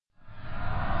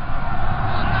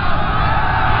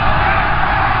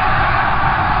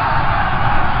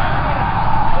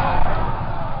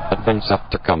Advance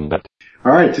After Combat.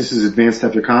 All right, this is Advanced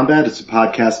After Combat. It's a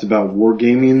podcast about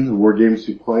wargaming, the war games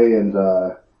we play, and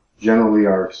generally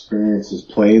our experiences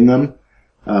playing them.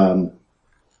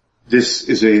 This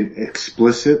is an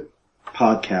explicit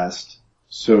podcast,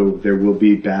 so there will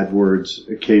be bad words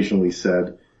occasionally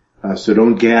said. So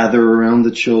don't gather around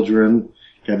the children.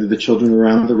 Gather the children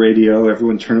around the radio.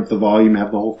 Everyone turn up the volume.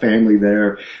 Have the whole family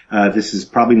there. This is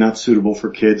probably not suitable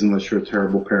for kids unless you're a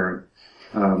terrible parent.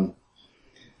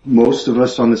 Most of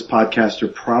us on this podcast are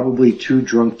probably too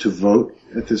drunk to vote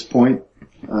at this point.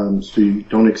 So you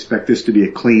don't expect this to be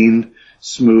a clean,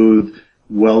 smooth,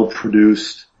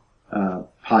 well-produced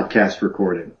podcast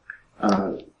recording.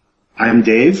 I'm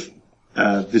Dave.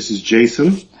 This is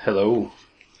Jason. Hello.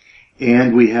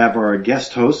 And we have our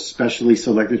guest host, specially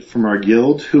selected from our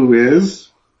guild, who is...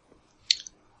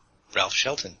 Ralph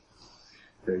Shelton.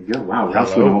 There you go. Wow,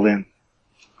 Ralph went all in.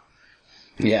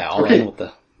 Yeah, all in with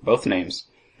both names.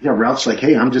 Yeah, Ralph's like,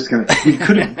 hey, I'm just gonna... You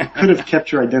could have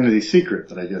kept your identity secret,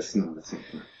 but I guess, no, that's not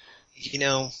fair. You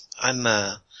know, I'm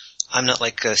not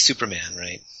like Superman,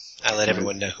 right? I let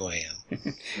everyone know who I am.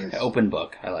 Nice. Open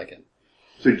book. I like it.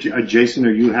 So, Jason,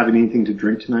 are you having anything to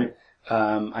drink tonight?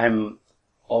 I'm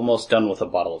almost done with a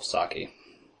bottle of sake.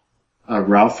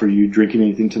 Ralph, are you drinking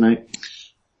anything tonight?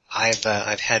 I've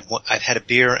had a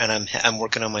beer and I'm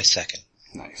working on my second.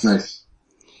 Nice.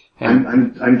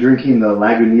 I'm drinking the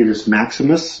Lagunitas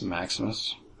Maximus.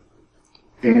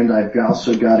 And I've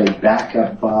also got a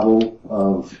backup bottle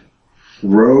of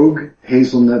Rogue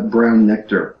Hazelnut Brown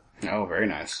Nectar. Oh, very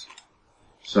nice.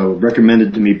 So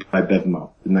recommended to me by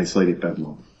Bevmo, the nice lady at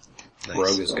Bevmo. Nice.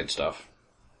 Rogue is good stuff.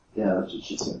 Yeah, that's what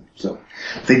she said. So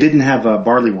they didn't have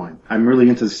barley wine. I'm really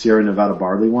into the Sierra Nevada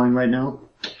barley wine right now.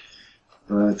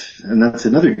 And that's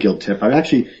another guild tip. I've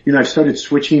actually, I've started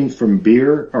switching from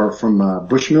beer or from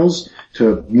Bushmills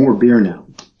to more beer now.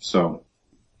 So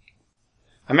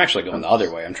I'm actually going the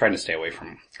other way. I'm trying to stay away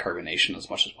from carbonation as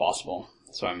much as possible.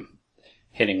 So I'm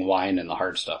hitting wine and the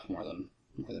hard stuff more than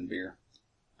beer.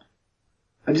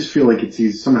 I just feel like it's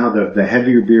easy. Somehow the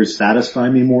heavier beers satisfy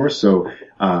me more, so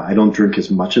I don't drink as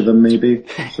much of them maybe.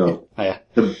 So oh, yeah.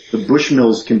 the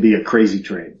Bushmills can be a crazy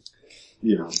trade,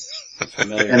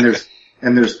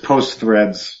 And there's post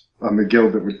threads on the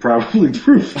guild that would probably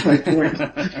prove my point.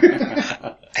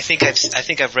 I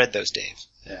think I've read those, Dave.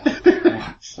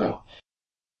 Yeah. So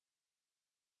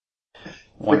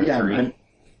 1 to 3.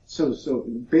 So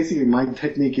basically my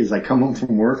technique is I come home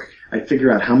from work, I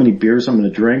figure out how many beers I'm going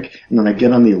to drink, and then I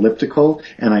get on the elliptical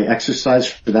and I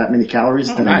exercise for that many calories,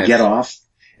 then nice. I get off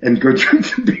and go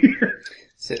drink the beer.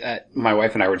 So, my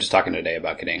wife and I were just talking today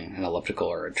about getting an elliptical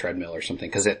or a treadmill or something,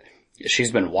 because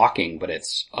she's been walking, but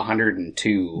it's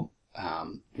 102,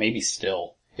 maybe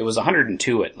still. It was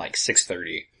 102 at like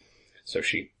 6:30, so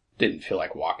she didn't feel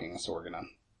like walking, so we're gonna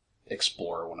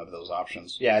explore one of those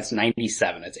options. Yeah, it's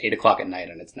 97. It's 8 o'clock at night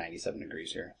and it's 97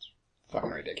 degrees here. It's fucking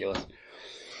ridiculous.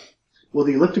 Well,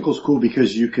 the elliptical's cool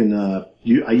because you can, I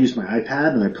use my iPad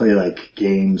and I play like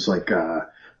games like,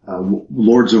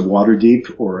 Lords of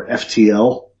Waterdeep or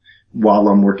FTL while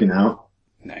I'm working out.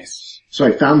 Nice. So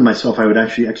I found myself I would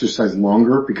actually exercise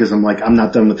longer because I'm like, I'm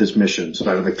not done with this mission.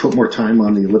 So I would like put more time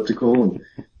on the elliptical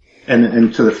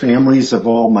and to the families of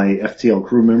all my FTL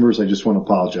crew members, I just want to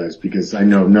apologize because I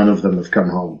know none of them have come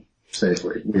home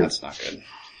safely. That's not good.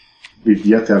 We've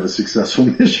yet to have a successful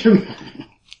mission.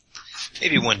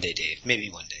 Maybe one day, Dave. Maybe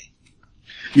one day.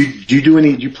 Do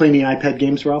you play any iPad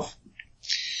games, Ralph?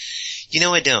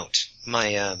 I don't.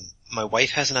 My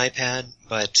wife has an iPad,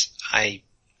 but I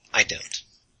don't.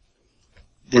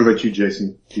 What about you,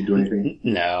 Jason? Do you do anything?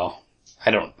 No. I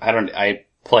don't. I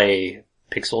play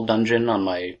Pixel Dungeon on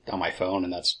my phone,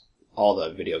 and that's all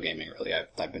the video gaming really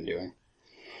I've been doing.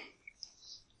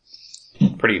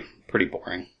 Pretty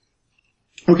boring.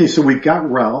 Okay, so we've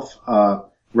got Ralph.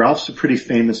 Ralph's a pretty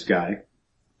famous guy.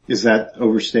 Is that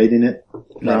overstating it?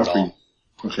 Not at all.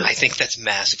 Okay. I think that's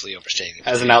massively overstating it.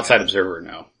 As an outside observer,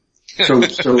 no. So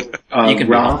you can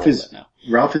Ralph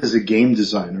is a game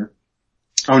designer.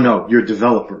 Oh no, you're a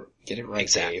developer. Get it right,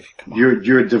 exactly. Dave. Come on.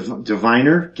 You're a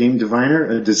diviner, game diviner,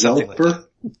 a developer?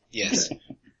 Like yes.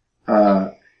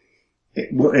 Okay.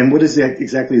 And what is that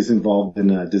exactly is involved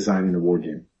in designing a war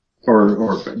game?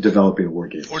 Or developing a war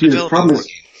game? Or developing a war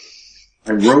game.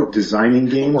 I wrote designing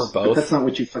games, or both. But that's not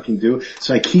what you fucking do.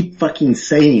 So I keep fucking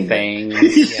saying things.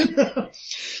 Yeah.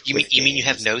 You mean you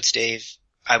have notes, Dave?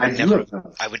 I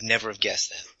would never have guessed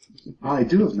that. Oh, I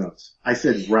do have notes. I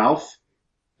said Ralph,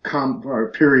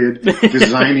 period,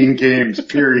 designing games,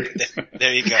 period.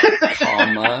 There you go.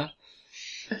 Comma.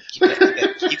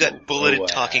 You got bulleted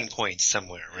talking points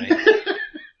somewhere, right?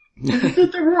 I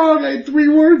did it wrong. I had 3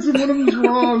 words and one of them's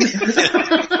wrong.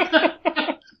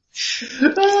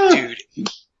 Dude,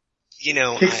 you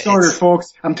know, Kickstarter,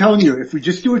 folks. I'm telling you, if we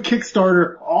just do a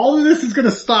Kickstarter, all of this is going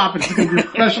to stop. It's going to be a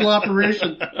special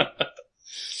operation.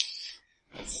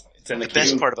 It's in the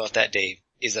best part about that, Dave,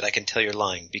 is that I can tell you're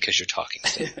lying because you're talking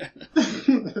still.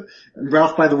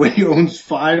 Ralph, by the way, owns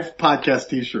 5 podcast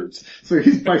t-shirts, so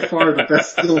he's by far the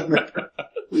best still member.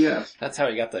 Yes. That's how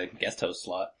he got the guest host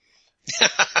slot.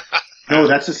 No,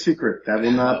 that's a secret. That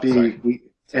will not be.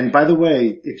 And by the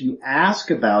way, if you ask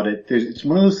about it, it's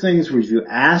one of those things where if you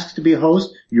ask to be a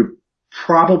host, you're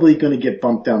probably going to get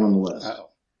bumped down on the list.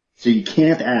 Uh-oh. So you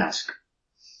can't ask.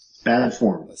 Bad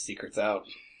form. The secret's out.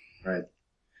 Right.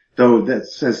 Though that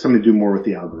has something to do more with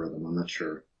the algorithm. I'm not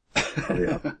sure.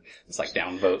 It's like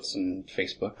downvotes and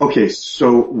Facebook. Okay,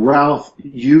 so Ralph,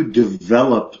 you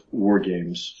develop war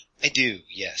games. I do,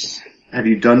 yes. Have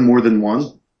you done more than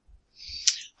one?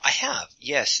 I have,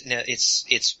 yes. No, it's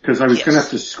because I was going to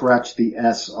have to scratch the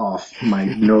S off my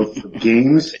note of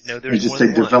games no, and just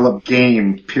say develop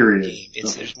game, period.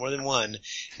 There's more than one.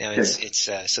 Now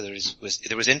so there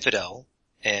was Infidel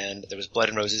and there was Blood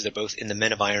and Roses. They're both in the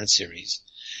Men of Iron series.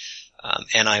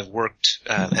 And I've worked,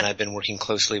 and I've been working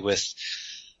closely with,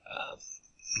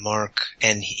 Mark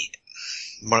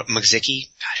Magzicki.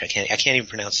 Gosh, I can't even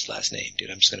pronounce his last name, dude.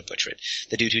 I'm just going to butcher it.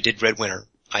 The dude who did Red Winter.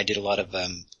 I did a lot of,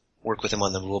 work with him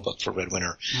on the rule book for Red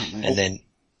Winter. Oh, and then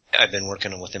I've been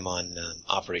working with him on,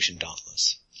 Operation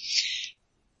Dauntless.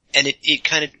 And it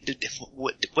kind of,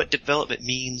 what development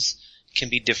means can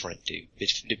be different, dude,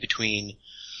 between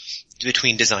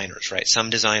designers, right? Some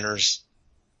designers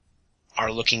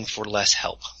are looking for less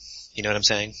help. You know what I'm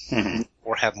saying? Mm-hmm.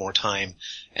 Or have more time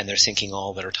and they're sinking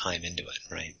all their time into it,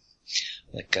 right?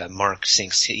 Like, Mark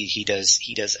sinks, he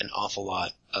does an awful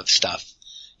lot of stuff,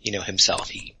 you know, himself.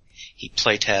 He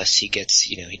play tests, he does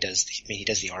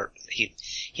the art,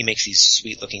 he makes these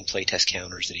sweet looking play test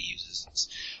counters that he uses.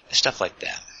 Stuff like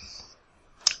that.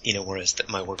 You know, whereas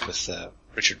my work with,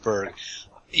 Richard Berg,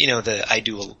 you know, I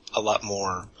do a lot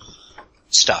more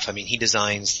stuff. I mean, he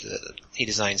designs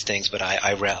things, but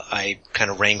I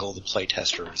kind of wrangle the play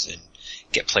testers and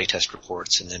get play test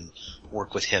reports and then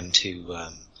work with him to,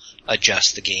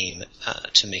 adjust the game,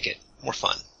 to make it more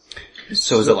fun.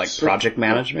 So is it like project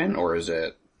management or is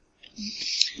it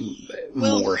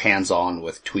more hands-on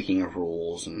with tweaking of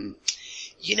rules and?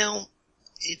 You know,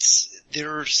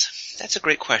 that's a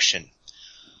great question.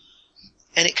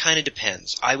 And it kind of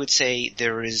depends. I would say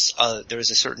there's a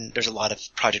lot of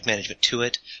project management to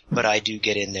it, but I do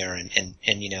get in there and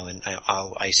you know, and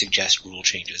I suggest rule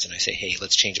changes and I say, hey,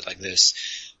 let's change it like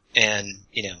this. And,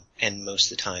 you know, and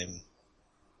most of the time,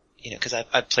 you know, cause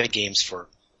I've played games for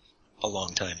a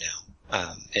long time now.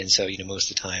 And so, you know, most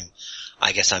of the time,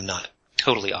 I guess I'm not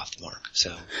totally off the mark,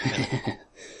 so. You know.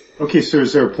 Okay, so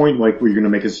is there a point like where you're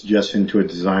going to make a suggestion to a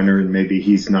designer and maybe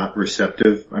he's not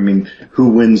receptive? I mean, who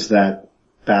wins that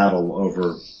battle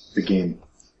over the game?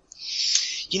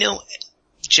 You know,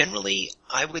 generally,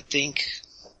 I would think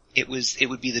it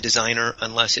would be the designer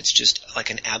unless it's just like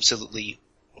an absolutely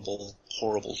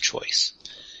horrible choice.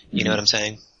 You know what I'm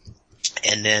saying?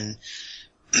 And then,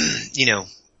 you know,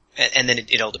 and then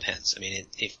it all depends. I mean,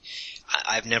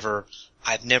 I've never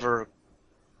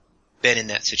been in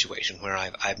that situation where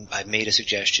I've made a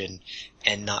suggestion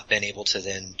and not been able to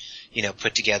then, you know,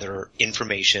 put together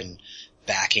information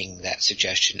backing that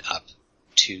suggestion up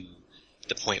to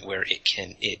the point where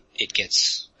it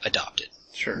gets adopted.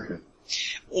 Sure. Okay.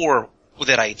 Or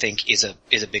that I think is a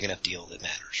big enough deal that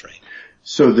matters, right?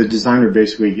 So the designer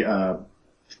basically,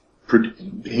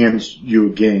 hands you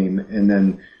a game and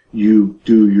then you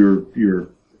do your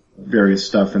various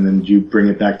stuff and then you bring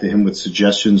it back to him with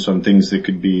suggestions on things that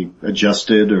could be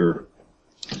adjusted or?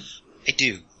 I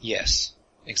do, yes,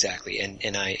 exactly.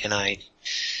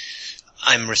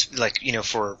 I'm like, you know,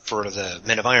 for the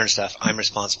Men of Iron stuff, I'm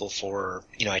responsible for,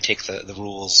 you know, I take the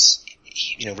rules,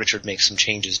 you know, Richard makes some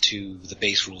changes to the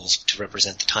base rules to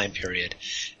represent the time period,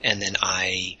 and then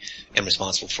I am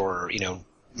responsible for, you know,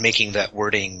 making that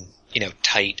wording, you know,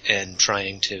 tight and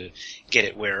trying to get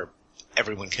it where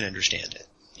everyone can understand it.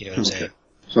 You know what I'm saying?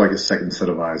 So like a second set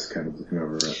of eyes kind of looking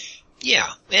over it. Yeah.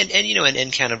 And you know,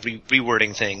 and kind of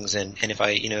rewording things and if I,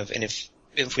 you know, and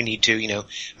if we need to, you know,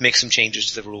 make some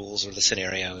changes to the rules or the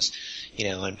scenarios, you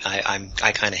know, and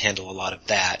I kind of handle a lot of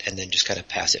that and then just kind of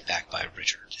pass it back by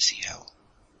Richard to see how,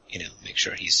 you know, make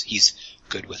sure he's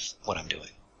good with what I'm doing.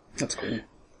 That's cool.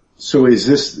 So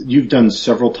you've done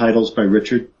several titles by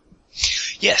Richard?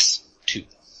 Yes, 2.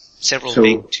 Several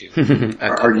big 2.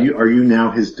 Are you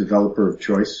now his developer of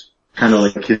choice? Kind of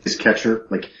like his catcher?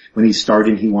 Like when he's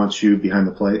starting, he wants you behind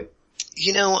the plate?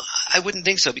 I wouldn't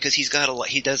think so because he's got a lot.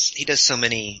 He does so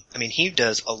many. I mean, he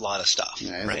does a lot of stuff.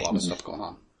 Yeah, there's right? a lot of stuff going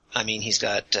on. I mean, he's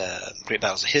got Great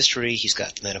Battles of History. He's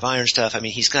got the Men of Iron stuff. I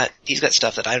mean, he's got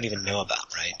stuff that I don't even know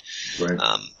about, right? Right.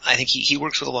 I think he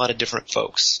works with a lot of different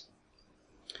folks.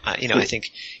 Cool. I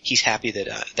think he's happy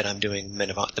that I'm doing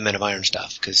the Men of Iron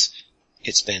stuff because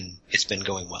it's been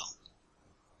going well.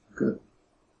 Good.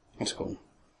 That's cool.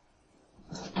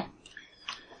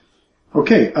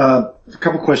 Okay, a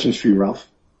couple questions for you, Ralph.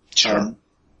 Sure.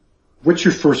 What's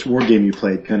your first war game you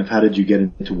played? Kind of how did you get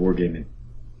into wargaming?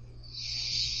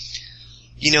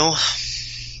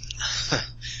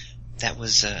 That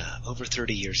was over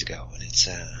 30 years ago, and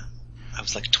I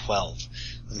was like 12.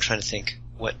 I'm trying to think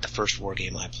what the first war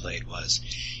game I played was.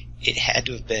 It had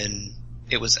to have been,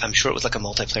 I'm sure it was like a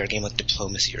multiplayer game like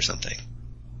Diplomacy or something.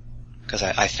 Because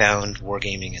I found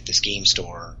wargaming at this game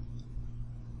store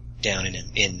down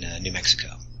in New Mexico,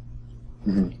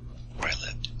 Mm-hmm. where I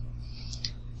lived.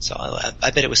 So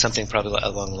I bet it was something probably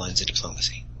along the lines of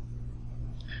Diplomacy.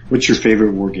 What's your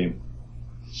favorite war game?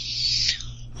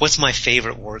 What's my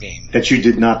favorite war game? That you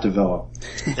did not develop.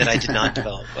 That I did not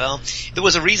develop. Well, there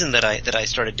was a reason that I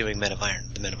started doing the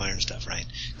Men of Iron stuff, right?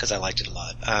 Because I liked it a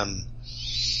lot. I'm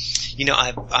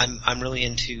really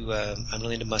into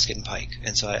Musket and Pike,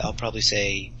 and so I'll probably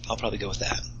go with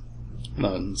that.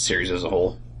 The series as a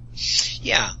whole.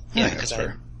 Yeah, That's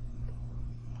fair.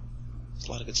 There's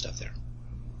a lot of good stuff there.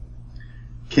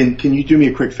 Can you do me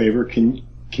a quick favor? Can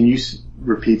you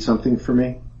repeat something for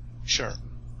me? Sure.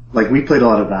 Like, we played a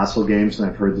lot of Vassal games, and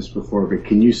I've heard this before, but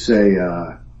can you say,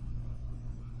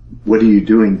 what are you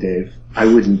doing, Dave? I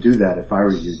wouldn't do that if I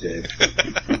were you, Dave.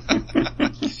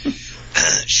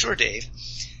 Sure, Dave.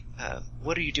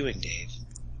 What are you doing, Dave?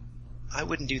 I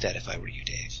wouldn't do that if I were you,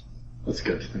 Dave. That's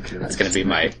good. Okay, That's going to be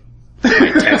my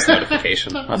text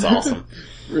notification. That's awesome.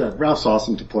 Yeah, Ralph's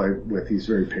awesome to play with. He's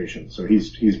very patient, so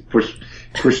he's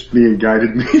pushed me and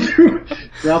guided me through.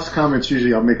 Ralph's comments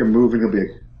usually, I'll make a move and he'll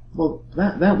be like, well,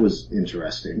 that was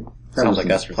interesting. Sounds like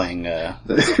us playing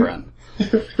this run.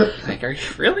 Like, are you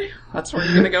really? That's where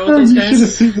you're going to go with those guys? You should have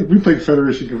seen that we played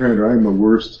Federation Commander. I am the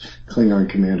worst Klingon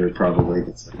commander probably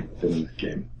that's been in the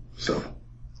game. So,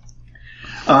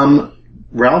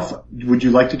 Ralph, would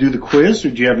you like to do the quiz,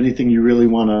 or do you have anything you really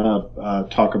want to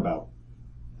talk about?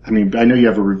 I mean, I know you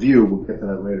have a review. We'll get to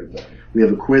that later, but we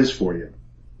have a quiz for you.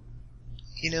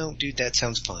 Dude, that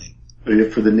sounds fine. Are you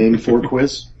up for the Name 4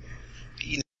 quiz?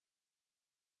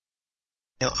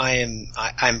 I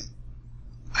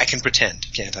can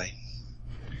pretend, can't I?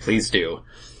 Please do.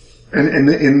 And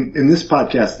in this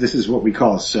podcast, this is what we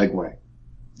call a segue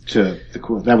to the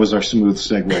quiz. That was our smooth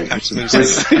segue.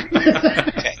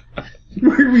 Okay.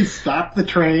 Where we stop the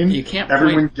train, You can't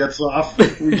everyone gets off,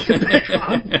 we get back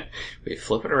on. We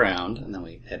flip it around, and then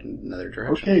we head in another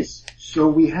direction. Okay, so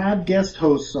we have guest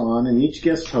hosts on, and each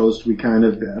guest host we kind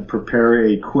of prepare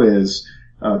a quiz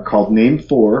called Name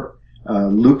 4.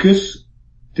 Lucas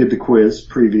did the quiz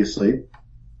previously.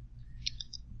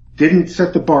 Didn't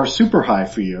set the bar super high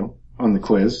for you on the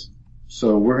quiz,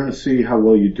 so we're going to see how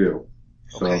well you do.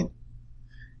 Okay.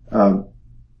 So,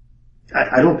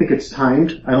 I don't think it's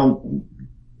timed.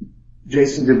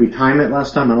 Jason, did we time it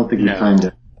last time? I don't think we timed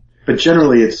it. But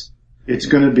generally it's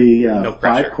going to be, No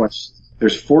 5 questions.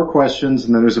 There's 4 questions,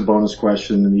 and then there's a bonus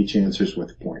question, and each answer's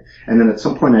with a point. And then at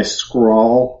some point I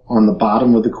scroll on the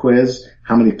bottom of the quiz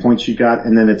how many points you got,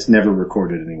 and then it's never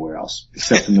recorded anywhere else,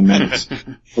 except in the minutes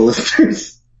for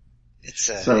listeners. It's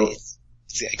I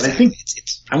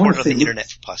want part to of say the internet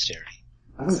for posterity.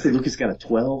 I want to say Lucas got a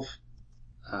 12.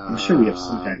 I'm sure we have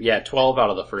some kind. Yeah, 12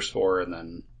 out of the first 4, and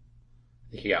then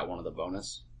I think he got one of the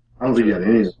bonus. I don't think you got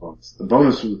any of the bonus. The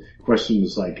bonus question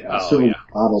was like, civil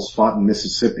battles fought in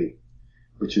Mississippi,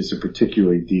 which is a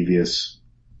particularly devious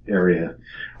area.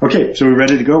 Okay, so we're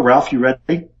ready to go. Ralph, you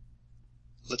ready?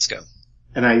 Let's go.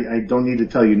 And I don't need to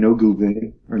tell you no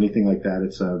Googling or anything like that.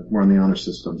 It's, we're on the honor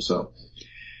system. So,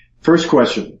 first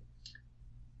question.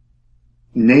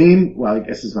 Well, I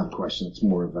guess it's not a question. It's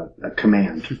more of a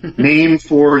command. Name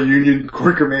 4 Union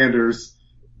Corps commanders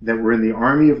that were in the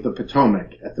Army of the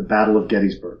Potomac at the Battle of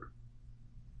Gettysburg.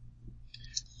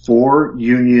 4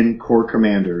 Union Corps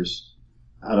commanders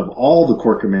out of all the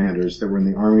Corps commanders that were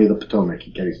in the Army of the Potomac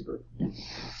at Gettysburg.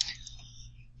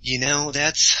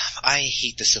 I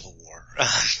hate the Civil War.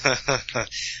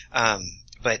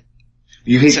 But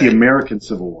you hate the American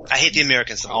Civil War. I hate the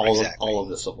American Civil War, exactly. All of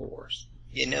the Civil Wars.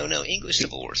 No, English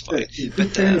Civil War is fine.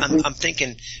 But I'm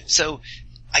thinking, so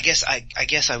I guess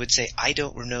I would say I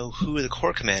don't know who are the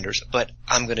Corps commanders, but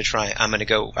I'm gonna try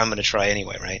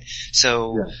anyway, right?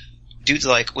 So, Dudes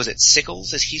like, was it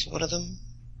Sickles? Is he's one of them?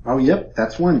 Oh, yep,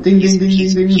 that's one. Ding, ding, ding,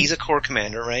 ding, ding. He's a corps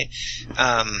commander, right?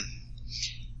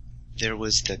 There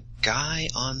was the guy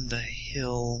on the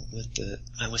hill with the,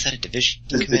 was that a division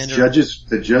commander?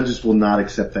 The judges will not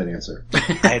accept that answer.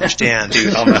 I understand.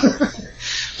 Dude, oh no.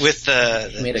 With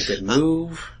He made a good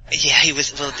move. Yeah, he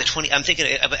was, well, I'm thinking,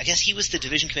 I guess he was the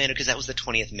division commander because that was the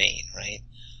 20th Maine, right?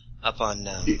 Up on,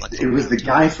 it was the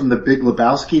guy from the Big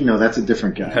Lebowski? No, that's a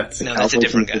different guy. That's a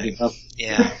different guy.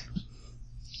 Yeah.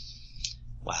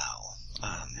 Wow.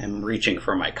 I'm reaching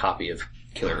for my copy of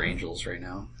Killer Angels right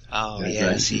now. Oh,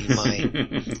 yeah, see,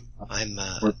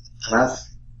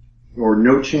 or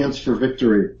No Chance for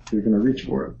Victory. You're gonna reach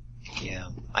for it. Yeah.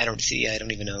 I don't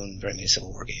even own very many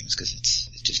Civil War games because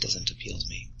it just doesn't appeal to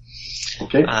me.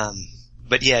 Okay.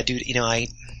 But yeah, dude,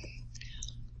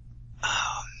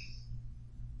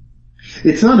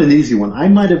 it's not an easy one. I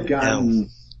might have gotten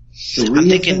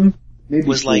three of them, maybe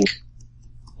was four.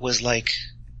 like,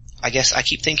 I guess I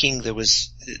keep thinking there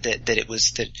was,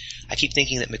 I keep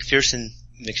thinking that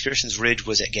McPherson's Ridge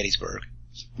was at Gettysburg.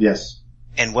 Yes.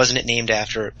 And wasn't it named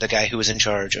after the guy who was in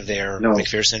charge of their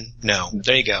McPherson? No.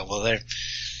 There you go. Well,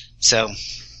 so,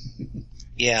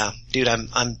 yeah, dude, I'm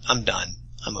done.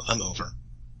 I'm over.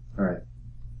 Alright.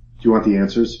 Do you want the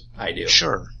answers? I do.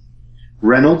 Sure.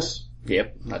 Reynolds.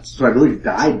 Yep. So I believe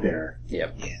died there.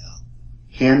 Yep. Yeah.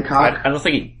 Hancock. I don't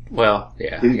think yeah.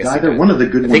 Did he die there? One of the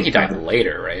good ones. I think he died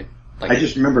later, right? Like I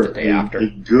just remember the day after. A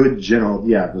good general,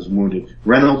 was wounded.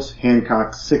 Reynolds,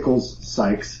 Hancock, Sickles,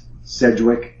 Sykes,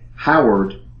 Sedgwick,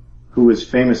 Howard, who was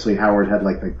famously, Howard had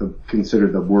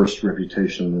considered the worst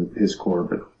reputation in his corps,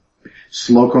 but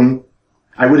Slocum.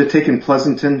 I would have taken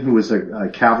Pleasanton, who was a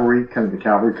cavalry, kind of the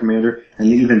cavalry commander, and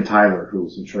even Tyler, who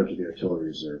was in charge of the artillery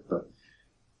reserve, but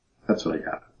that's what I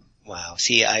got. Wow.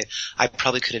 See, I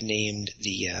probably could have named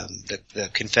the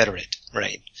Confederate,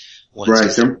 right?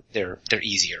 Right. They're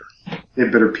easier. They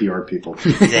have better PR people.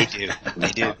 They do.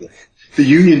 The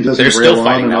Union doesn't They're rail still on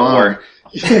fighting and that on. war.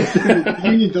 The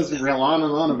Union doesn't rail on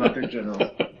and on about their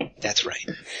general. That's right.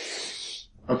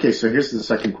 Okay, so here's the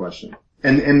second question.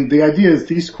 And the idea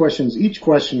is each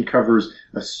question covers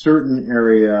a certain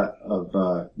area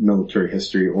of military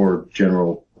history or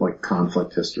general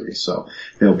conflict history. So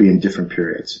they'll be in different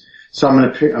periods. So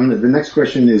the next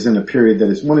question is in a period that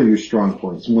is one of your strong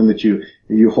points, one that you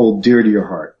hold dear to your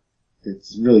heart.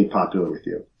 It's really popular with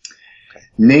you. Okay.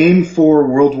 Name 4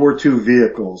 World War II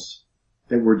vehicles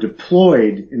that were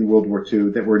deployed in World War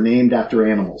II that were named after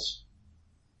animals.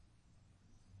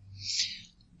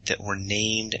 That were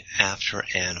named after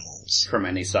animals. From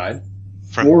any side?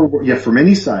 From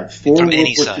any side. 4 from World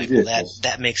any War side. II vehicles. Well,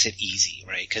 that makes it easy,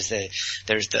 right? Because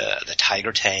there's the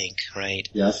Tiger tank, right?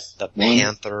 Yes. The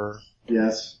Panther.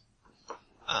 Yes.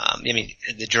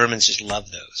 The Germans just love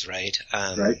those, right?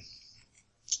 Right.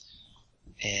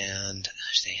 And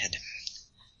they had.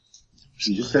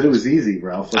 You just said it was easy,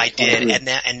 Ralph. I did,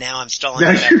 and now I'm stalling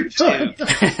Now it you're too. Damn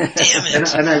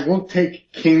it! And I won't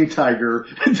take King Tiger.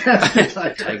 That's the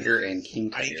Tiger. Tiger and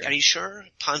King Tiger. Are you sure?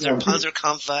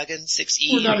 Panzerkampfwagen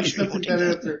 6E. We're not accepting that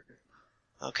answer.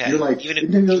 Okay. You're like,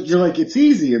 it's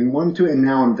easy, and 1, 2, and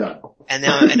now I'm done. And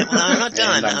now, I'm not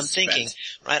done. I'm I'm thinking,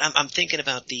 right? I'm thinking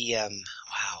about the,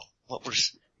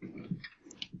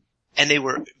 and they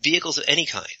were vehicles of any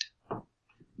kind.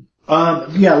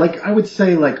 I would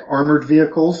say armored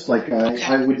vehicles, okay.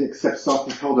 I would accept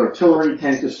self-propelled artillery,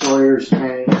 tank destroyers,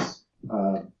 tanks,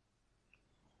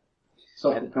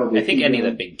 self-propelled. I think any of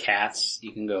the big cats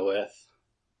you can go with.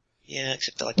 Yeah,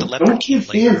 except the Leopard came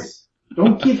later.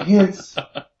 Don't give hints.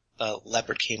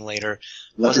 Leopard came later.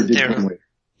 Leopard did come later.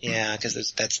 Yeah, because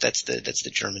that's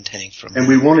the German tank from. And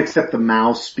we won't accept the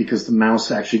Mouse because the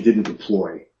Mouse actually didn't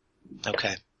deploy.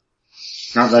 Okay.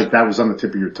 Not like that was on the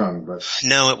tip of your tongue, but.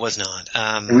 No, it was not.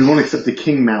 And we won't accept the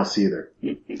King Mouse either.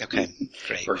 Okay,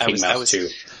 great. Or King Mouse too.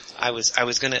 I was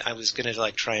gonna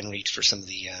try and reach for some of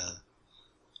the,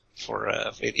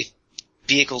 if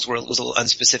vehicles was a little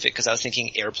unspecific because I was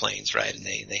thinking airplanes, right? And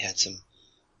they had some.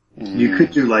 You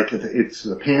could do it's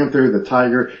the Panther, the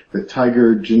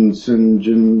Tiger, Jinsen.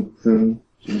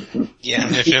 Yeah.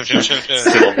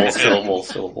 Syllable.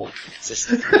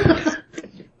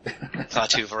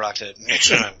 Klaatu Varakta.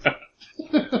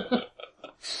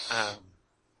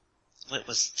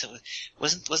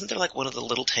 Wasn't there one of the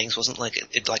little tanks? Wasn't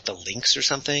it like the Lynx or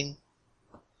something?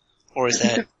 Or is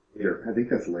that later? I think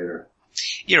that's later.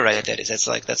 You're right. That's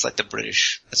like the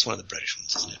British. That's one of the British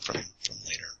ones, isn't it? From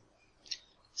later.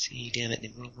 See, damn it,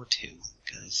 in World War II,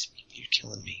 guys, you're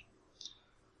killing me.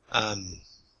 Panther,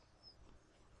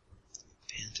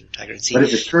 Tiger, and But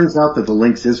if it turns out that the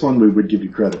Lynx is one, we would give you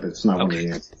credit, but it's not one of the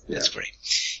answers. That's great.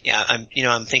 Yeah,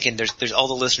 I'm thinking there's all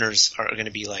the listeners are going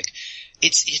to be like,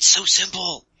 it's so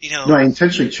simple, No, I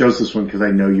intentionally chose this one because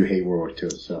I know you hate World War II,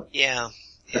 so. Yeah.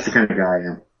 That's the kind of guy I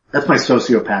am. That's my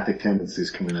sociopathic tendencies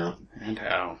coming out. And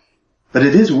how? But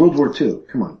it is World War II.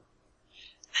 Come on.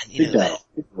 And, Big battle.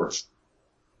 Big work.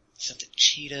 Something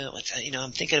cheetah,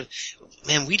 I'm thinking of,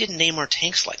 man, we didn't name our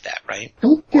tanks like that, right?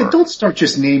 Don't start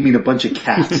just naming a bunch of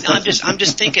cats. No, I'm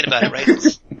just thinking about it, right?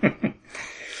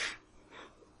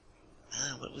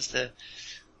 What was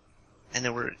and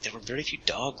there were very few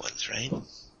dog ones, right?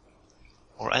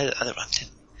 Or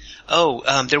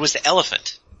there was the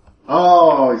elephant.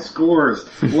 Oh, he scores.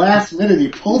 Last minute he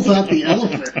pulls out the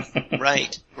elephant.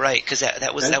 Right, cause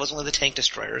that was one of the tank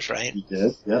destroyers, right? He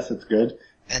did. Yes, that's good.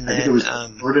 And I then, think it was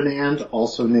Ferdinand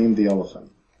also named the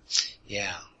elephant.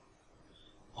 Yeah.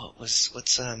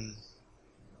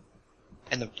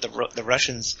 And the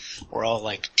Russians were all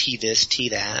like T this, T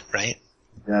that, right?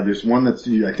 Yeah, there's one I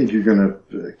think you're gonna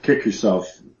kick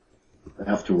yourself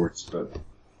afterwards, but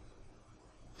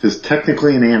it's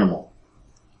technically an animal.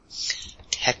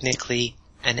 Technically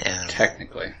an animal.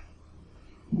 Technically.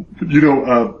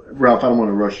 Ralph, I don't want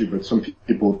to rush you, but some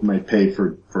people might pay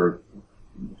for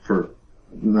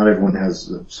not everyone has,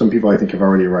 some people I think have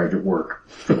already arrived at work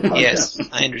for the podcast. Yes,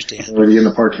 I understand. Already in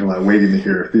the parking lot waiting to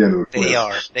hear the end of the quiz.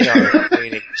 They are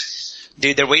waiting.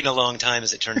 Dude, they're waiting a long time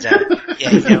as it turns out.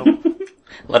 Yeah,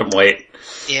 Let them wait.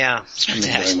 Yeah. I'm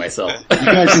enjoying myself.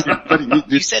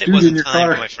 You said it wasn't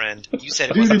time, my friend. You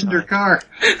said it wasn't time. in your car.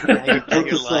 Now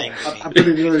you're lying to me. I'm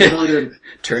putting another note in.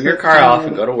 Turn your car off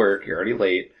and go to work. You're already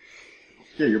late.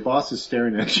 Yeah, your boss is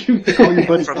staring at you. All your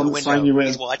buddies From the want to sign you window, in.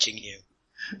 he's watching you.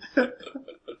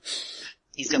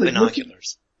 He's got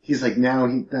binoculars. He's like, now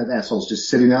that asshole's just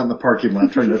sitting out in the parking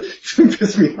lot trying to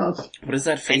piss me off. What is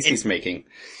that face he's making?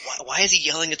 Why is he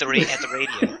yelling at the radio?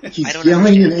 He's I don't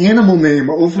yelling understand. an animal name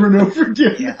over and over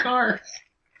again in the car.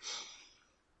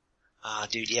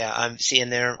 Dude, yeah, I'm seeing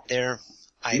there.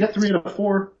 You got 3 out of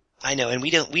 4. I know, and we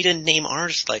didn't name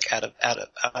ours like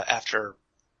after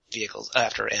vehicles,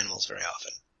 after animals very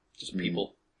often. Just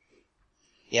people.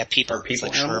 Yeah, people. Are people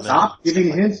like animals? Sherman. Stop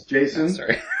giving hints, Jason. Oh,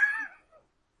 sorry.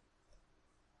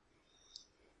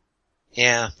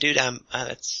 Yeah, dude,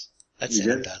 that's it.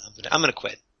 I'm done. I'm gonna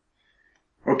quit.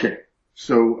 Okay,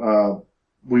 so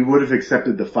we would have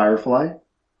accepted the Firefly.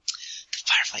 The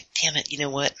Firefly, damn it, you know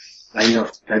what? I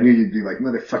know. I knew you'd be like,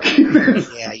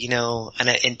 motherfucker. Yeah, and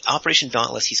in Operation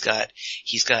Dauntless, he's got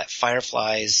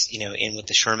Fireflies, in with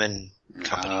the Sherman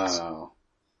companies. Oh.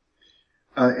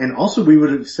 And also we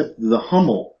would have accepted the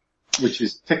Hummel, which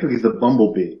is technically the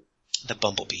Bumblebee. The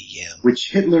Bumblebee, yeah. Which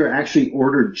Hitler actually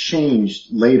ordered changed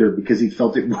later because he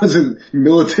felt it wasn't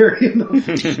military enough.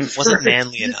 It wasn't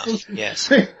manly enough,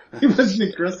 yes. It wasn't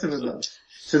aggressive enough.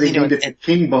 So they named it the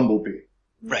King Bumblebee.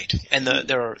 Right. And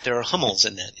there are Hummels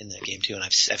in that game too, and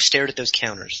I've stared at those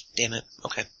counters. Damn it.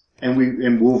 Okay.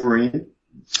 And Wolverine.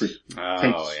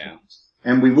 Oh, yeah.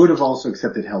 And we would have also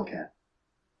accepted Hellcat.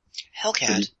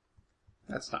 Hellcat?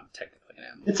 That's not technically an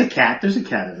animal. It's a cat. There's a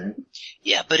cat in it.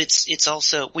 Yeah, but it's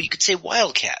also, well, you could say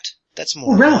Wildcat. That's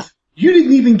more. Well, Ralph, you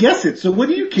didn't even guess it, so what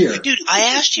do you care? Dude,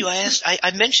 I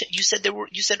mentioned, you said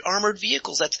armored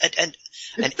vehicles. That's, an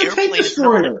airplane. Tank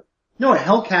destroyer. No, a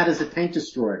Hellcat is a tank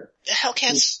destroyer. The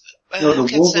Hellcat's, no,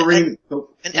 the Wolverine,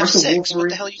 an F6. What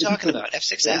the hell are you talking about?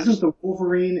 F6F. Isn't the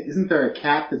Wolverine, isn't there a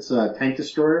cat that's a tank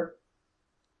destroyer?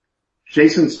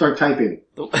 Jason, start typing.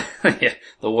 Yeah,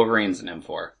 the Wolverine's an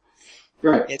M4.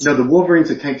 Right. No, the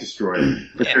Wolverine's a tank destroyer,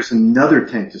 but there's another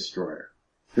tank destroyer.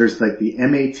 There's like the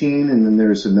M18 and then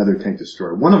there's another tank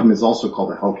destroyer. One of them is also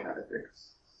called a Hellcat, I think.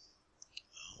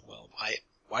 Well,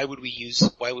 why would we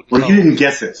Well, you didn't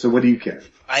guess it, so what do you care?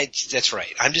 That's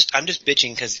right. I'm just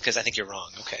bitching cause I think you're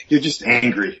wrong. Okay. You're just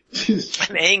angry.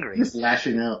 I'm angry. Just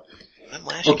lashing out. I'm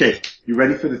lashing out. Okay, you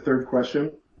ready for the third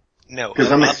question? No.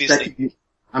 Because I'm expecting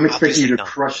you to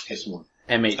crush this one.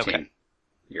 M18. Okay.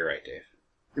 You're right, Dave.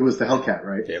 It was the Hellcat,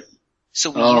 right? Yep. So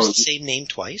we used the same name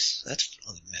twice? That's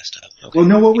really messed up. Okay. Well,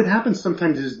 no, what would happen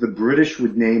sometimes is the British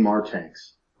would name our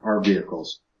tanks, our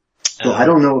vehicles. So I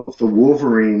don't know if the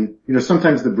Wolverine,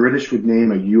 sometimes the British would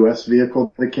name a US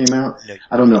vehicle that came out. No,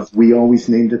 I don't know if we always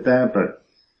named it that, but.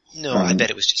 No, I bet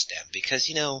it was just them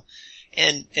because,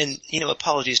 and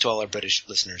apologies to all our British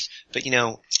listeners, but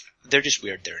they're just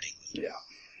weird there in England. Yeah.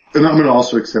 And I'm going to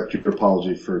also accept your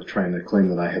apology for trying to claim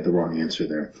that I had the wrong answer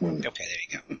there. Okay, there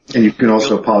you go. And you can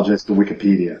also apologize to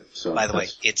Wikipedia. So by the way,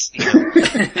 it's,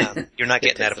 you're not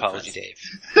getting that apology, Dave.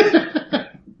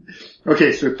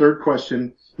 Okay, so third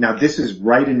question. Now this is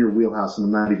right in your wheelhouse and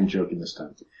I'm not even joking this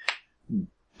time.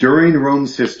 During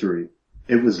Rome's history,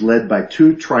 it was led by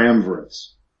 2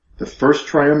 triumvirates. The first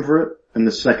triumvirate and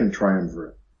the second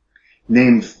triumvirate.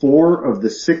 Name 4 of the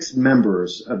 6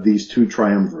 members of these 2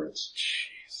 triumvirates.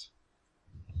 Jeez.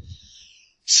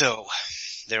 So,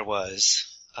 there was,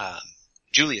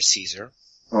 Julius Caesar.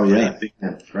 Oh yeah,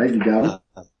 right? You got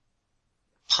him?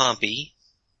 Pompey.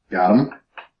 Got him?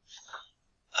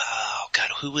 Oh god,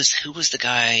 who was the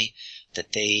guy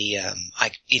that they,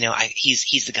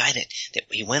 he's the guy that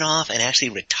he went off and actually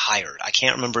retired. I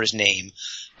can't remember his name.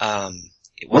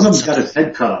 One of them got his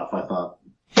head cut off, I thought.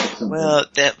 Well,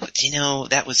 that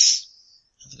was,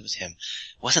 I think it was him.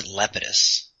 It wasn't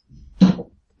Lepidus.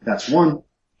 That's one.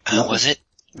 Was it?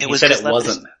 You said it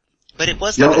wasn't. But it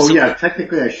was. No,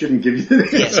 technically I shouldn't give you the name.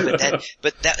 Yes,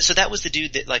 so that was the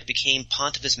dude that like became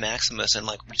Pontifex Maximus and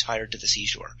like retired to the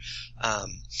seashore.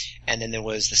 And then there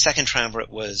was the second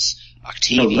triumvirate was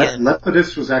Octavian. No,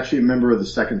 Lepidus was actually a member of the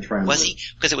second triumvirate. Was he?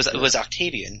 Because it was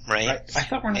Octavian, right? I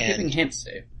thought we're not giving hints,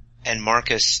 Dave. And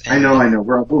Marcus. I know.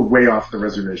 We're way off the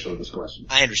reservation of this question.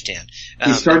 I understand.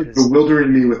 He started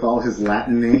bewildering me with all his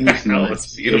Latin names. No,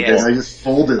 it's beautiful. Yes. I just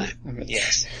folded.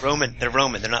 Yes. Roman. They're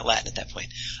Roman. They're not Latin at that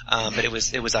point. But it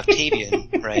was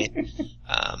Octavian, right?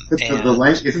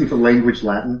 Isn't the language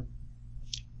Latin?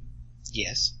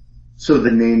 Yes. So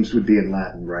the names would be in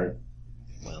Latin, right?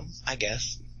 Well, I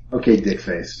guess. Okay,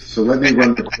 dickface. So let me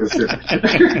run the quiz here.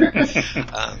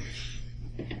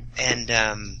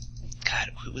 God,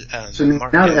 who was,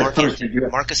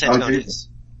 Marcus Antonius.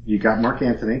 You got Mark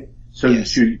Antony. So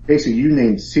Yes. basically you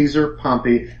named Caesar,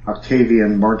 Pompey,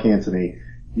 Octavian, Mark Antony.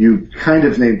 You kind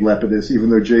of named Lepidus, even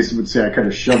though Jason would say I kind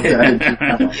of shoved that into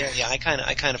Yeah, I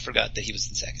kind of forgot that he was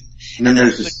the second. And then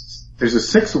there's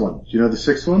a 6th one. Do you know the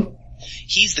 6th one?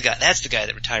 He's the guy, that's the guy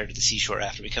that retired to the seashore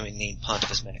after becoming named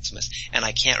Pontifex Maximus. And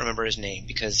I can't remember his name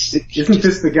because... Isn't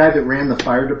this the guy that ran the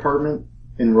fire department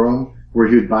in Rome? Where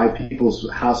he would buy people's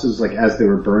houses like as they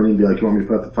were burning, be like, "You want me to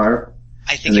put out the fire?"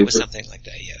 I think it was something like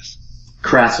that. Yes.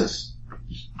 Crassus.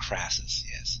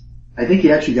 Yes. I think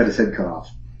he actually got his head cut off.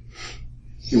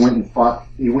 He went and fought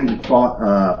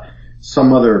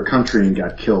some other country and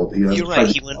got killed. You're right.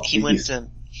 He went.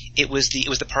 It was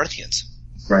the Parthians.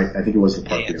 Right. I think it was the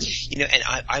Parthians. Yeah. And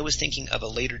I was thinking of a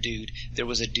later dude. There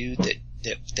was a dude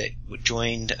that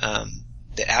joined.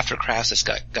 That after Crassus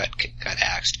got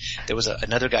axed, there was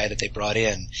another guy that they brought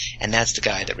in, and that's the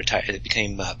guy that retired, that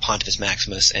became Pontifex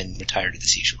Maximus and retired to the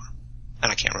seashore. And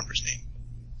I can't remember his name.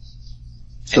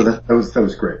 So anyway. that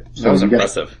was great. So that was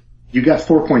impressive. You got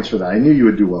 4 points for that. I knew you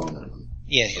would do well on that one.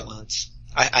 Yeah, well,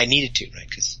 I needed to,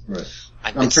 right? Cause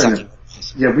I've been sucking.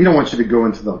 Yeah, we don't want you to go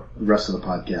into the rest of the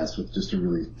podcast with just a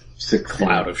really sick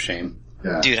cloud of shame.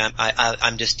 Yeah. Dude,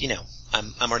 I'm just,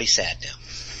 I'm already sad now.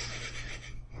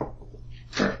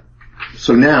 Right.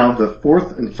 So now the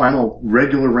 4th and final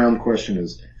regular round question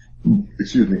is,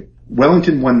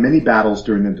 Wellington won many battles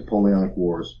during the Napoleonic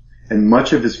Wars, and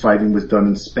much of his fighting was done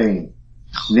in Spain.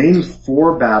 Name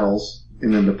 4 battles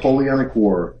in the Napoleonic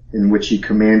War in which he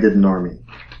commanded an army.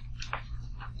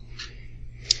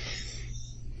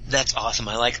 That's awesome.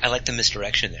 I like the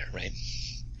misdirection there, right?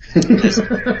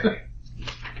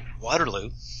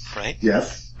 Waterloo, right?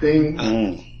 Yes.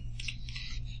 Ding.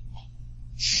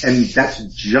 And that's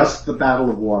just the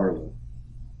Battle of Waterloo.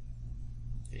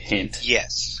 Hint.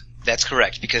 Yes, that's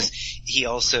correct, because he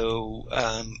also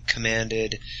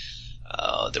commanded,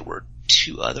 there were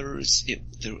 2 others,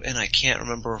 and I can't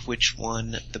remember which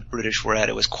one the British were at.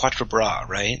 It was Quatre Bras,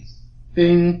 right?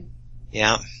 Ding.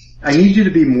 Yeah. I need you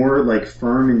to be more,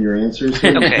 firm in your answers.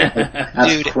 Okay.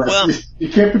 Dude, well... You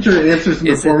can't put your answers in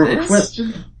the form of a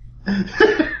question.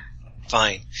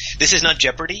 Fine. This is not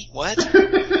Jeopardy? What?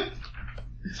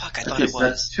 Fuck, I thought it was.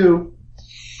 That's 2.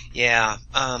 Yeah,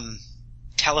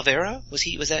 Talavera? Was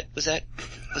that?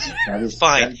 That is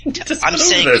fine. I'm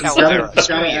saying Talavera.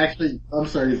 I'm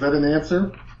sorry, is that an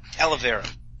answer? Talavera.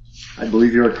 I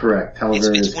believe you are correct.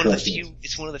 Talavera it's is one correct.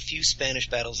 It's one of the few Spanish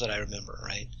battles that I remember,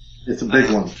 right? It's a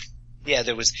big one. Yeah,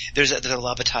 there's a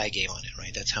La Bataille game on it,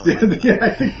 right? That's how I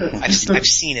think that's I've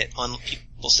seen it on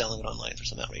people selling it online for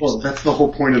some outrageous. Well, that's the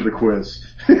whole point of the quiz.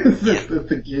 that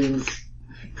the games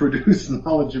produce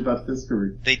knowledge about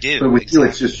history. They do. But with you,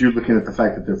 it's just you looking at the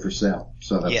fact that they're for sale.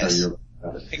 So that's how you're looking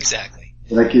at it. Exactly.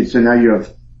 So now you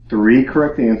have 3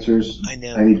 correct answers. I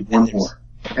know. I need 1 more.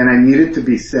 And I need it to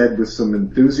be said with some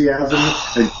enthusiasm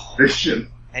and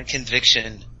conviction. And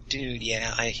conviction. Dude,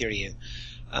 yeah, I hear you.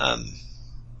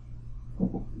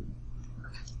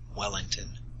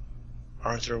 Wellington.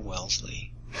 Arthur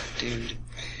Wellesley. Dude.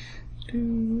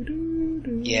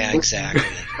 Yeah, exactly.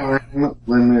 Time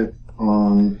limit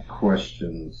on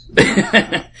questions.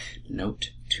 Note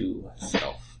to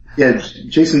self. Yeah,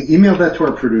 Jason, email that to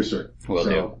our producer. Will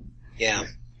do. Yeah.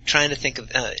 Trying to think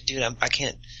of, dude, I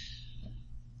can't,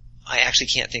 I actually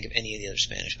can't think of any of the other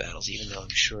Spanish battles, even though I'm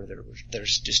sure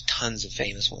there's just tons of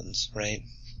famous ones, right?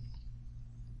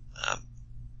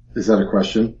 Is that a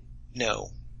question? No.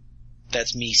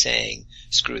 That's me saying,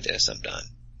 screw this, I'm done.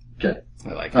 Okay.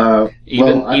 I like it.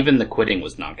 Even the quitting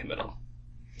was non-committal.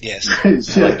 Yes.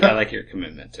 I like your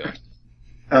commitment to it.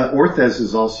 Orthez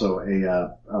is also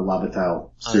a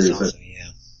Labatile series. That's awesome, yeah.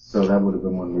 So that would have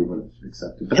been one we would have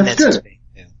accepted. But And that's good.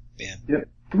 Yeah. Yep.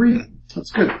 3.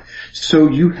 That's good. So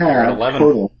you have 11.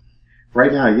 total.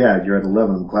 Right now, yeah, you're at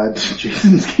 11. I'm glad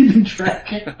Jason's keeping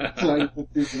track. And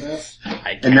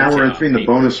now we're entering the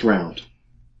bonus round.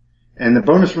 And the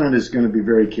bonus round is going to be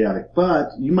very chaotic,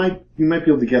 but you might be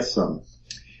able to guess some.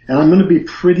 And I'm going to be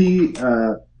pretty,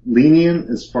 lenient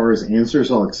as far as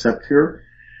answers I'll accept here.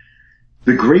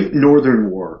 The Great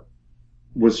Northern War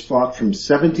was fought from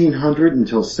 1700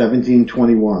 until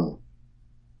 1721.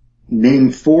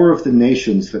 Name 4 of the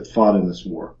nations that fought in this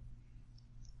war.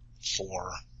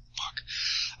 4. Fuck.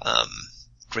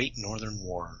 Great Northern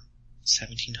War,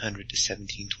 1700 to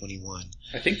 1721.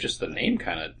 I think just the name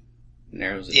kind of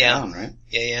narrows it Yeah. down, right?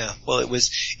 Yeah. Well, it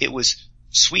was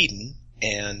Sweden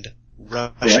and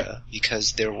Russia,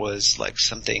 because there was like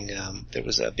something, there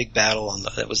was a big battle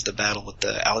that was the battle with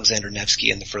the Alexander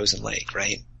Nevsky and the Frozen Lake,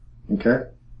 right? Okay.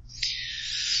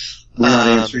 We're not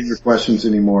answering your questions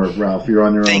anymore, Ralph. You're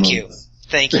on your own. Thank you.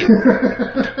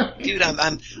 Dude,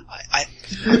 I'm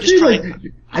just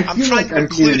trying. I'm just trying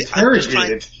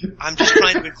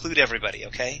to include everybody,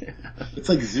 okay? It's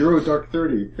like Zero Dark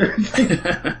 30.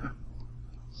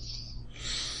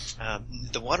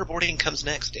 The waterboarding comes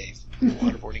next, Dave. The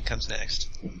waterboarding comes next.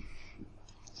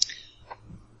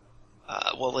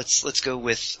 Well, let's go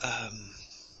with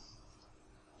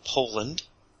Poland.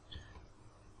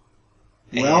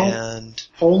 Well, and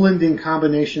Poland in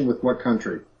combination with what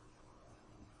country?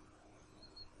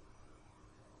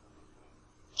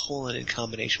 Poland in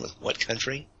combination with what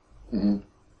country? Mm-hmm.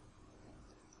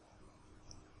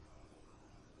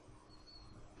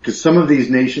 Because some of these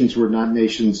nations were not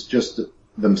nations just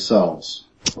themselves.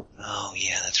 Oh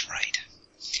yeah, that's right.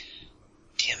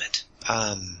 Damn it.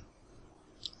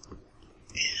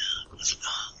 Was it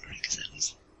Hungary? Because that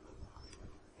was.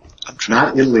 I'm trying.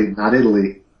 Not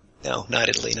Italy. No, not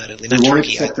Italy. Not We won't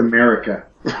Turkey. accept America.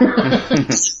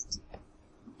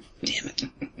 Damn it.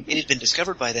 It had been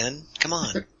discovered by then. Come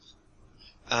on.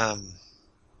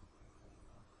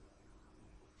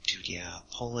 Dude, yeah.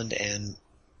 Poland and...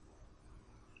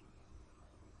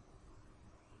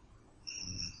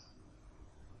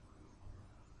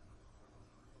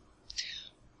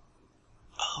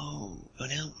 No.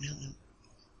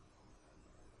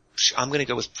 I'm gonna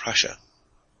go with Prussia.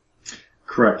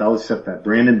 Correct. I'll accept that.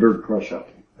 Brandenburg, Prussia.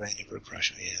 Brandenburg,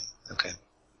 Prussia, yeah. Okay.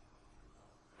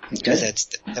 Okay. Because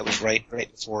that was right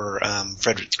before,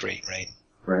 Frederick the Great, right?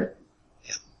 Right.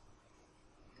 Yeah.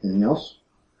 Anything else?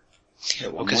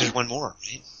 Well, because there's one more,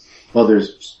 right? Well,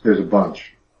 there's a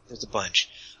bunch. There's a bunch.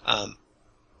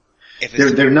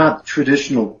 They're not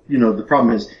traditional, the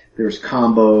problem is there's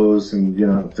combos and,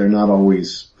 they're not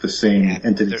always the same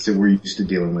entities that we're used to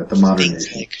dealing with, the modern things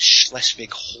nation. like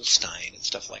Schleswig-Holstein and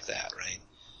stuff like that, right?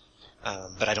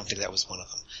 But I don't think that was one of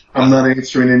them. I'm not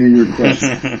answering any of your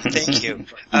questions. Thank you.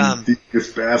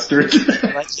 This bastard. You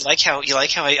like how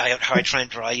I try and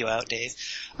draw you out, Dave?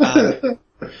 I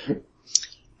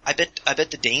bet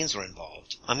the Danes were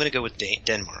involved. I'm gonna go with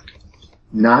Denmark.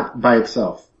 Not by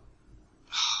itself.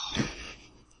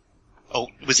 Oh,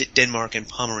 was it Denmark and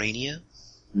Pomerania?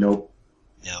 Nope.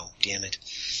 No, damn it.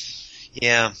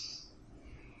 Yeah.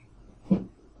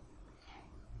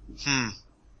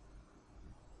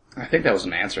 I think that was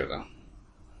an answer, though.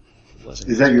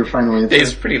 Is that your final answer?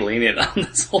 Dave's pretty lenient on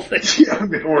this whole thing. Yeah, I've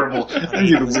been horrible. I'd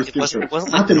be the worst answer.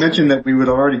 Not to mention that we would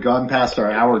have already gone past our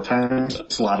hour time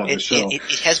slot on the show. It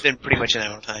has been pretty much an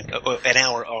hour time, an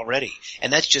hour already.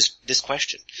 And that's just this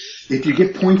question. If you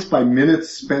get points by minutes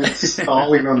spent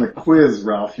stalling on the quiz,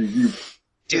 Ralph, you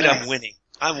Dude, I'm winning.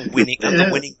 I'm winning. I'm the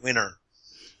winning winner.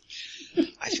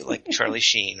 I feel like Charlie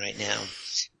Sheen right now.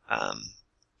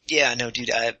 Yeah, no,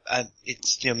 dude,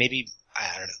 it's, maybe,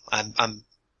 I don't know.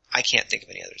 I can't think of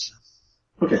any others.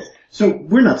 Okay. So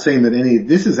we're not saying that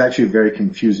this is actually a very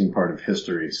confusing part of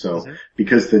history. So,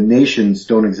 because the nations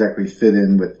don't exactly fit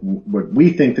in with what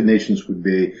we think the nations would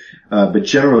be, but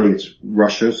generally it's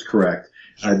Russia's correct.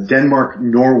 Denmark,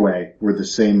 Norway were the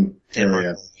same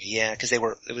area. Yeah, cause it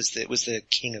was the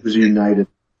king of... It was united.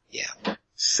 Yeah.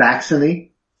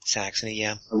 Saxony,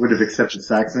 yeah. I would have accepted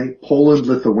Saxony. Poland,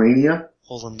 Lithuania.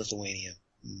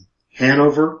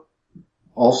 Hanover.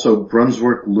 Also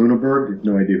Brunswick, Lüneburg.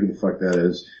 No idea who the fuck that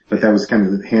is, but that was kind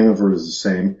of, Hanover is the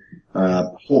same.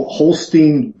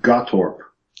 Holstein, Gottorp.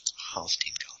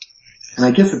 Holstein Galt. Very nice. And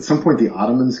I guess at some point the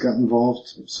Ottomans got involved,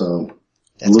 so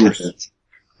That's a little kind of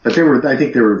bit. But I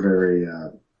think they were very,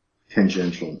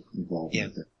 tangential involved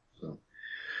with it.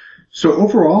 So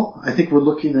overall, I think we're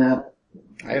looking at,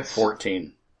 I have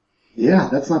 14. yeah,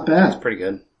 that's not bad. That's pretty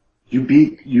good. You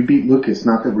beat Lucas,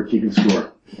 not that we're keeping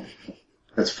score.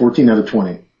 That's 14 out of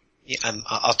 20. Yeah,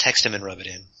 I'll text him and rub it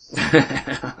in.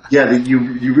 Yeah,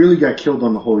 you really got killed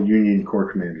on the whole Union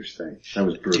Corps Commanders thing. That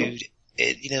was brutal. Dude,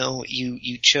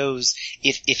 you chose,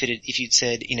 if you'd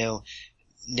said,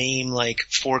 name like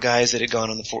 4 guys that had gone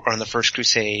on the First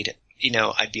Crusade,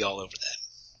 I'd be all over that.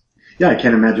 Yeah, I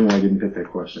can't imagine why I didn't pick that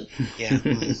question. Yeah.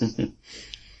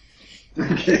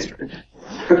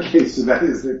 Okay, so that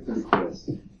is it for the quiz.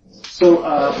 So,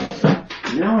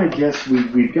 now I guess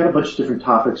we've got a bunch of different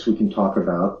topics we can talk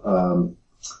about.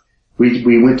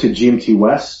 We went to GMT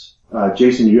West.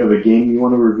 Jason, you have a game you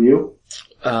want to review?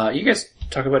 You guys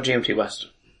talk about GMT West.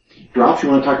 Ralph, you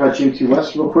want to talk about GMT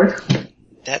West real quick?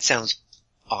 That sounds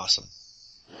awesome.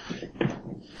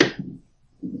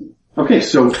 Okay,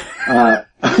 so, I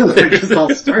guess I'll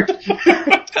start.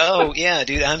 Oh, yeah,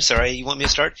 dude, I'm sorry. You want me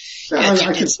to start? Yeah,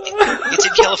 It's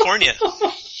in California.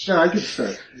 No, I can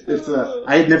start.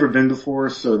 I had never been before,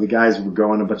 so the guys were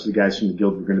going, a bunch of the guys from the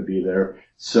guild were going to be there.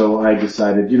 So I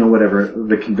decided, whatever,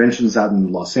 the conventions out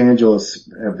in Los Angeles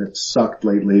have sucked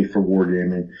lately for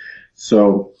wargaming.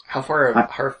 So. How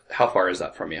far is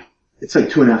that from you? It's like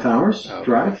 2.5 hours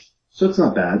drive. So it's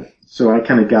not bad. So I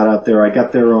kind of got out there. I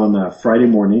got there on Friday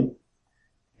morning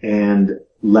and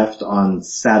left on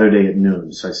Saturday at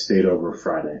noon. So I stayed over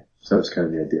Friday. So that's kind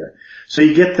of the idea. So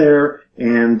you get there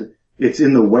and it's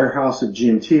in the warehouse of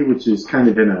GMT, which is kind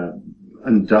of in a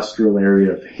industrial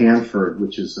area of Hanford,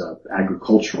 which is a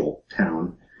agricultural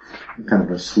town, kind of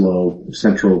a slow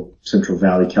Central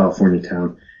Valley, California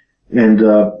town. And,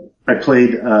 I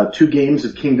played, 2 games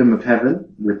of Kingdom of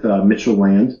Heaven with, Mitchell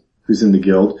Land, who's in the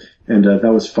guild. And,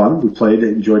 that was fun. We played it,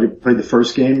 enjoyed it, played the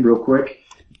first game real quick.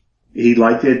 He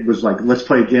liked it, was like, let's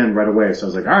play again right away. So I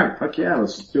was like, alright, fuck yeah,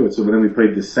 let's do it. So then we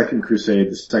played the second Crusade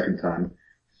the second time.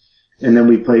 And then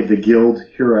we played the Guild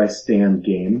Here I Stand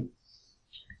game,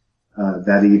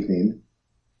 that evening.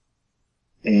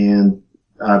 And,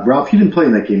 Ralph, you didn't play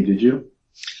in that game, did you?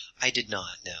 I did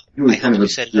not, no. You were I kind of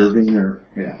observing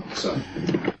yeah,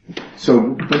 so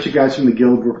a bunch of guys from the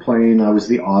guild were playing. I was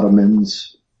the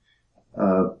Ottomans.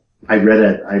 I read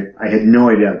it. I had no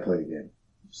idea how to play the game.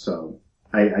 So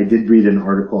I did read an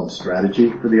article on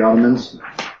strategy for the Ottomans.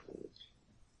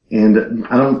 And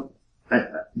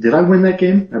did I win that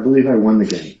game? I believe I won the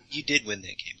game. You did win that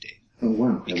game, Dave. Oh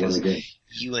wow, I won the game.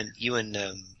 You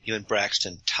and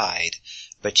Braxton tied,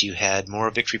 but you had more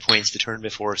victory points the turn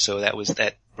before, so that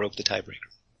broke the tiebreaker.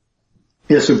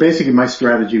 Yeah, so basically my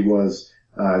strategy was,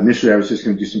 initially I was just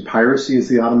going to do some piracy as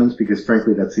the Ottomans because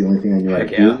frankly that's the only thing I knew I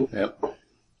could do. Yep.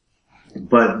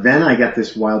 But then I got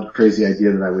this wild, crazy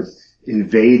idea that I would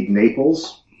invade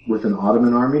Naples with an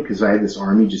Ottoman army because I had this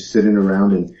army just sitting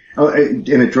around and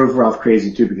it drove Ralph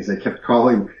crazy too because I kept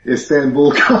calling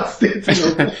Istanbul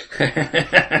Constantinople.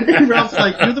 And Ralph's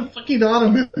like, you're the fucking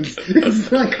Ottomans.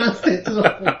 It's not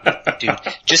Constantinople. Dude,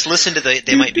 just listen to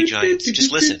They Might Be Giants.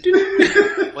 Just listen.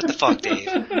 What the fuck, Dave?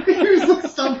 He was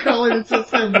like, stop calling it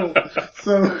Istanbul.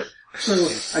 So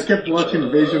I kept watching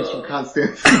invasions from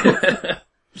Constantinople.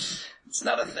 It's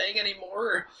not a thing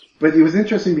anymore. But it was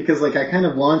interesting because I kind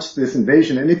of launched this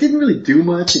invasion and it didn't really do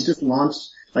much. It just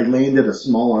landed a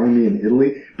small army in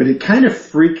Italy, but it kind of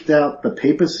freaked out the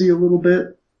papacy a little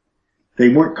bit. They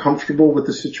weren't comfortable with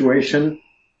the situation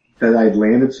that I'd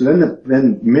landed. So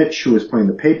then Mitch, who was playing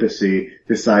the papacy,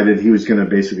 decided he was going to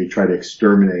basically try to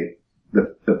exterminate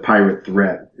the pirate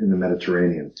threat in the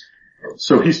Mediterranean.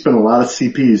 So he spent a lot of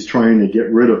CPs trying to get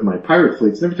rid of my pirate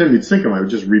fleets. And every time he'd sink them, I would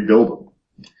just rebuild them.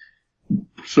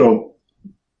 So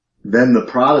then the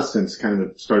Protestants kind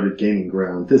of started gaining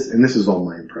ground. This is all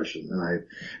my impression. And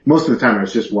most of the time I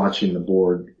was just watching the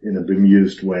board in a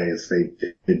bemused way as they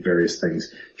did various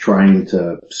things, trying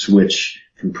to switch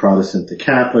from Protestant to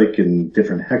Catholic and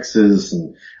different hexes.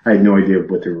 And I had no idea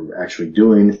what they were actually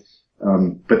doing.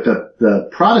 But the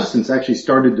Protestants actually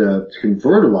started to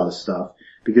convert a lot of stuff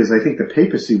because I think the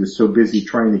papacy was so busy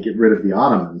trying to get rid of the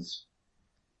Ottomans.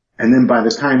 And then by the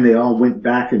time they all went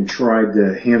back and tried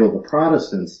to handle the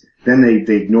Protestants, then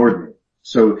they ignored me.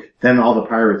 So then all the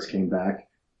pirates came back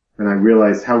and I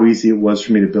realized how easy it was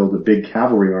for me to build a big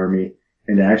cavalry army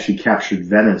and I actually captured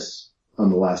Venice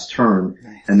on the last turn.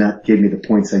 Nice. And that gave me the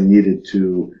points I needed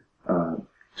to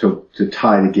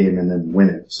tie the game and then win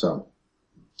it. So.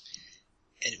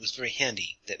 And it was very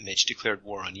handy that Mitch declared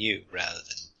war on you rather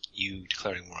than you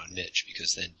declaring war on Mitch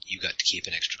because then you got to keep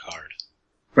an extra card.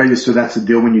 Right, so that's the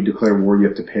deal when you declare war, you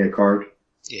have to pay a card?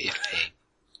 Yeah, you have to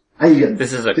pay.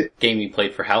 This is a game you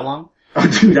played for how long? Oh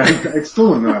dude, I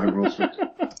still don't know how to roll switch.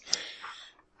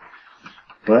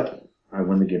 But I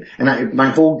won the game. And my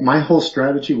whole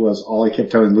strategy was, all I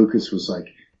kept telling Lucas was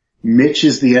like, Mitch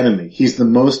is the enemy. He's the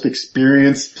most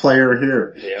experienced player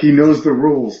here. Yep. He knows the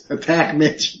rules. Attack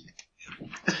Mitch.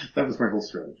 That was my whole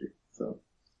strategy. So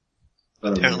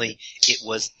apparently it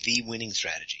was the winning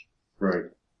strategy. Right.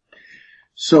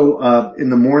 So, in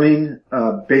the morning,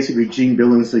 basically Gene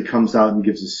Billingsley comes out and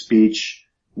gives a speech,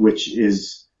 which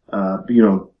is,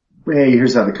 hey,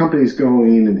 here's how the company's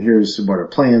going, and here's what our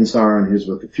plans are, and here's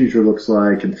what the future looks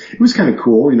like. And it was kind of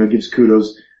cool, gives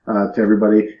kudos, to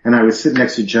everybody. And I was sitting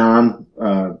next to John,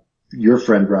 your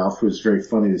friend Ralph, who was very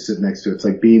funny to sit next to. It's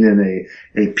like being in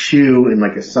a pew in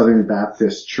like a Southern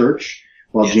Baptist church.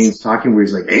 While Gene's talking, where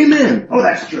he's like, amen! Oh,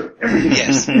 that's true.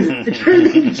 Yes.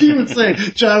 Everything Gene would say,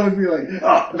 John would be like,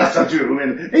 oh, that's not true.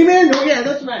 And amen! Oh yeah,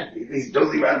 that's right. He's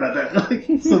totally right about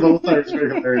that. So the whole time it's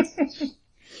very hilarious.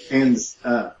 And, he's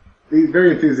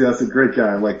very enthusiastic, great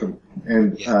guy, I liked him.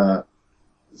 And, but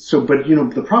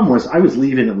the problem was I was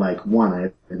leaving at like 1, I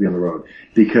had to be on the road,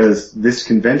 because this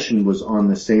convention was on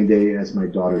the same day as my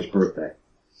daughter's birthday.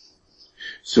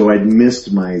 So I'd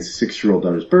missed my 6-year-old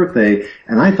daughter's birthday,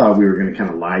 and I thought we were going to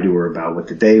kind of lie to her about what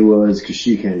the day was, because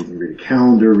she can't even read a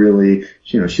calendar really.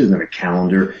 She doesn't have a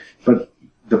calendar. But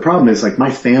the problem is, like, my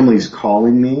family's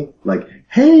calling me, like,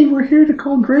 hey, we're here to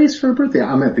call Grace for her birthday.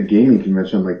 I'm at the gaming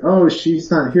convention. I'm like, oh, she's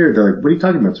not here. They're like, what are you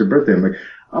talking about? It's her birthday. I'm like,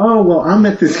 oh, well, I'm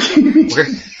at this gaming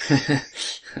convention.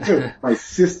 My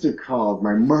sister called,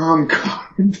 my mom called,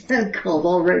 my dad called,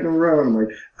 all right in a row. And I'm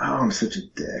like, oh, I'm such a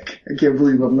dick. I can't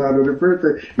believe I'm not at her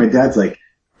birthday. My dad's like,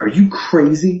 are you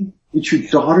crazy? It's your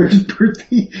daughter's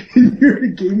birthday and you're at a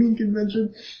gaming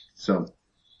convention? So.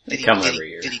 They come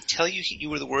every year. Did he tell you you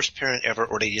were the worst parent ever,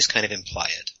 or did he just kind of imply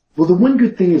it? Well, the one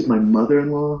good thing is my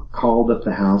mother-in-law called up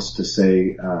the house to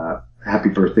say, happy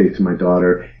birthday to my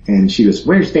daughter. And she goes,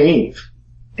 where's Dave?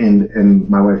 And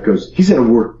my wife goes, he's at a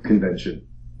work convention.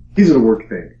 He's at a work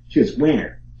thing. She goes,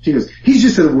 where? She goes, he's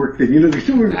just at a work thing.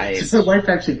 Nice. So my wife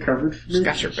actually covered for me. She's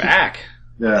got your back.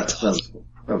 Yeah, that was cool.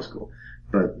 That was cool.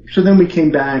 But, so then we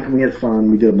came back and we had fun.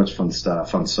 We did a bunch of fun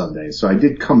stuff on Sunday. So I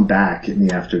did come back in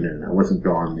the afternoon. I wasn't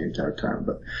gone the entire time,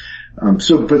 but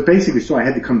basically, I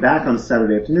had to come back on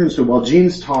Saturday afternoon. So while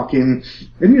Gene's talking,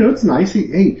 and it's nice.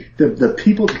 The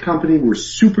people at the company were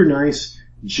super nice,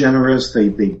 generous. They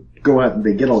go out and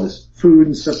they get all this food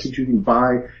and stuff that you can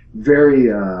buy. Very,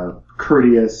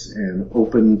 courteous and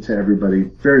open to everybody.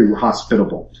 Very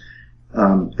hospitable.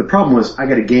 The problem was I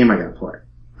got a game I gotta play.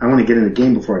 I want to get in the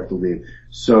game before I have to leave.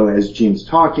 So as Gene's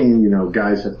talking,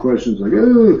 guys have questions like,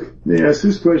 oh, they asked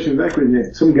this question, that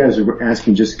question. Some guys are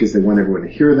asking just because they want everyone to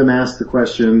hear them ask the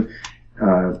question.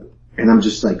 And I'm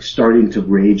just like starting to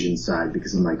rage inside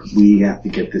because I'm like, we have to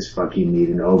get this fucking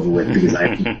meeting over with because I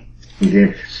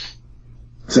have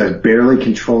So I was barely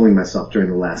controlling myself during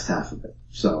the last half of it.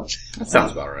 So. That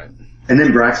sounds about right. And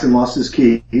then Braxton lost his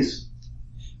keys.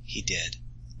 He did.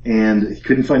 And he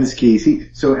couldn't find his keys.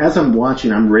 So as I'm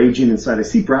watching, I'm raging inside. I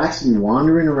see Braxton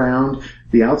wandering around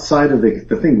the outside of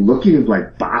the thing looking at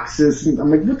like boxes. And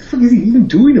I'm like, what the fuck is he even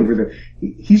doing over there?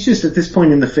 He's just at this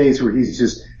point in the phase where he's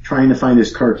just trying to find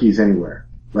his car keys anywhere.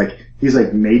 Like, he's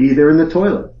like, maybe they're in the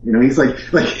toilet. He's like,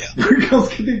 where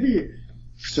else could they be?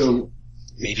 So.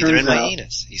 Maybe they're in my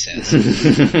anus, he says.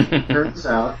 Turns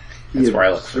out he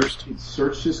had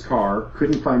searched his car,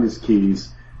 couldn't find his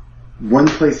keys. One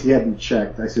place he hadn't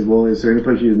checked. I said, well, is there any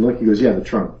place you didn't look? He goes, yeah, the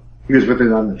trunk. He goes, but they're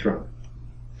not in the trunk.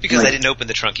 Because I didn't open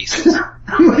the trunk, he says.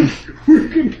 I'm like, we're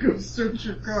going to go search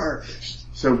your car.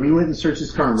 So we went and searched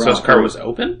his car. So his car was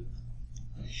open?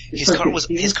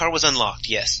 His car was unlocked,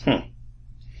 yes.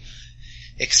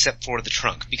 Except for the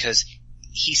trunk, because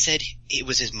he said it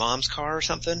was his mom's car or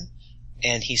something,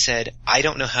 and he said, I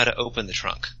don't know how to open the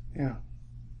trunk. Yeah.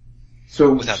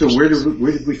 So where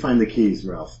did we find the keys,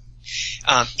 Ralph?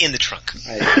 In the trunk.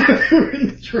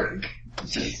 In the trunk.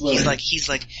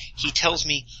 He tells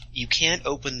me you can't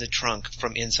open the trunk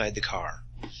from inside the car.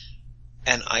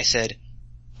 And I said,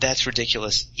 that's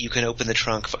ridiculous. You can open the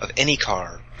trunk of any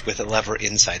car with a lever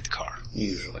inside the car.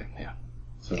 Usually, yeah.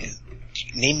 So. Yeah.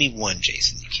 Name me one,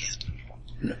 Jason, you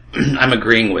can't. I'm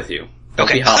agreeing with you.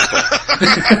 Okay.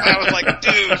 I was like,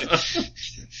 dude.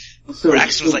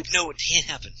 Braxton was like, no, it can't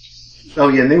happen. Oh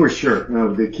yeah, and they were sure.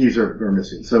 No, the keys are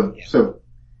missing. So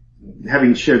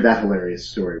having shared that hilarious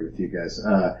story with you guys,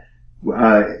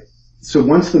 so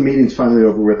once the meeting's finally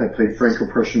over with, I played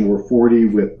Franco-Prussian War 40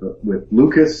 with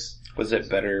Lucas. Was it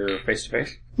better face to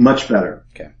face? Much better.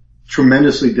 Okay.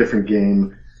 Tremendously different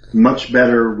game. much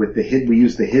better with we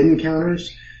use the hidden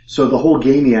counters. So the whole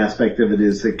gamey aspect of it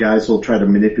is that guys will try to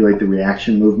manipulate the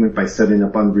reaction movement by setting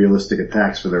up unrealistic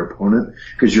attacks for their opponent,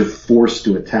 because you're forced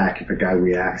to attack if a guy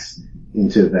reacts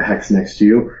into the hex next to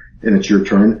you and it's your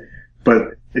turn.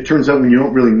 But it turns out when you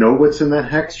don't really know what's in that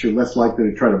hex, you're less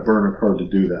likely to try to burn a card to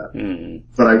do that. Mm-hmm.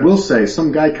 But I will say,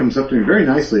 some guy comes up to me very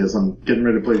nicely as I'm getting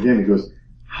ready to play the game. He goes,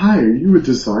 "Hi, are you a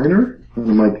designer?" And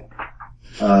I'm like,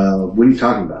 what are you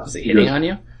talking about? Is he hitting on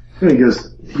you? He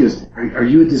goes, are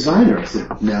you a designer? I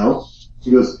said, no.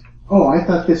 He goes, oh, I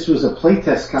thought this was a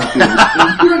playtest copy of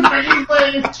the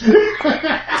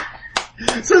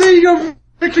So there you go,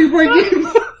 Victory Point Game.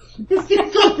 This game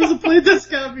thought it was a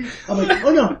playtest copy. I'm like,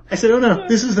 oh no. I said, oh no,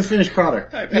 this is the finished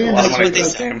product. I paid a lot of money for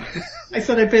this game. I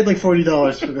said I paid like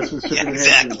 $40 for this with shipping.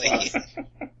 Exactly.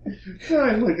 So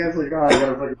I was like, oh, I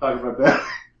gotta fucking talk about that.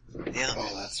 Yeah.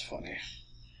 Oh, that's funny.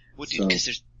 Well, dude,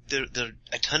 because there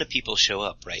a ton of people show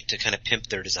up, right, to kind of pimp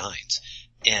their designs,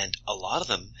 and a lot of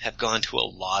them have gone to a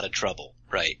lot of trouble,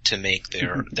 right, to make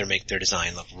their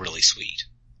design look really sweet.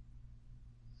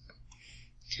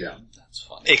 Yeah, that's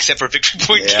funny. Except for Victory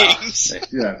Point Games.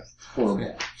 Yeah,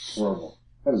 horrible, horrible.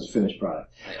 That was a finished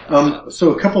product.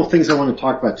 So a couple of things I want to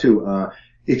talk about too.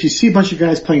 If you see a bunch of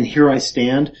guys playing Here I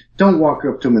Stand, don't walk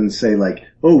up to them and say like,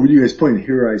 "Oh, what are you guys playing?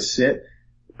 Here I Sit."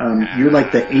 You're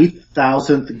like the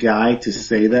 8,000th guy to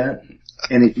say that.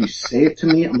 And if you say it to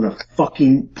me, I'm gonna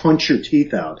fucking punch your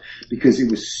teeth out. Because it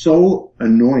was so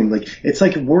annoying. Like, it's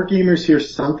like wargamers hear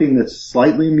something that's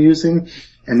slightly amusing,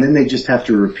 and then they just have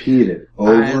to repeat it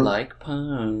over. I like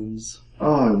puns.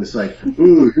 Oh, it was like,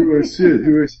 ooh, who I sit,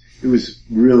 it was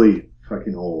really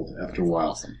fucking old after a while.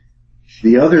 Awesome.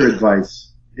 The other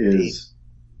advice is...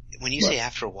 When you say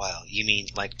after a while, you mean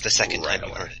like the second time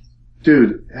you heard it?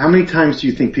 Dude, how many times do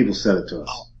you think people said it to us?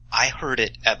 Oh, I heard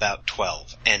it about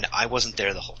 12, and I wasn't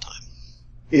there the whole time.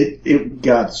 It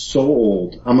got so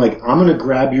old. I'm like, I'm gonna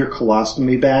grab your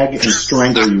colostomy bag and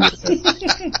strangle you with it.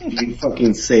 If you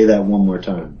fucking say that one more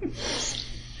time.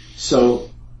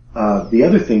 So, the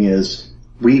other thing is,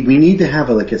 we need to have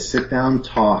a sit down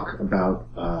talk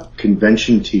about,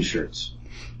 convention t-shirts.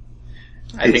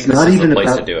 I think this is the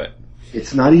place to do it.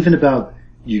 It's not even about,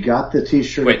 you got the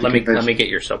t-shirt. Wait, let me get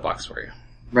your soapbox for you.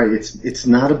 Right, it's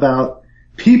not about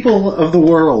people of the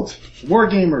world,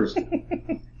 wargamers.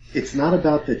 It's not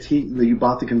about you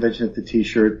bought the convention at the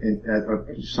t-shirt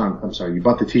I'm sorry, you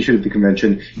bought the t-shirt at the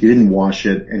convention, you didn't wash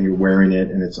it, and you're wearing it,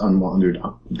 and it's unlaundered.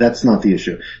 That's not the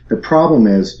issue. The problem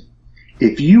is,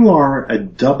 if you are a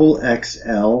double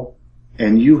XL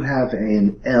and you have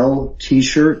an L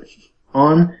t-shirt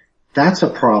on, that's a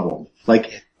problem.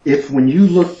 Like, if when you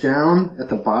look down at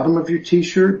the bottom of your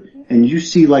t-shirt and you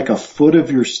see like a foot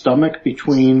of your stomach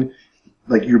between,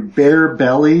 like your bare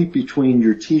belly between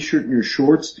your t-shirt and your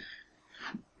shorts,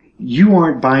 you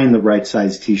aren't buying the right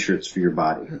size t-shirts for your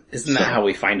body. Isn't that how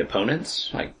we find opponents?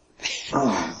 Like,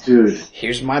 oh, dude.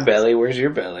 Here's my belly, where's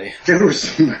your belly? There were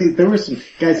some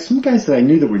guys that I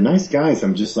knew that were nice guys.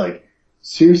 I'm just like,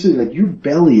 seriously, like your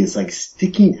belly is like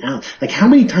sticking out. Like how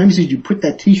many times did you put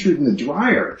that t-shirt in the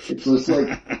dryer? It's just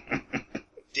like...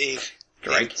 Dave,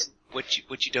 right? What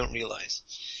you don't realize,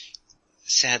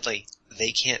 sadly,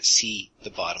 they can't see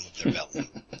the bottom of their belly.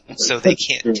 So they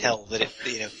can't tell that it,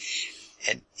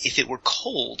 and if it were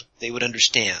cold, they would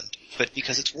understand. But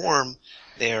because it's warm,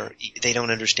 they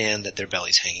don't understand that their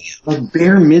belly's hanging out. Like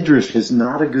bare midriff is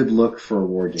not a good look for a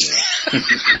wargamer.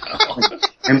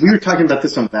 And we were talking about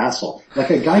this on Vassal.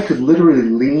 Like a guy could literally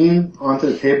lean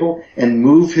onto the table and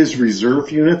move his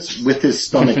reserve units with his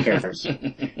stomach hairs.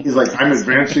 He's like, I'm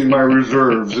advancing my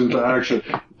reserves into action.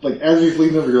 Like as he's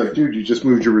leaning over, you're like, dude, you just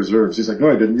moved your reserves. He's like,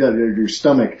 no, I didn't. Yeah, your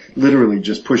stomach literally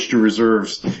just pushed your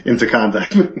reserves into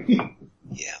contact.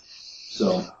 Yeah.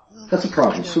 So that's a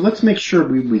problem. So let's make sure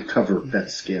we cover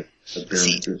that skin.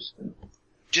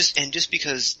 Just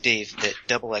because, Dave, that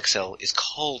double XL is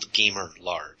called gamer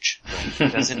large,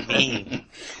 right, doesn't mean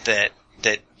that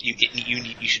you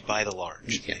should buy the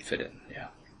large. You can't fit it. Yeah.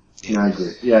 I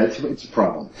agree. Yeah, it's a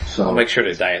problem. So I'll make sure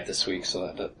to diet this week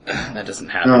so that doesn't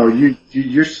happen. No,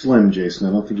 you're slim, Jason.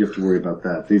 I don't think you have to worry about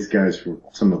that. These guys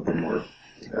some of them were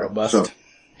robust.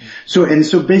 So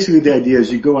basically the idea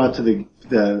is you go out to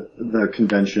the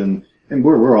convention. And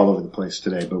we're all over the place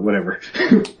today, but whatever.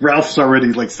 Ralph's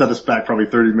already set us back probably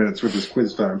 30 minutes with his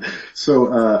quiz time.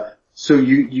 So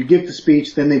you give the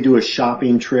speech, then they do a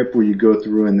shopping trip where you go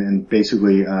through and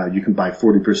basically, you can buy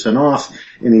 40% off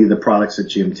any of the products at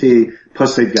GMT.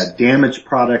 Plus they've got damaged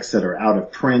products that are out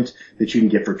of print that you can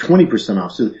get for 20%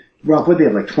 off. So Ralph, what they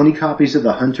have 20 copies of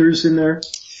the Hunters in there?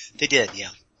 They did, yeah.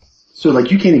 So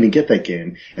like you can't even get that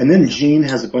game. And then Gene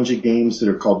has a bunch of games that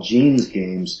are called Gene's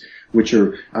games, which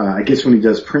are, I guess when he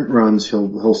does print runs,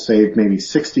 he'll save maybe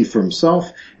 60 for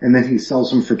himself, and then he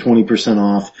sells them for 20%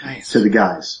 off to the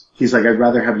guys. He's like, I'd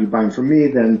rather have you buy them from me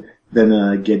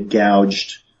than get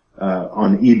gouged,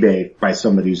 on eBay by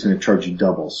somebody who's going to charge you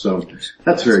double. So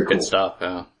that's very cool. Good stuff,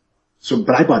 yeah. So,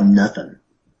 but I bought nothing.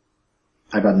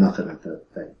 at that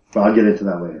thing. But I'll get into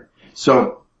that later.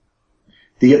 So,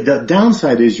 the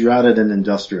downside is you're out at an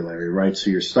industrial area, right? So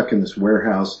you're stuck in this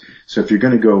warehouse. So if you're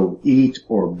going to go eat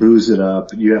or booze it up,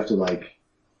 you have to like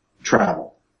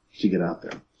travel to get out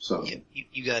there. So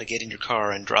you got to get in your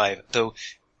car and drive. Though,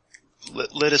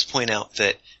 let us point out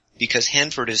that because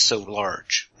Hanford is so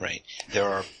large, right?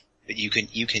 You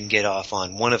can get off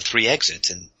on one of 3 exits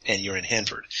and you're in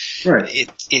Hanford. Right.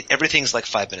 Everything's like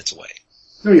 5 minutes away.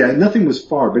 Oh yeah, nothing was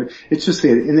far, but it's just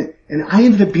and I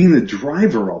ended up being the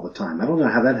driver all the time. I don't know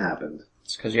how that happened.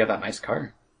 It's because you have that nice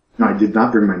car. No, I did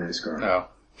not bring my nice car. Oh.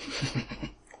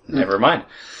 Never mind.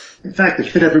 In fact, to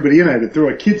fit everybody in, I had to throw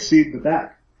a kid's seat in the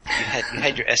back. You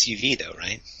had your SUV though,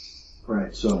 right?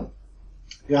 Right, so,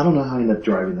 yeah, I don't know how I ended up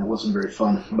driving. That wasn't very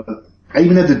fun. But I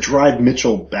even had to drive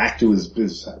Mitchell back to his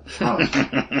house.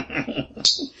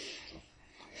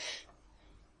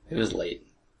 It was late.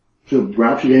 So,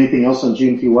 Ralph, you got anything else on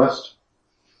G&T West?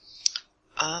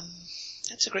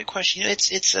 That's a great question. You know,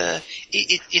 it's a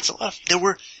lot of, there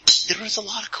was a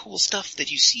lot of cool stuff that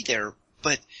you see there,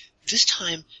 but this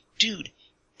time, dude,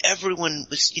 everyone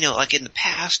was, you know, like in the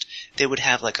past, they would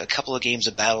have like a couple of games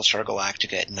of Battlestar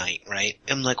Galactica at night, right?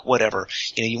 I'm like, whatever.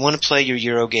 You know, you want to play your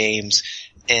Euro games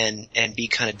and be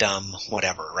kind of dumb,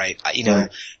 whatever, right? You know,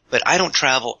 right. But I don't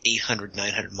travel 800,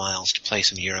 900 miles to play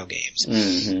some Euro games.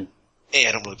 Mm-hmm. A,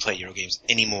 I don't really play Euro games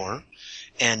anymore.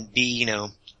 And B, you know,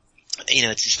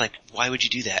 it's just like, why would you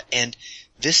do that? And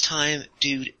this time,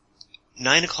 dude,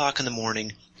 9 o'clock in the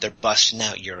morning, they're busting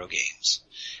out Euro games.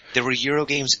 There were Euro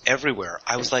games everywhere.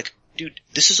 I was like, dude,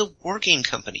 this is a war game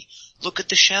company. Look at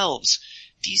the shelves.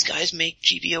 These guys make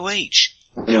GBOH.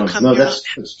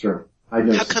 That's true.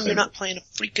 How come you're not playing a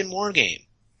freaking war game?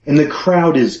 And the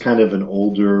crowd is kind of an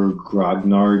older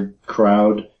grognard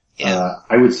crowd. Yeah.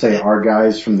 I would say our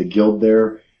guys from the guild we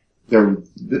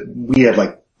had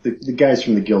like, the guys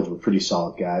from the guild were pretty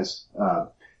solid guys.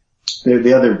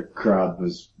 The other crowd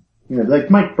was, you know, like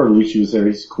Mike Bertolucci was there.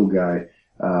 He's a cool guy.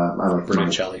 I don't know.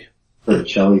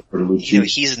 Bertolucci. You know,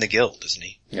 he's in the guild, isn't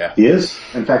he? Yeah. He is?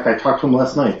 In fact, I talked to him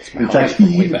last night. In fact,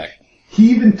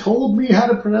 he even told me how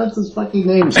to pronounce his fucking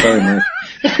name. Sorry, man.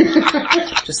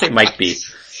 Just say Mike B.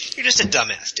 You're just a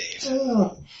dumbass, Dave.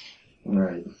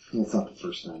 Alright. That's not the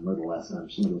first time or the last time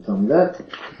somebody will tell me that.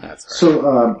 That's all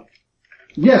right.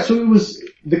 So, so it was,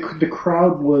 the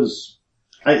crowd was,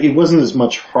 it wasn't as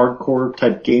much hardcore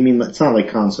type gaming. It's not like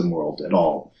Consum World at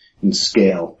all in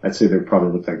scale. I'd say there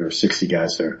probably looked like there were 60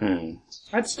 guys there.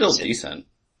 That's still decent.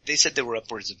 They said there were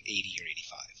upwards of 80 or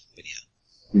 85, but yeah.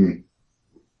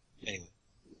 Anyway.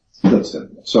 That's it.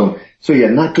 So yeah,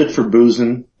 not good for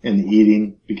boozing and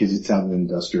eating because it's out in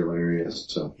industrial areas.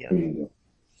 So yeah. What do you do?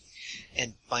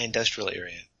 And by industrial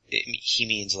area, he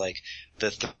means like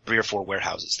the 3 or 4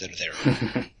 warehouses that are there.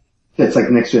 It's like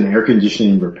next to an air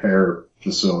conditioning repair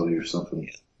facility or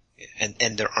something. Yeah.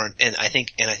 And there aren't, and I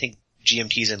think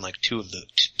GMT's in like two of the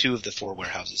 4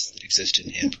 warehouses that exist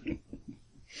in Hanford.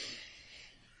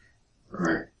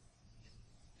 Alright.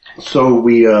 So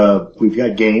we've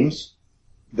got games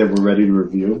that we're ready to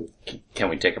review. Can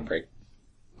we take a break?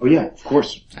 Oh yeah, of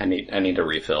course. I need a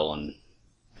refill and.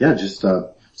 Yeah, just,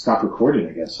 stop recording,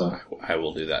 I guess. I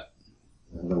will do that.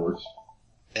 That works.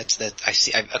 That's that. I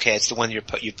see. Okay, it's the one you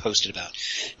posted about.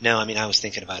 No, I mean I was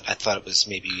thinking about. I thought it was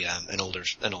maybe an older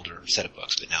set of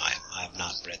books, but no, I have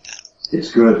not read that.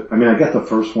 It's good. I mean, I got the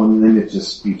first one, and then it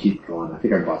just you keep going. I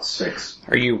think I bought 6.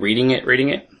 Are you reading it?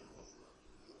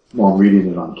 Well, I'm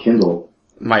reading it on Kindle.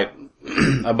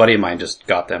 A buddy of mine just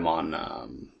got them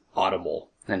on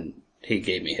Audible, and he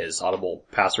gave me his Audible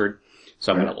password,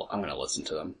 so I'm gonna listen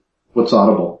to them. What's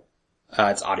Audible?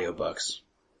 It's audiobooks.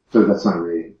 So that's not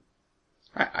reading.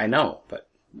 I know, but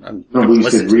I'm no, we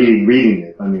said reading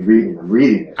it. I mean I'm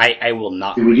reading it. I will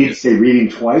not Did we need to say reading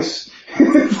twice?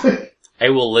 I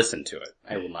will listen to it.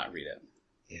 I will not read it.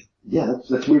 Yeah,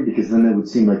 that's weird because then it would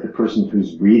seem like the person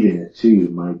who's reading it too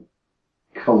might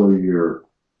color your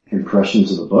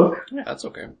impressions of the book. Yeah, that's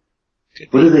okay.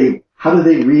 How do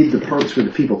they read the parts where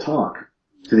the people talk?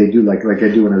 Do they do like I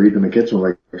do when I read them at kitchen,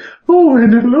 like, oh,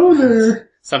 and hello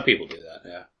there? Some people do that,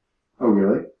 yeah. Oh,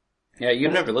 really? Yeah, you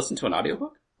never listened to an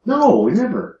audiobook? No,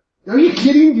 never. Are you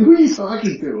kidding? Who are you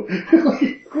talking to? Of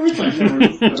course I never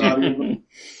listened to an audiobook.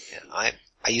 Yeah,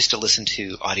 I used to listen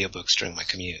to audiobooks during my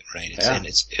commute, right? Yeah.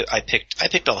 I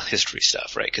picked all history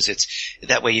stuff, right? Cause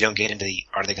that way you don't get into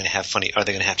are they gonna have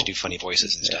to do funny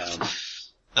voices and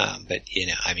stuff? Yeah. But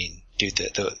I mean, dude,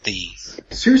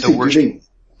 Seriously, the worst.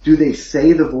 do they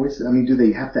say the voice? I mean, do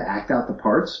they have to act out the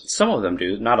parts? Some of them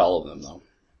do, not all of them though.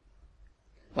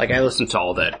 Like I listen to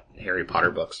all the Harry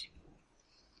Potter books.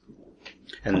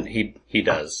 And he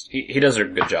does a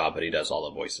good job, but he does all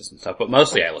the voices and stuff. But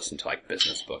mostly I listen to like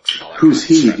business books and all that. Who's kind of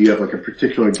he? stuff. Do you have like a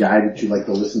particular guy that you like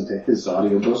to listen to his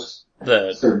audiobooks?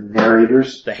 The Certain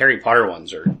narrators? The Harry Potter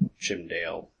ones are Jim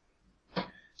Dale.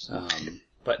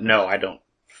 But no, I don't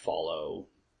follow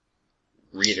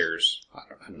readers.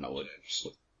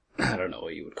 I don't know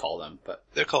what you would call them, but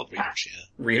They're called readers,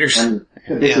 yeah. readers, And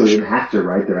basically sure. an actor,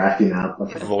 right? They're acting out.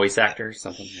 Like, voice actors,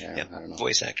 something. Yeah, Yeah, I don't know.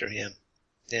 voice actor, yeah.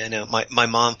 Yeah, no, my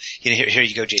mom, here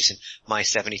you go, Jason. My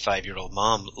 75-year-old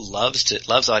mom loves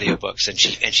audiobooks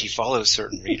and she follows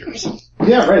certain readers.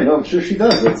 yeah, right. No, I'm sure she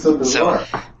does. That's so bizarre.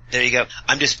 There you go.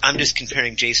 I'm just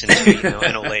comparing Jason to,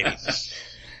 an old lady.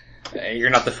 You're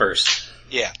not the first.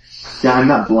 Yeah. Yeah, I'm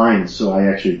not blind, so I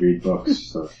actually read books.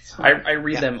 So it's I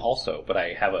read them also, but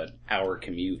I have an hour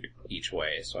commute each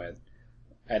way, so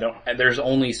I don't, there's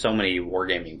only so many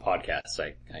wargaming podcasts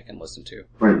I can listen to.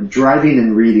 right. Driving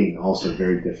and reading also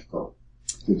very difficult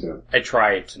to do. I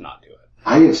try to not do it.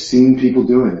 I have seen people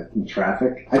doing it in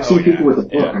traffic. I've seen people with a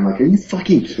book. Yeah. I'm like, are you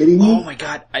fucking kidding me? Oh my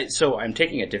god, so I'm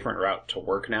taking a different route to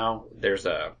work now.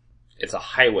 It's a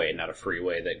highway, not a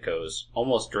freeway, that goes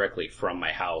almost directly from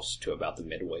my house to about the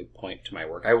midway point to my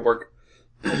work. I work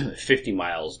 50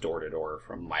 miles door to door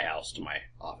from my house to my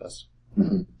office,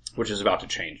 which is about to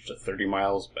change to 30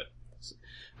 miles, but,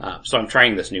 so I'm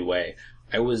trying this new way.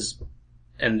 This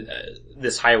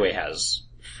highway has,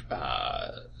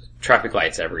 traffic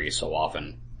lights every so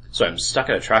often. So I'm stuck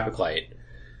at a traffic light,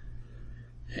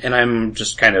 and I'm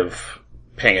just kind of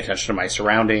paying attention to my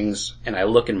surroundings, and I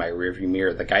look in my rearview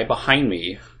mirror. The guy behind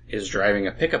me is driving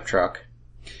a pickup truck,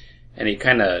 and he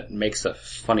kind of makes a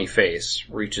funny face,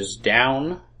 reaches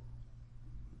down,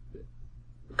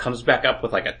 comes back up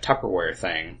with like a Tupperware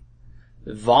thing,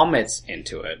 vomits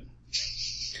into it,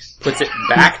 puts it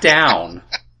back down,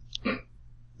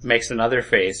 makes another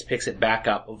face, picks it back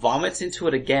up, vomits into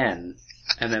it again,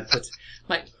 and then puts,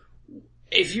 like,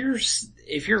 if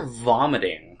you're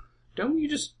vomiting, don't you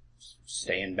just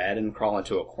stay in bed and crawl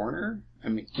into a corner? I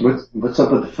mean, What's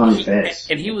up with the funny face?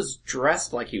 and he was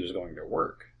dressed like he was going to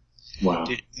work. Wow.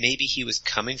 Dude, maybe he was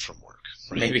coming from work.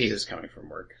 Right? Maybe he was coming from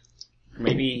work.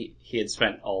 Maybe he had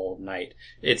spent all night.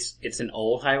 It's an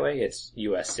old highway. It's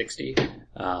US 60.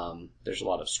 There's a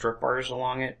lot of strip bars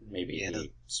along it. Maybe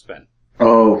he spent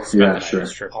Oh, the yeah, night sure. at a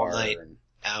strip All bar. night. And,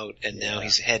 Out, and now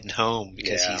he's heading home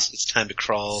because Yeah. it's time to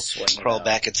crawl Sweating it out.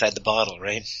 back inside the bottle,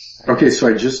 right? Okay, so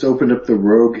I just opened up the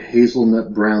Rogue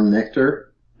Hazelnut Brown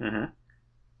Nectar. Mhm.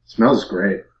 Smells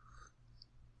great.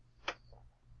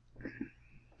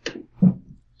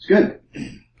 It's good.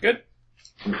 Good.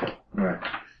 Okay, alright.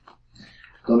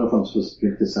 Don't know if I'm supposed to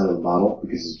drink this out of the bottle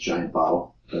because it's a giant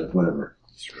bottle, but whatever.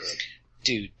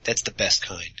 Dude, that's the best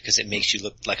kind because it makes you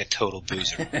look like a total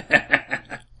boozer.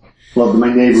 Well,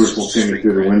 my neighbors will see me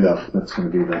through the window. That's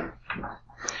going to be the...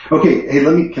 Okay,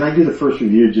 hey, can I do the first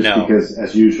review just No. because,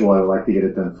 as usual, I like to get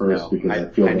it done first No, because I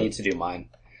feel I that... need to do mine.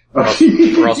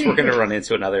 Okay. Or else we're going to run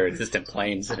into another distant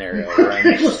plane scenario. Right?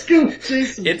 Let's go,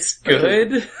 Jason. It's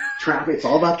good. Traffic. It's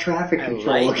all about traffic I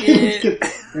control. like Okay, it.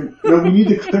 let's get... No, we need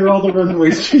to clear all the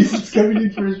runways. Jason's coming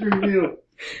in for his review.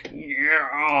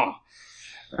 Yeah.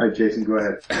 Alright, Jason, go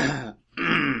ahead.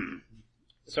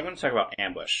 So I'm going to talk about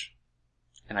Ambush.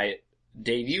 And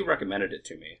Dave, you recommended it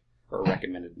to me. Or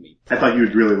recommended me. I thought you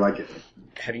would really like it.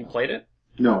 Have you played it?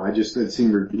 No, I just had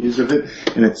seen reviews of it,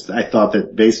 and I thought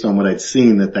that based on what I'd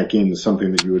seen, that game was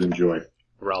something that you would enjoy.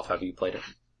 Ralph, have you played it?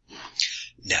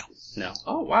 No. No.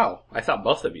 Oh, wow. I thought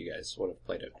both of you guys would have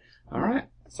played it. Alright.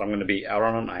 So I'm going to be out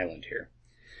on an island here.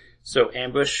 So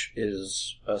Ambush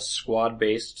is a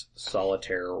squad-based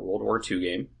solitaire World War II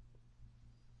game.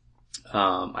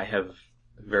 I have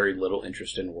very little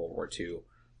interest in World War II,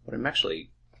 but I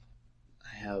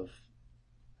have,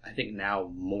 I think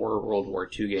now, more World War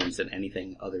II games than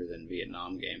anything other than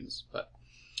Vietnam games, but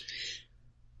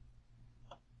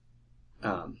I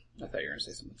thought you were going to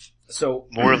say something. So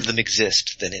More of them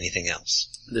exist than anything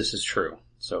else. this is true.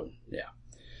 So, yeah.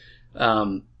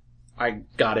 I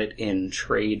got it in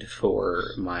trade for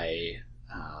my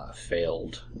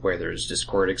failed Where There's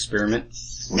Discord experiment.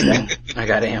 I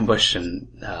got Ambush and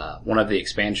one of the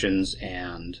expansions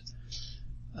and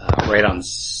right on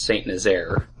Saint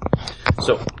Nazaire.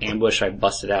 So Ambush I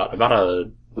busted out about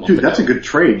Well, dude, that's a good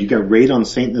trade. You got Raid on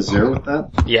Saint Nazaire with that?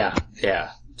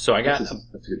 Yeah. So I got That's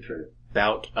a good trade.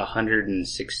 about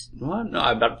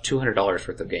about $200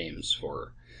 worth of games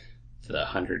for the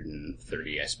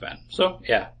 130 I spent. So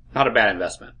yeah, not a bad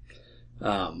investment.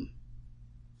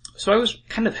 So I was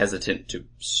kind of hesitant to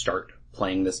start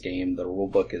playing this game. The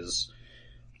rulebook is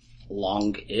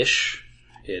long-ish.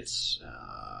 It's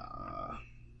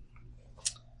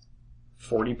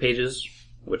 40 pages,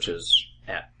 which is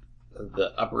at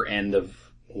the upper end of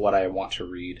what I want to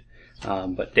read.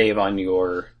 But Dave, on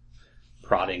your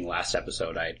prodding last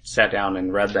episode, I sat down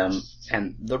and read them,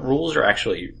 and the rules are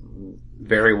actually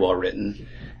very well written.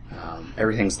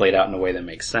 Everything's laid out in a way that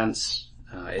makes sense.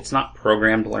 It's not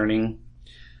programmed learning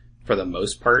for the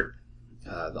most part.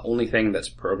 The only thing that's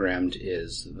programmed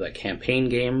is the campaign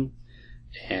game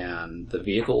and the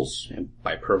vehicles. And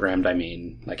by programmed, I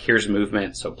mean, like, here's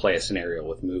movement, so play a scenario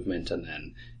with movement, and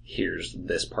then here's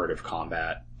this part of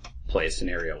combat, play a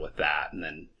scenario with that, and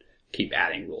then keep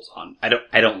adding rules on.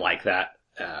 I don't like that.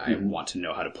 I want to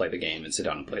know how to play the game and sit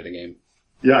down and play the game.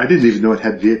 Yeah, I didn't even know it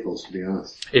had vehicles, to be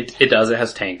honest. It does. It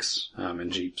has tanks,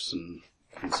 and jeeps and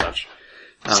such.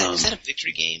 Is that a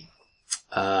victory game?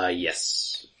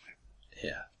 Yes.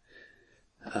 Yeah.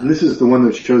 And this is the one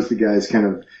that shows the guys kind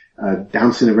of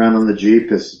bouncing around on the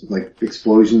Jeep as, like,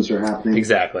 explosions are happening.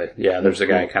 Exactly. Yeah, there's a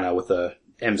guy kind of with a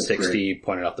M60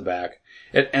 pointed out the back.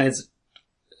 And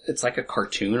it's like a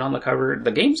cartoon on the cover.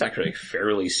 The game's actually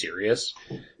fairly serious.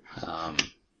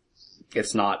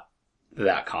 It's not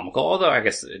that comical, although I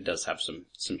guess it does have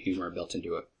some humor built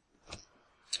into it.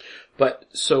 But,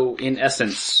 so, in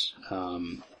essence,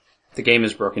 the game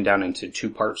is broken down into two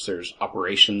parts. There's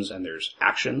operations and there's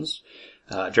actions.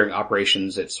 During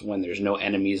operations, it's when there's no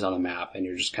enemies on the map and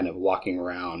you're just kind of walking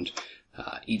around.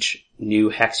 Each new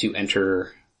hex you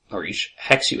enter, or each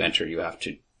hex you enter, you have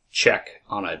to check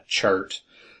on a chart.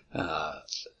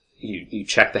 You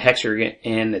check the hex you're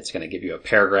in, it's going to give you a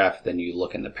paragraph, then you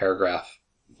look in the paragraph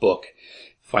book,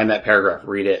 find that paragraph,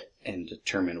 read it, and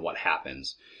determine what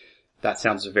happens. That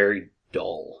sounds very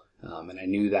dull. And I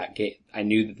knew that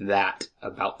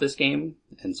about this game,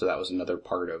 and so that was another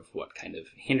part of what kind of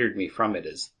hindered me from it,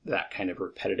 is that kind of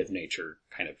repetitive nature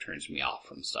kind of turns me off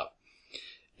from stuff.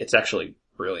 It's actually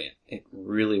brilliant. It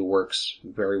really works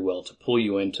very well to pull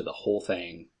you into the whole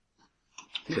thing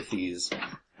with these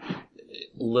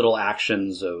little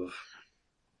actions of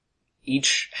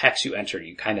each hex you enter.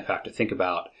 You kind of have to think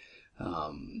about,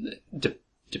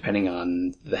 depending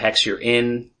on the hex you're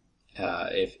in,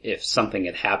 if something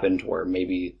had happened where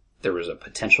maybe there was a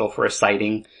potential for a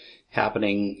sighting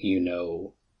happening,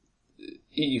 you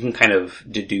can kind of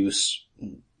deduce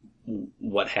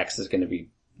what hex is going to be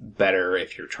better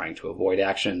if you're trying to avoid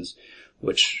actions,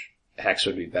 which hex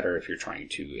would be better if you're trying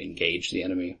to engage the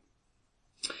enemy.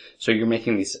 So you're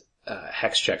making these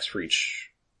hex checks for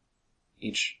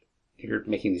you're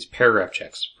making these paragraph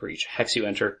checks for each hex you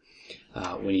enter.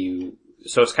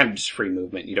 So it's kind of just free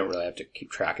movement. You don't really have to keep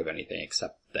track of anything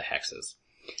except the hexes.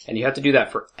 And you have to do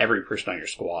that for every person on your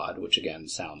squad, which again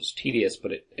sounds tedious,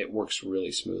 but it works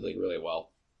really smoothly, really well.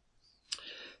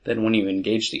 Then when you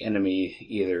engage the enemy,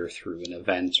 either through an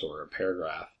event or a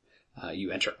paragraph, you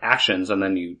enter actions, and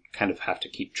then you kind of have to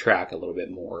keep track a little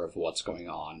bit more of what's going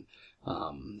on.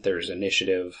 There's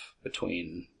initiative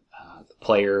between the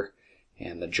player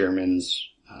and the Germans,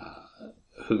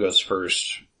 who goes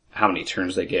first, how many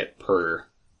turns they get per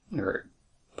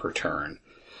turn.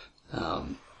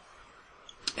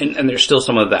 And there's still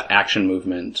some of that action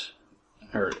movement,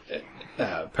 or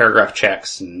paragraph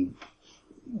checks and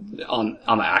on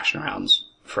the action rounds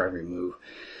for every move.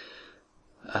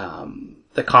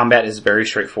 The combat is very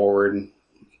straightforward.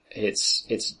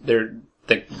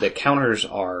 The counters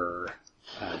are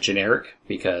generic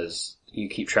because you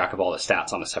keep track of all the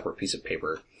stats on a separate piece of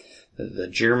paper. The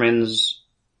Germans'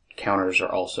 counters are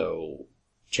also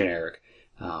generic.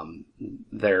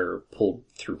 They're pulled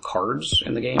through cards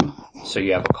in the game. So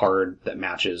you have a card that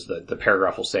matches the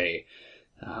paragraph will say,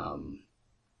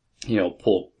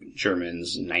 pull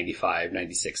Germans 95,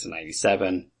 96, and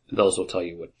 97. Those will tell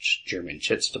you which German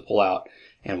chits to pull out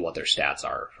and what their stats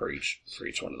are for each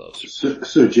one of those.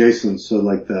 So Jason,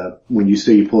 when you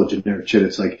say you pull a generic chit,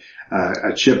 it's like,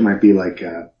 a chip might be like,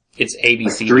 it's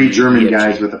ABC. Like 3 German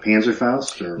guys with a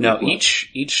Panzerfaust? Or no, what?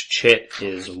 each chit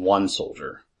is one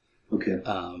soldier. Okay.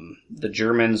 The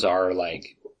Germans are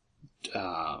like,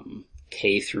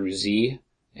 K through Z,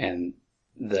 and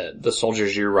the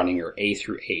soldiers you're running are A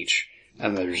through H,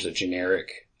 and there's a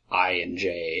generic I and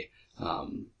J.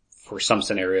 For some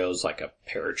scenarios, like a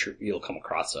paratroop, you'll come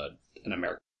across an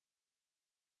American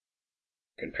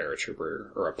American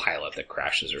paratrooper or a pilot that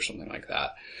crashes or something like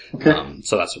that. Okay.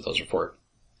 So that's what those are for.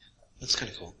 That's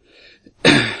kind of cool.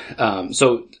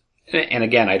 So, and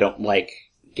again, I don't like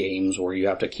games where you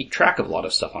have to keep track of a lot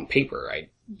of stuff on paper.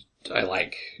 I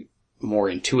like more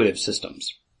intuitive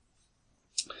systems.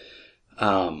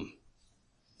 All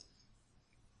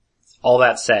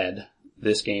that said,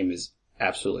 this game is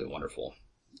absolutely wonderful.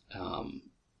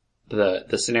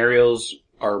 The scenarios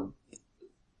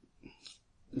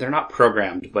they're not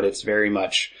programmed, but it's very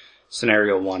much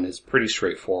scenario 1 is pretty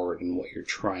straightforward in what you're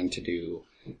trying to do,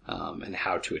 and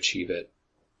how to achieve it.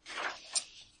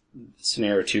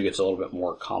 Scenario 2 gets a little bit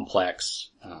more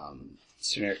complex,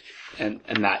 and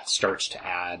that starts to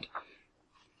add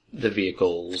the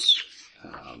vehicles.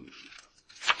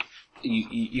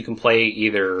 You can play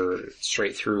either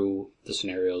straight through the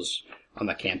scenarios on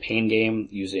the campaign game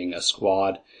using a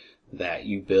squad that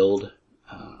you build,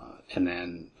 and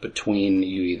then between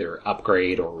you either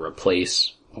upgrade or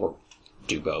replace, or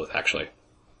do both actually.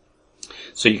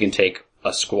 So you can take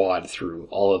a squad through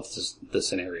all of the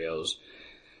scenarios,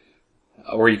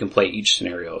 or you can play each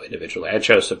scenario individually. I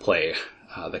chose to play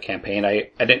the campaign. I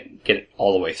didn't get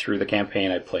all the way through the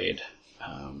campaign. I played,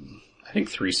 I think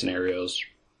 3 scenarios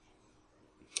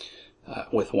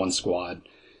with one squad.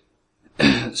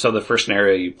 So the first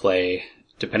scenario you play,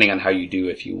 depending on how you do,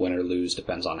 if you win or lose,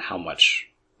 depends on how much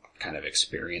kind of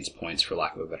experience points, for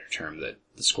lack of a better term, that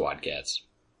the squad gets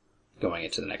going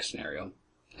into the next scenario.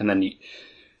 And then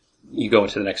you go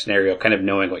into the next scenario kind of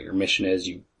knowing what your mission is.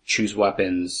 You choose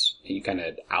weapons, and you kind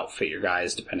of outfit your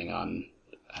guys depending on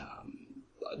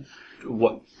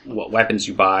what weapons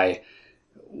you buy,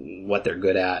 what they're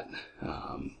good at.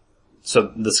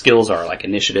 So the skills are like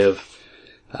initiative.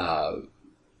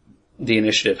 The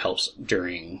initiative helps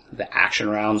during the action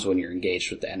rounds when you're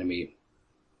engaged with the enemy.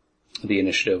 The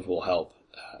initiative will help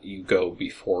you go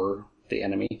before the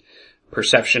enemy.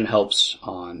 Perception helps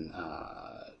on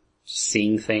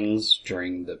seeing things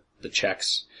during the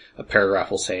checks. A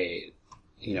paragraph will say,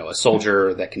 a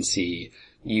soldier that can see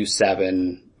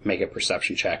U7, make a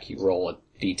perception check. You roll a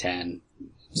D10,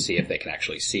 see if they can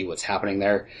actually see what's happening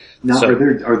there. Now, so,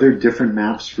 are there different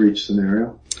maps for each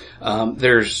scenario?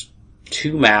 There's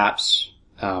 2 maps,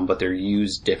 but they're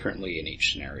used differently in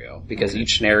each scenario, because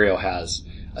each scenario has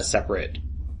a separate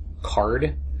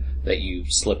card that you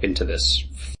slip into this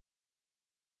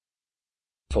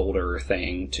folder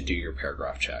thing to do your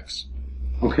paragraph checks.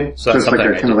 Okay. So it's like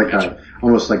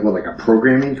almost like a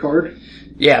programming card?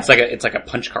 Yeah, it's like a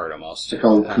punch card almost. Like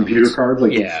a computer card,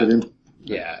 like you fit in?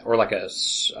 Yeah, or like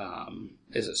is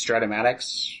it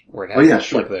Stratomatics? Where it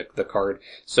has like the card.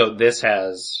 So this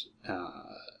has,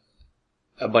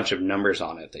 a bunch of numbers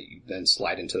on it that you then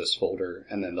slide into this folder,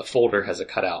 and then the folder has a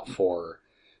cutout for,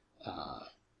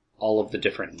 all of the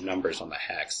different numbers on the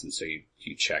hex, and so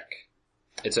you check.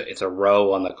 It's a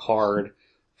row on the card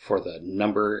for the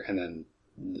number, and then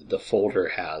the folder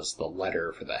has the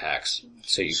letter for the hex.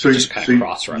 So you just kind of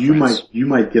cross-reference. You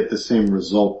might get the same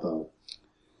result though.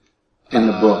 In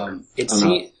the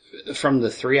book. From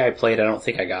the 3 I played, I don't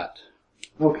think I got.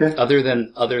 Okay. Other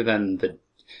than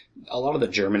a lot of the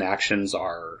German actions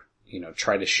are,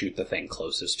 try to shoot the thing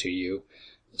closest to you.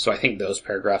 So I think those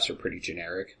paragraphs are pretty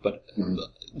generic, but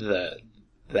the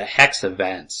hex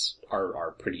events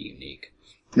are pretty unique.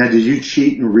 Now, did you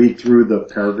cheat and read through the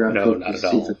paragraph? No, not at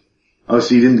all.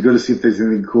 So you didn't go to see if there's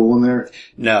anything cool in there?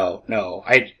 No.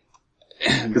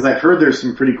 Because I've heard there's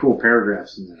some pretty cool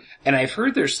paragraphs in there. And I've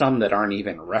heard there's some that aren't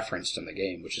even referenced in the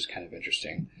game, which is kind of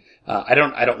interesting. I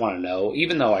don't want to know,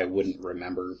 even though I wouldn't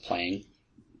remember playing.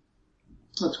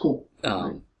 That's cool.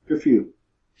 Good for you.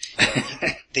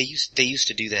 They used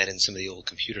to do that in some of the old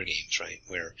computer games, right?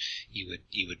 Where you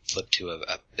would flip to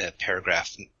a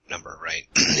paragraph number, right?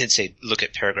 And say, look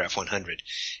at paragraph 100.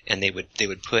 And they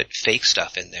would put fake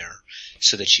stuff in there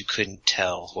so that you couldn't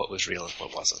tell what was real and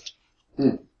what wasn't.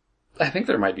 I think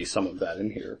there might be some of that in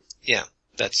here. Yeah,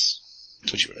 that's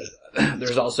what you read.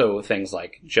 There's also things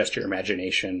like just your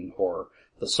imagination, or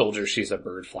the soldier sees a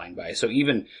bird flying by. So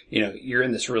even, you're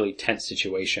in this really tense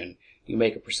situation, you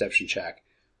make a perception check,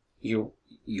 you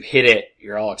hit it,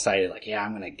 you're all excited, like, yeah,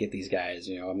 I'm gonna get these guys,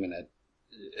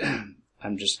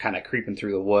 I'm just kind of creeping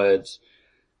through the woods,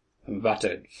 I'm about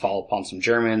to fall upon some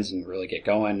Germans and really get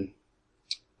going.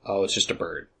 Oh, it's just a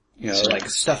bird. Like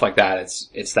stuff like that.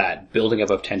 It's that building up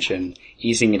of tension,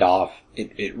 easing it off.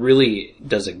 It really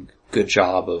does a good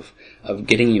job of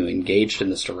getting you engaged in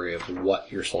the story of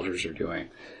what your soldiers are doing,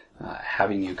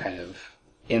 having you kind of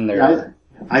in there.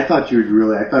 I thought it would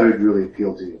really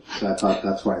appeal to you. So that's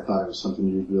why I thought it was something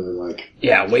you'd really like.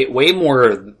 Yeah, way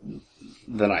more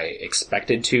than I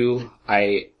expected to.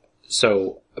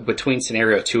 So between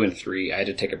scenario 2 and 3, I had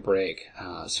to take a break.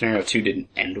 Scenario 2 didn't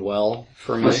end well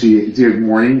for me. So you did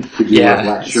morning? Did you wear a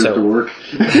black shirt to work?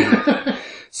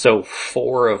 So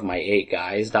 4 of my 8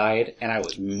 guys died, and I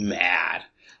was mad.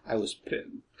 I was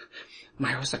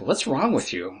like, what's wrong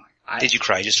with you? Did you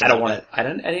cry just a I little bit? I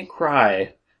didn't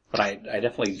cry, but I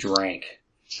definitely drank.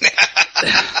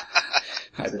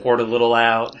 I poured a little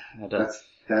out.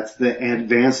 That's the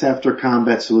advanced after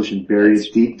combat solution. Bury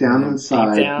it deep down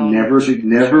inside.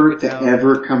 Never to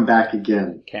ever come back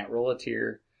again. Can't roll a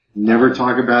tear. Never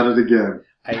talk about it again.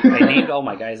 I named all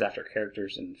my guys after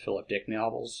characters in Philip Dick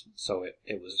novels, so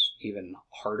it was even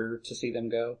harder to see them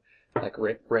go. Like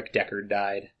Rick Deckard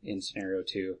died in scenario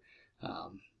 2.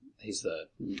 He's the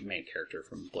main character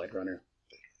from Blade Runner.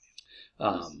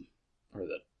 Or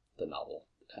the novel.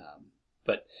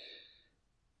 But,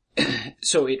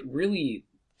 so it really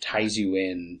ties you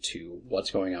in to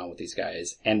what's going on with these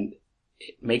guys, and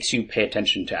it makes you pay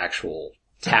attention to actual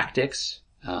tactics.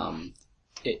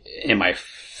 In my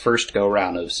first go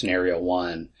round of scenario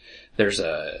 1, there's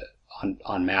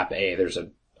on map A, there's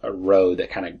a road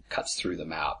that kind of cuts through the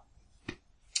map.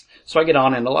 So I get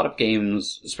on, and a lot of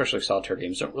games, especially solitaire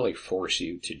games, don't really force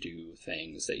you to do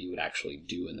things that you would actually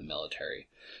do in the military.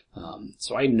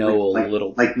 So I know a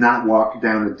little... Like not walk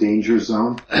down a danger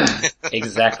zone?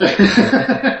 Exactly.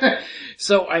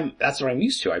 So that's what I'm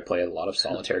used to. I play a lot of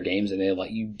solitaire games, and they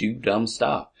let you do dumb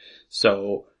stuff.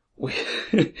 So,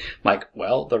 like,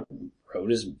 well, the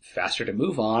road is faster to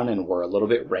move on, and we're a little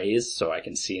bit raised, so I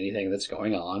can see anything that's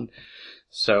going on.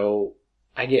 So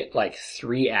I get like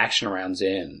 3 action rounds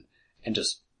in, and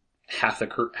just half the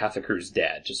crew's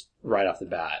dead, just right off the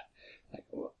bat. Like,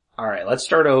 alright, let's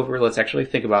start over, let's actually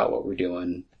think about what we're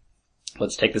doing.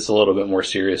 Let's take this a little bit more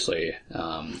seriously.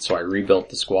 So I rebuilt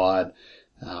the squad,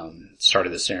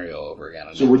 started the scenario over again.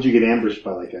 So would you get ambushed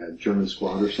by like a German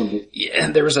squad or something? Yeah,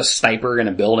 there was a sniper in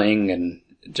a building, and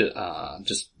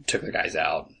just took the guys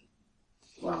out.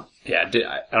 Wow. Yeah,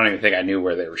 I don't even think I knew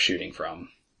where they were shooting from,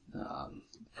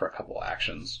 for a couple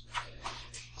actions.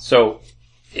 So,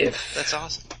 That's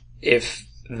awesome. If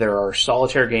there are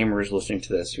solitaire gamers listening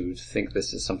to this who think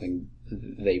this is something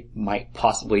they might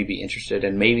possibly be interested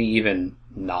in, maybe even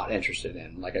not interested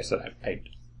in, like I said,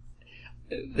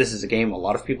 this is a game a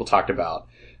lot of people talked about,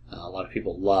 a lot of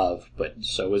people love, but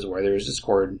so is Where There Is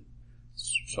Discord.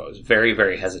 So I was very,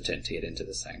 very hesitant to get into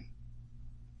this thing.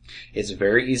 It's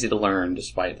very easy to learn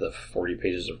despite the 40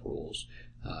 pages of rules.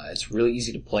 It's really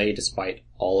easy to play despite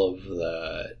all of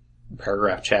the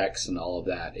paragraph checks and all of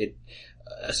that.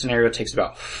 A scenario takes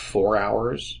about 4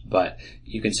 hours, but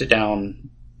you can sit down,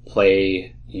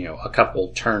 play, a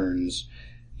couple turns.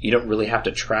 You don't really have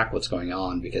to track what's going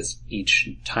on, because each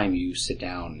time you sit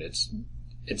down,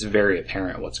 it's very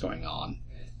apparent what's going on.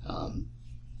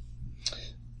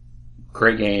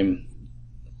 Great game,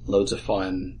 loads of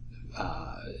fun,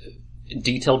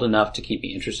 detailed enough to keep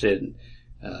me interested,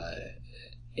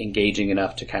 engaging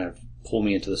enough to kind of pull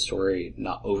me into the story,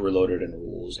 not overloaded in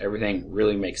rules. Everything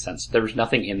really makes sense. There was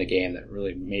nothing in the game that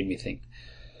really made me think,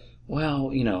 well,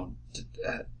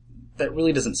 that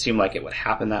really doesn't seem like it would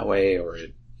happen that way, or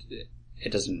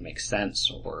it doesn't make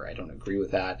sense, or I don't agree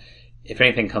with that. If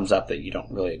anything comes up that you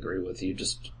don't really agree with, you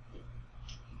just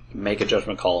make a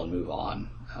judgment call and move on.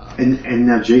 And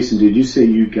now, Jason, did you say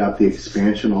you got the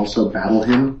expansion also, Battle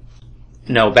Hymn?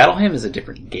 No, Battle Hymn is a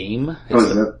different game.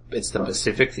 It's the Oh.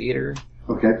 Pacific Theater.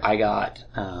 Okay. I got,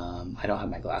 I don't have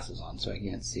my glasses on, so I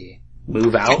can't see.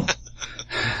 Move Out.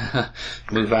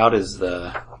 Move Out is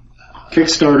the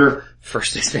Kickstarter.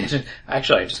 first expansion.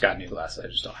 Actually, I just got new glasses. I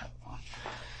just don't have them on.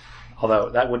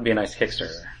 Although, that would be a nice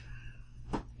Kickstarter.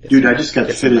 Dude, I just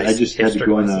got fitted. Nice I just had to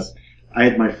go on glasses. I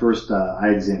had my first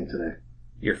eye exam today.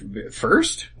 Your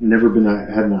first? Never been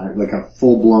had like a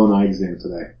full blown eye exam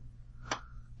today.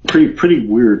 Pretty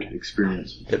weird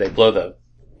experience. Did they blow the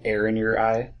air in your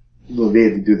eye? Well, they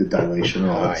had to do the dilation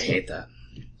and all Oh, that I hate that.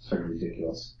 It's fucking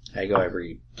ridiculous. I go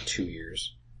every 2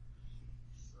 years.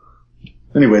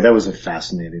 Anyway, that was a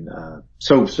fascinating,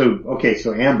 so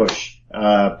Ambush,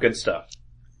 Good stuff.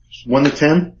 1 to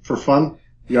 10 for fun.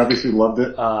 You obviously loved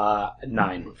it.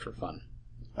 9 for fun.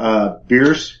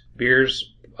 Beers.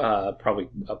 Beers, probably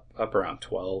up around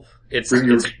 12.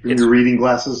 Bring your reading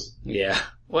glasses. Yeah.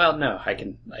 Well, no, I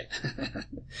can,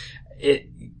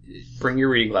 bring your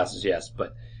reading glasses, yes,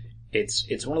 but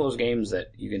it's one of those games that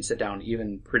you can sit down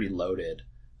even pretty loaded,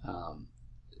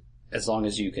 as long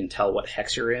as you can tell what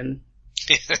hex you're in.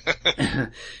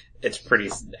 It's pretty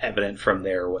evident from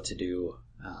there what to do.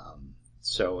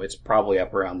 So it's probably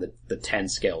up around the 10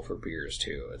 scale for beers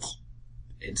too.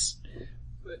 It's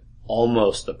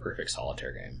almost the perfect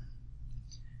solitaire game.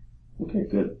 Okay,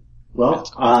 good.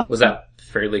 Well, Was that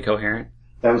fairly coherent?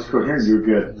 that was coherent. You were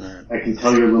good. I can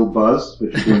tell you're a little buzzed,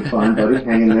 but you're doing fine, buddy.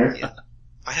 Hang in there. Yeah.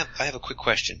 I have a quick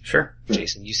question. Sure.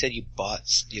 Jason, you said you bought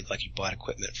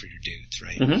equipment for your dudes,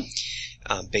 right?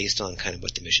 Mm-hmm. Based on kind of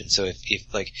what the mission. So if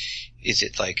is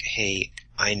it like, hey,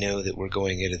 I know that we're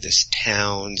going into this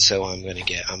town, so I'm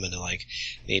gonna like,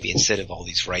 maybe instead of all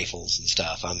these rifles and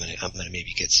stuff, I'm gonna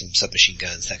maybe get some submachine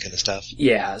guns, that kind of stuff?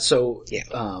 Yeah, so,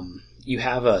 Yeah. You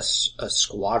have a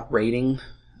squad rating.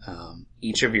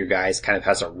 Each of your guys kind of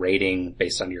has a rating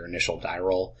based on your initial die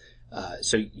roll.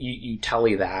 So you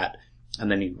tally that, and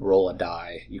then you roll a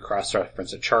die. You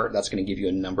cross-reference a chart. That's going to give you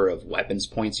a number of weapons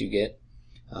points you get.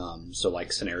 So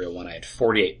like scenario 1, I had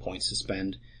 48 points to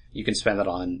spend. You can spend that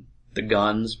on the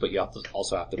guns, but you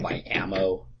also have to buy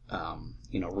ammo,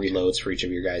 reloads for each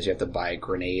of your guys. You have to buy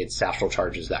grenades, satchel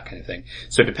charges, that kind of thing.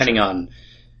 So depending on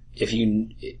if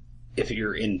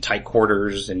you're in tight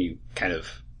quarters and you kind of,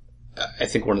 I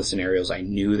think one of the scenarios I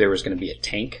knew there was going to be a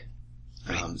tank.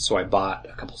 So I bought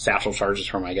a couple satchel charges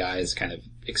for my guys, kind of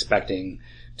expecting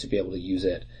to be able to use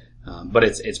it. But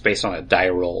it's based on a die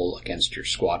roll against your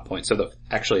squad points. So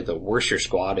the worse your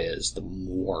squad is, the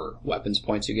more weapons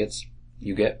points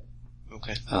you get.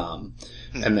 Okay. And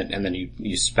then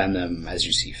you spend them as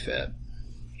you see fit.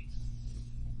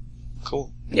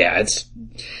 Cool. Yeah,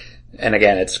 and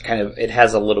again, it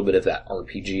has a little bit of that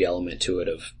RPG element to it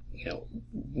of,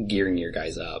 gearing your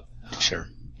guys up. Sure.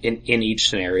 In each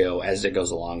scenario, as it goes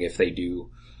along, if they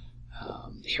do,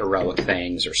 heroic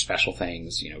things or special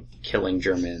things, killing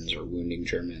Germans or wounding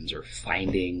Germans or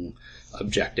finding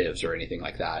objectives or anything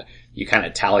like that, you kind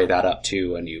of tally that up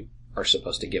too, and you are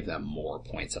supposed to give them more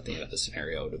points at the end of the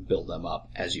scenario to build them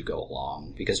up as you go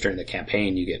along. Because during the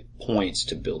campaign, you get points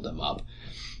to build them up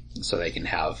so they can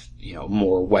have,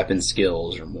 more weapon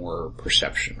skills or more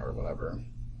perception or whatever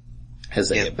as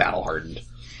they get battle hardened.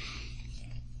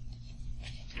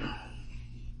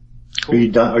 Cool.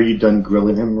 Are you done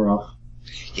grilling him, Ralph?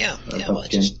 Yeah. Well,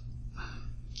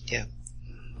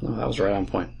 Oh, that was right on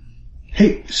point.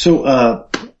 Hey, so,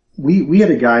 we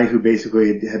had a guy who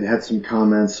basically had some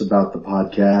comments about the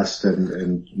podcast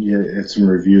and had some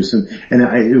reviews and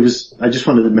I just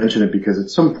wanted to mention it because at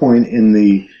some point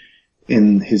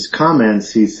in his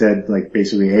comments he said like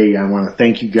basically, hey, I want to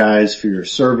thank you guys for your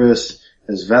service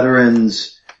as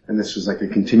veterans, and this was like a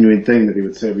continuing thing that he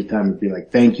would say every time. It'd be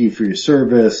like, thank you for your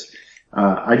service.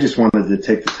 I just wanted to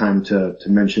take the time to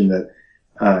mention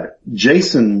that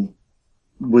Jason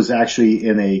was actually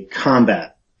in a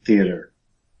combat theater.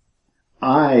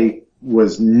 I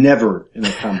was never in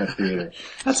a combat theater.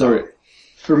 That's all right.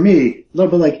 For me, no,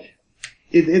 but like,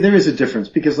 there is a difference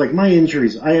because like my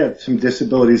injuries, I have some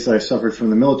disabilities that I suffered from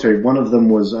the military. One of them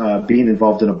was, being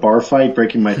involved in a bar fight,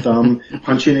 breaking my thumb,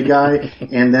 punching a guy,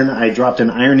 and then I dropped an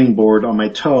ironing board on my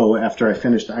toe after I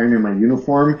finished ironing my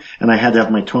uniform, and I had to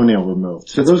have my toenail removed.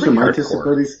 So those are my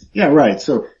disabilities. Yeah, right.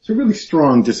 So really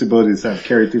strong disabilities that I've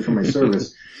carried through from my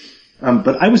service.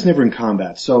 But I was never in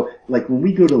combat. So like when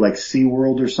we go to like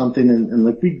SeaWorld or something and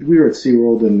like we were at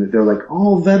SeaWorld and they're like,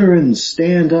 all veterans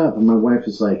stand up. And my wife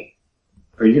is like,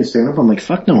 are you gonna stand up? I'm like,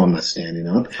 fuck no, I'm not standing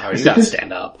up. Oh, you gotta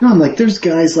stand up. No, I'm like, there's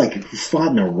guys like who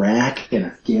fought in Iraq and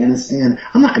Afghanistan.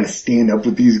 I'm not gonna stand up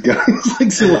with these guys.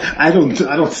 Like, so I don't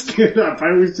stand up.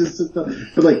 I was just sit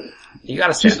down. But like, you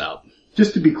gotta stand up.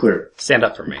 Just to be clear. Stand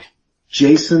up for me.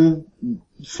 Jason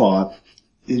fought.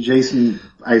 Jason,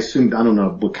 I assumed, I don't know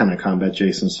what kind of combat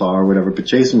Jason saw or whatever, but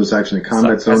Jason was actually in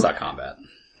combat zone. That's not combat.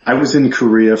 I was in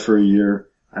Korea for a year.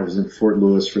 I was in Fort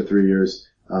Lewis for 3 years.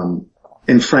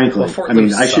 And frankly, well, I mean,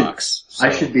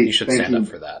 you should stand up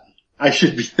for that. I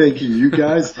should be thanking you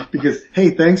guys because, hey,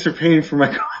 thanks for paying for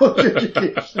my college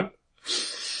education.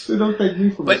 So don't thank me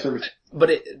for my service.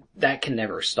 But that can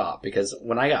never stop because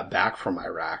when I got back from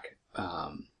Iraq,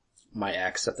 my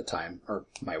ex at the time, or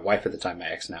my wife at the time, my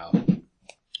ex now,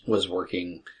 was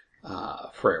working,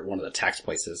 for one of the tax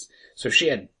places. So she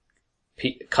had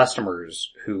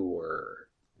customers who were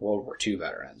World War II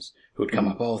veterans who would come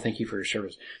up, oh, thank you for your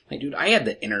service. Like, dude, I had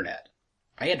the internet.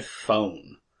 I had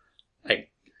phone. Like,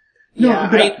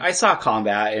 I saw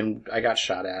combat and I got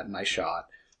shot at and I shot.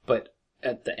 But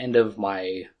at the end of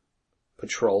my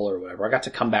patrol or whatever, I got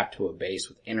to come back to a base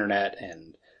with internet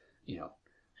and,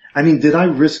 I mean, did I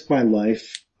risk my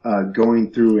life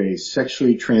going through a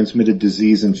sexually transmitted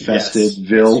disease infested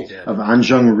ville of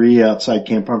Anjung-ri outside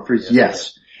Camp Humphreys?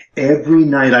 Yes. Every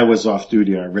night I was off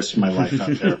duty, I risked my life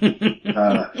out there.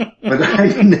 But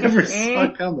I never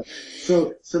saw combat.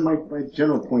 So my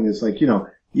general point is like,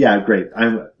 yeah, great.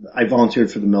 I volunteered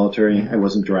for the military. I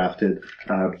wasn't drafted.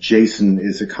 Jason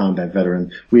is a combat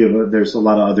veteran. There's a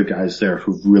lot of other guys there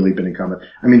who've really been in combat.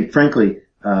 I mean, frankly,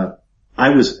 I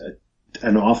was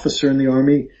an officer in the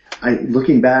Army.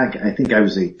 Looking back, I think I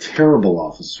was a terrible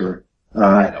officer.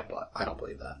 I don't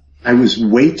believe that. I was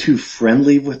way too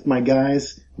friendly with my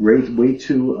guys, way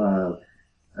too,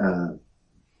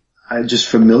 I just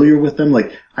familiar with them.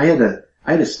 Like, I had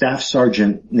a staff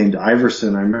sergeant named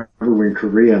Iverson. I remember we were in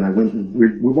Korea and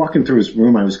we were walking through his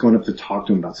room. I was going up to talk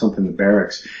to him about something in the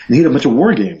barracks, and he had a bunch of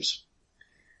war games.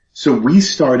 So we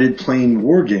started playing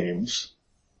war games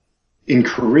in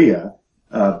Korea,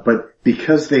 but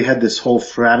because they had this whole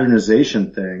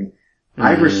fraternization thing,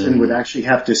 Iverson would actually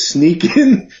have to sneak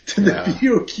in to the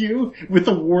BOQ with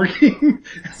a war game.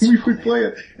 We would play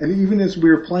it. And even as we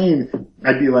were playing,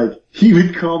 I'd be like, he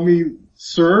would call me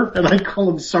sir, and I'd call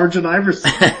him Sergeant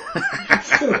Iverson.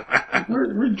 So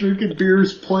we're drinking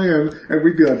beers playing, and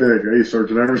we'd be like, hey,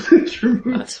 Sergeant Iverson.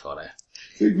 That's funny.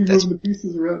 So you'd be moving the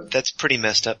pieces around. That's pretty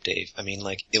messed up, Dave. I mean,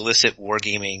 like, illicit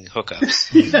wargaming hookups.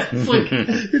 Yeah,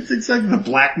 it's exactly the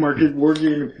black market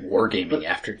wargaming. Wargaming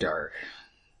after dark.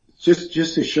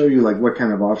 Just to show you like what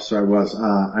kind of officer I was,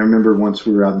 I remember once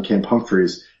we were out in Camp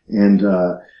Humphreys and,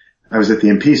 I was at the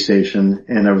MP station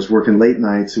and I was working late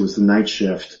nights. It was the night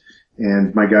shift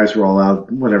and my guys were all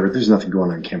out, whatever. There's nothing going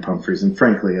on in Camp Humphreys. And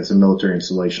frankly, as a military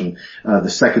installation, the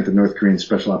second the North Korean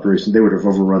special operations, they would have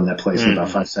overrun that place in about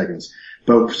 5 seconds.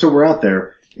 But so we're out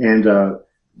there and,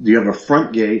 you have a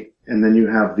front gate and then you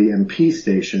have the MP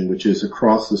station, which is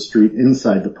across the street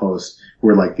inside the post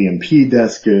where like the MP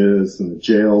desk is and the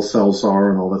jail cells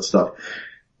are and all that stuff.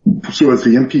 So as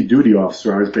the MP duty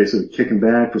officer, I was basically kicking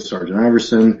back with Sergeant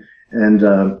Iverson and,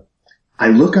 I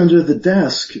look under the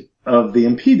desk of the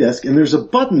MP desk and there's a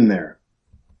button there.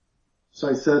 So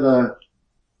I said,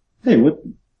 hey,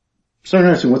 Sergeant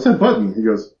Iverson, what's that button? He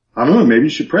goes, I don't know, maybe you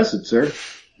should press it, sir.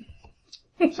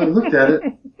 So I looked at it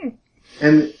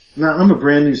and now, I'm a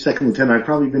brand new second lieutenant. I've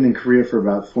probably been in Korea for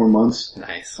about 4 months.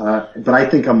 Nice. But I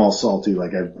think I'm all salty.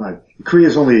 Like,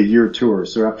 Korea's only a year tour,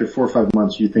 so after 4 or 5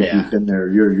 months, you think you've been there.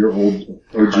 You're old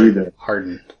OG there.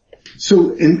 Hardened.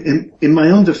 So, in my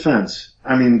own defense,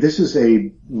 I mean, this is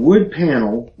a wood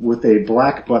panel with a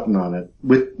black button on it,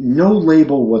 with no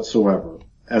label whatsoever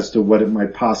as to what it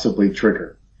might possibly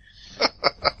trigger.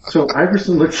 So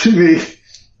Iverson looks at me,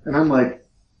 and I'm like,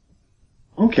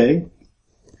 okay.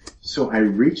 So I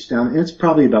reach down, and it's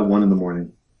probably about 1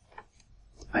 a.m.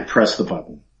 I press the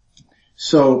button.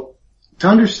 So to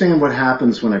understand what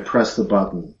happens when I press the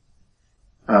button,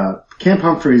 Camp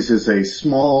Humphreys is a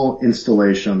small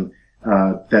installation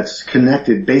that's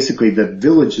connected. Basically, the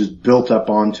village is built up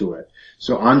onto it.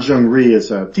 So Anjung-ri is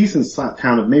a decent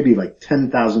town of maybe like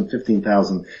 10,000,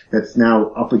 15,000 that's now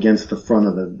up against the front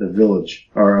of the village,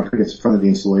 or up against the front of the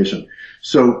installation.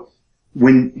 So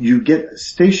when you get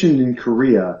stationed in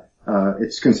Korea,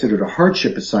 it's considered a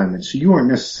hardship assignment, so you aren't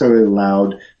necessarily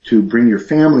allowed to bring your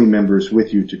family members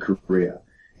with you to Korea.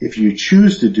 If you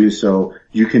choose to do so,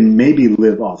 you can maybe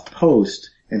live off post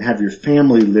and have your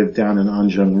family live down in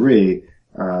Anjung-ri,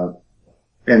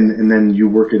 and then you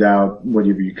work it out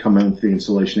whenever you come into the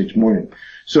installation each morning.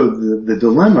 So the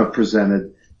dilemma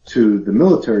presented to the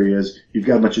military is you've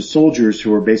got a bunch of soldiers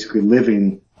who are basically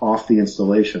living off the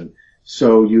installation.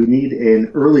 So you need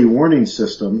an early warning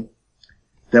system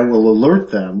that will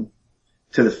alert them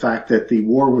to the fact that the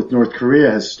war with North Korea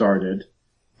has started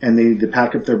and they need to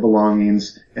pack up their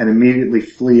belongings and immediately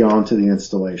flee onto the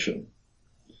installation.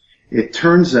 It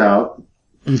turns out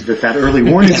that early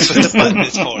warning system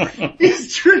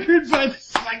is triggered by the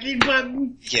fucking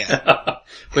button. Yeah.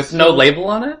 With no label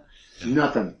on it?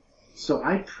 Nothing. So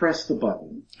I press the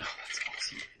button. Oh, that's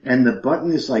awesome. And the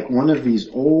button is like one of these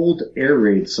old air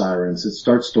raid sirens. It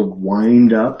starts to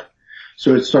wind up.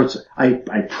 So it starts, I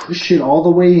push it all the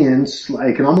way in.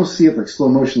 I can almost see it like slow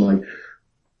motion, like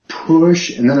push,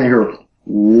 and then I hear,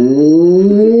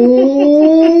 whoa,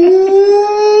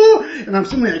 and I'm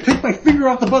suddenly, I take my finger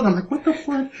off the button. I'm like, what the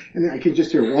fuck? And then I can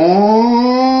just hear, whoa,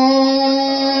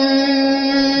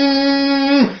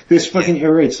 this fucking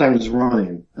air raid siren is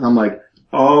running. And I'm like,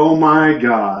 oh my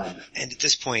god. And at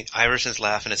this point, Iverson's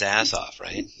laughing his ass off,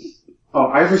 right? Oh,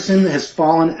 Iverson has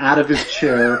fallen out of his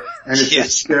chair and it's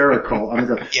hysterical. I'm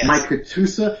going, my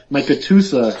Katusa,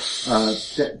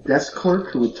 desk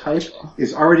clerk who would type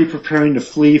is already preparing to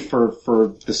flee for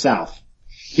the South.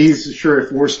 He's sure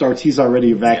if war starts, he's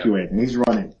already evacuating. He's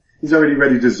running. He's already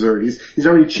ready to desert. He's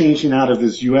already changing out of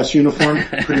his U.S. uniform,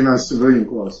 putting on civilian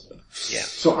clothes. Yeah.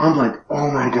 So I'm like, oh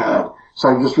my god. So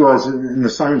I just realized, and the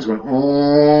siren's going,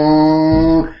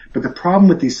 oh, But the problem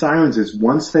with these sirens is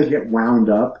once they get wound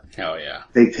up, Oh yeah.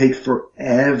 they take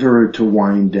forever to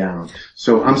wind down.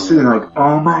 So I'm sitting like,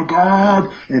 oh my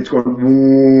god, and it's going,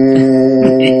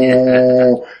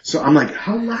 whoa. So I'm like,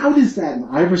 how loud is that?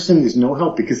 And Iverson is no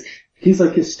help because he's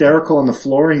like hysterical on the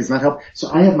floor. He's not helping.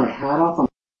 So I have my hat off.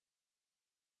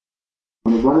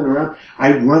 I'm running around.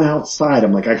 I run outside.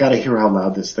 I'm like, I gotta hear how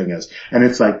loud this thing is. And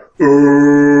it's like,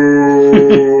 oh.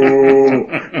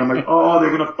 And I'm like, oh, they're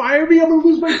gonna fire me. I'm gonna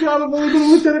lose my job. I'm only gonna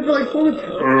look at it for like 4 minutes.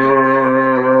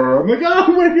 I'm like,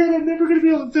 oh my god, I'm never gonna be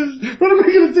able to do this. What am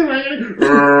I gonna do?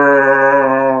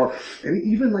 And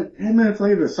even like 10 minutes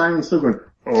later, the siren's still going,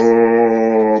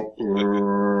 oh.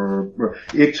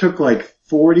 It took like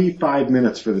 45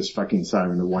 minutes for this fucking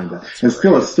siren to wind up. And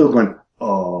still, it's still going,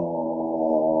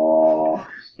 oh.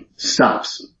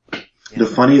 Stops. The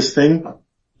funniest thing,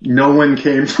 no one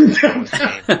came from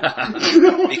downtown.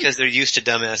 Because they're used to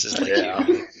dumbasses like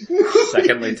you.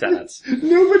 Second lieutenants.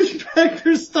 Nobody packed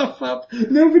their stuff up.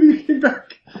 Nobody came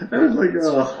back. I was like, That's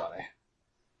oh. funny.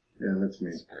 Yeah, that's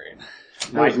me. That's great.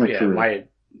 That was my career.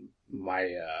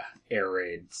 My air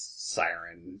raid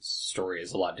siren story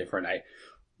is a lot different.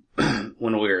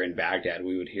 When we were in Baghdad,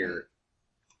 we would hear,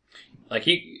 like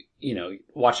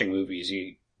watching movies,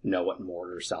 you know what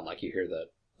mortars sound like. You hear the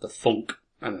thunk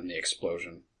and then the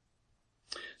explosion.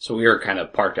 So we were kind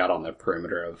of parked out on the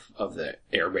perimeter of the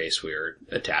airbase we were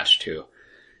attached to.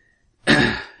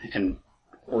 And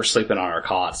we're sleeping on our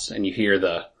cots and you hear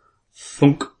the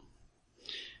thunk.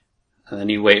 And then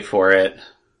you wait for it.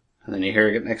 And then you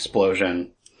hear an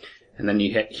explosion. And then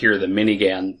you hear the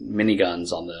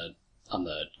miniguns on the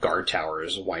guard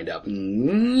towers wind up.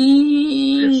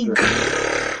 Yes, sir.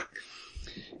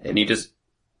 And you just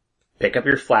pick up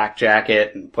your flak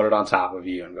jacket and put it on top of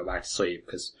you and go back to sleep,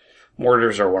 because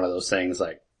mortars are one of those things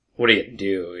like, what do you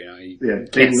do? You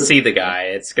can't see the guy.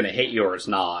 It's gonna hit you or it's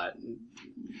not.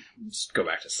 Just go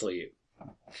back to sleep.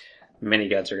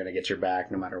 Miniguns are gonna get your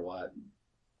back no matter what.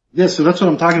 Yeah, so that's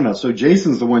what I'm talking about. So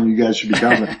Jason's the one you guys should be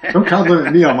complimenting. Don't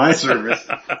compliment me on my service.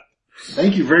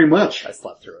 Thank you very much. I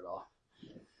slept through it all.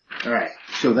 Alright,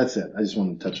 so that's it. I just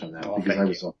wanted to touch on that because I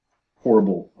was a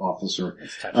horrible officer.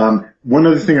 One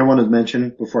other thing I wanted to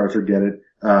mention before I forget it,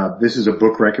 this is a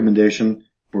book recommendation.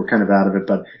 We're kind of out of it,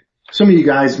 but some of you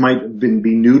guys might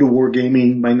be new to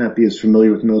wargaming, might not be as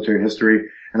familiar with military history,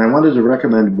 and I wanted to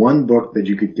recommend one book that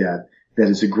you could get that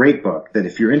is a great book, that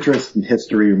if you're interested in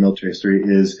history or military history,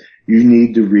 is you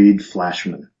need to read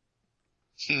Flashman.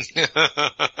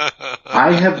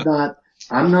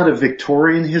 I'm not a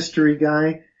Victorian history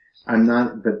guy.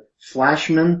 But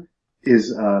Flashman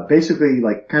is basically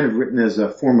like kind of written as a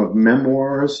form of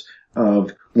memoirs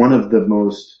of one of the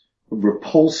most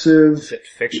repulsive. Is it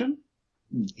fiction?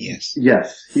 Yes.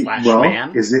 Yes.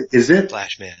 Flashman? Is it?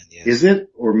 Flashman, yes. Is it?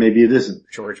 Or maybe it isn't.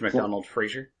 George MacDonald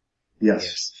Fraser?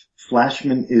 Yes.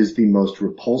 Flashman is the most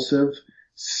repulsive,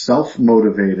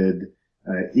 self-motivated,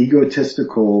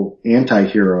 egotistical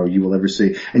anti-hero you will ever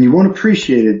see. And you won't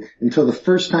appreciate it until the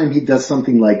first time he does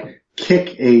something like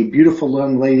kick a beautiful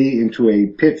young lady into a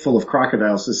pit full of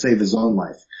crocodiles to save his own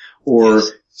life. Or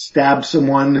stab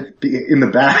someone in the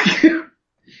back.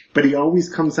 But he always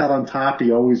comes out on top.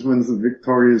 He always wins the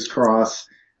Victoria's Cross.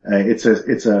 And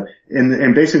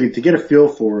basically to get a feel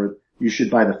for it, you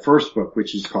should buy the first book,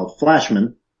 which is called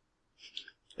Flashman.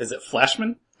 Is it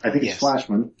Flashman? I think it's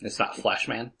Flashman. It's not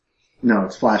Flashman? No,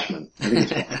 it's Flashman. I think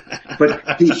it's Flashman.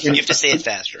 But you have to say it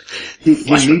faster. He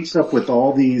meets up with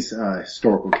all these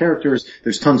historical characters.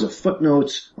 There's tons of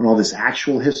footnotes on all this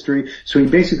actual history. So he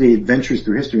basically adventures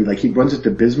through history. Like he runs into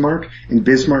Bismarck, and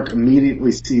Bismarck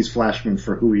immediately sees Flashman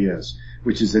for who he is,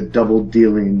 which is a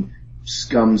double-dealing,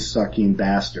 scum-sucking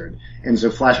bastard. And so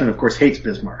Flashman, of course, hates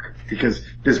Bismarck because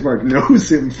Bismarck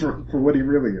knows him for what he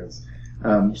really is.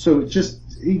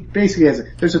 He basically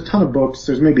there's a ton of books,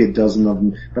 there's maybe a dozen of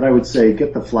them, but I would say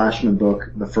get the Flashman book,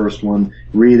 the first one,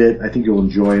 read it, I think you'll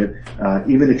enjoy it.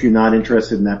 Even if you're not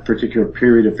interested in that particular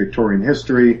period of Victorian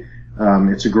history,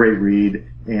 it's a great read,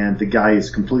 and the guy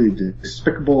is completely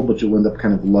despicable, but you'll end up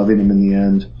kind of loving him in the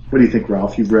end. What do you think,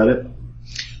 Ralph? You've read it?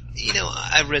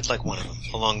 I read like one of them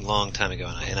a long time ago,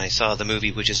 and I saw the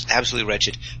movie, which is absolutely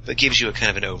wretched, but gives you a kind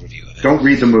of an overview of it. Don't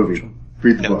read the movie.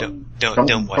 Read the book.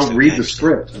 Don't watch Don't read the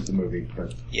script of the movie.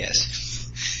 But.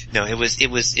 Yes. No,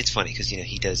 it's funny because,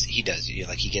 he gets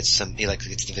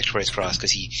the Victoria's Cross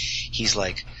because he's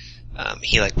like,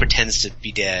 he pretends to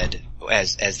be dead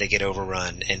as they get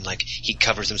overrun, and he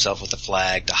covers himself with a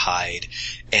flag to hide,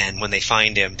 and when they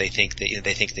find him, they think that he's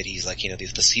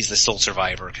he's the sole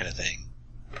survivor kind of thing.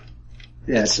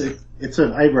 Yeah,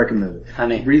 I recommend it.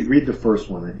 Honey. Read the first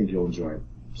one. I think you'll enjoy it.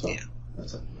 So, yeah.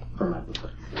 That's it. For my book.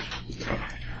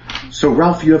 So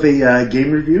Ralph, you have a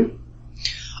game review?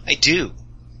 I do.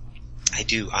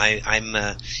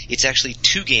 It's actually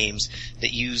 2 games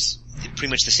that use pretty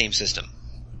much the same system.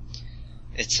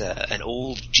 It's an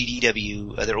old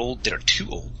GDW. There are 2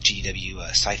 old GDW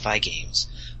sci-fi games,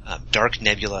 Dark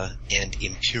Nebula and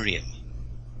Imperium,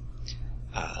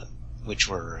 which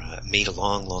were made a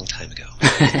long, long time ago,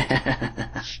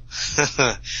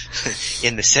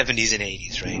 in the 70s and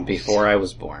 80s, right? Before I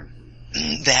was born.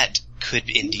 That could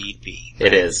indeed be.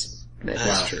 It is.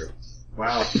 That's true.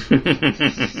 Wow.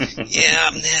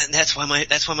 Yeah, man, that's why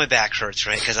my back hurts,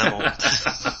 right? Because I'm old.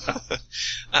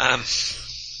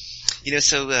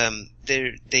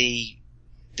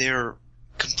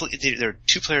 They're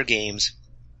 2-player games.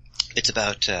 It's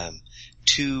about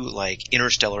 2 like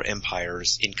interstellar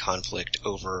empires in conflict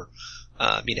over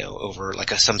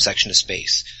like some section of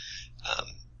space.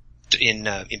 In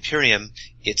Imperium,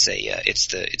 it's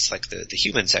like the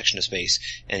human section of space,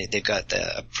 and they've got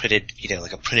a printed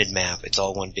map. It's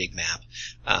all one big map.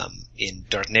 In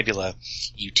Dark Nebula,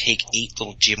 you take 8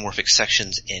 little geomorphic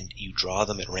sections and you draw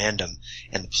them at random,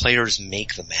 and the players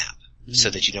make the map so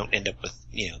that you don't end up with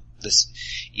this.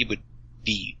 It would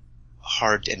be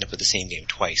hard to end up with the same game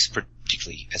twice,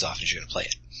 particularly as often as you're going to play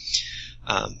it,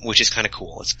 which is kind of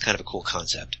cool. It's kind of a cool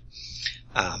concept.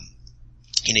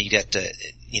 You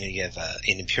have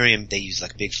in Imperium they use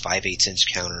like big 5/8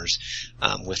 inch counters,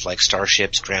 with like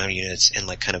starships, ground units, and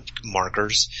like kind of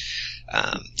markers,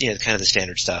 kind of the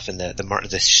standard stuff. And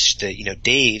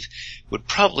Dave would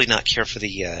probably not care for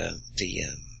the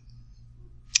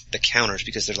counters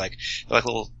because they're like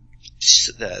little.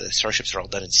 The starships are all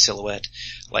done in silhouette,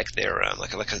 like they're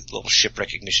like a little ship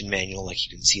recognition manual, like you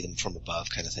can see them from above,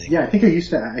 kind of thing. Yeah, I think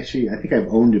I've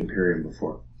owned Imperium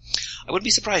before. I wouldn't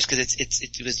be surprised because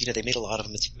it was they made a lot of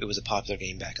them. It was a popular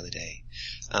game back in the day.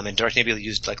 And Dark Nebula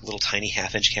used like little tiny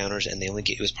 1/2-inch counters, and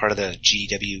it was part of the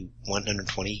GW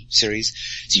 120 series.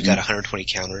 So you got 120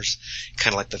 counters,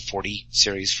 kind of like the 40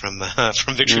 series from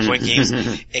Victory Point Games,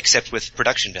 except with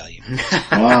production value.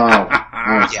 Wow.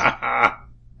 Yeah.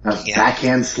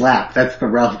 Backhand slap. That's the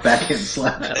Ralph backhand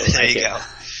slap. There you go.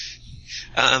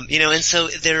 And so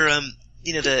they're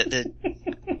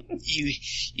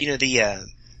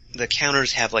the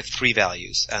counters have like 3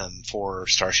 values for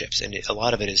starships, and a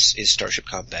lot of it is starship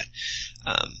combat,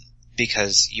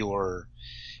 because you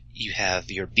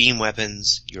have your beam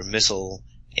weapons, your missile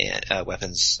and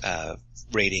weapons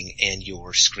rating, and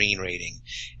your screen rating,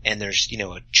 and there's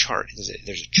a chart.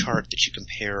 There's a chart that you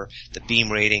compare the beam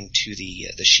rating to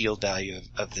the shield value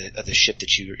of the ship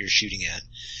that you're shooting at.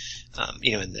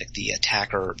 And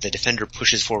the defender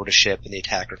pushes forward a ship, and the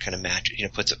attacker kind of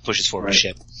pushes forward a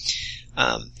ship.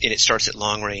 And it starts at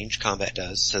long range, combat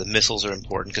does, so the missiles are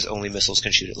important because only missiles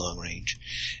can shoot at long range.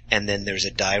 And then there's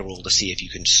a die roll to see if you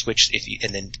can switch,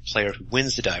 and then the player who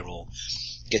wins the die roll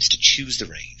gets to choose the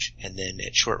range. And then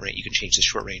at short range, you can change the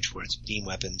short range where it's beam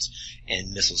weapons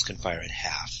and missiles can fire at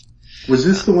half. Was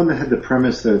this the one that had the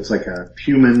premise that it's like a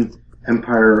human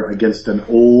empire against an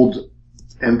old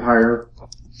empire?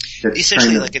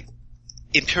 Essentially like an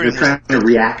Imperium. They're trying to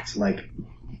react like...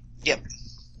 Yep.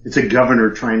 It's a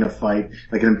governor trying to fight,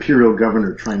 like an imperial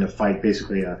governor trying to fight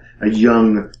basically a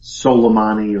young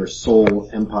Soleimani or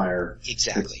Sol Empire.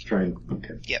 Exactly.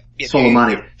 Okay. Yep.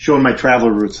 Soleimani. Showing my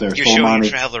traveler roots there. You're Soleimani. showing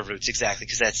your traveler roots, exactly,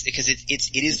 because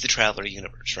it is the traveler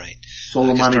universe, right?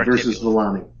 Soleimani versus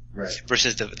Villani. Right.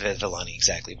 Versus the Villani,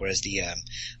 exactly. Whereas the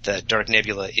Dark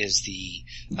Nebula is the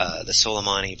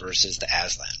Soleimani versus the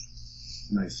Aslan.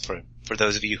 Nice. For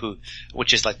those of you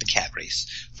which is like the cat race,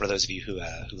 for those of you who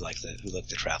like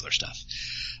the Traveler stuff,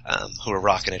 who are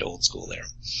rocking it old school there.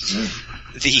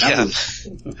 Yeah.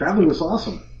 Traveler was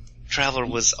awesome. Traveler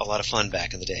was a lot of fun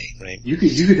back in the day, right? You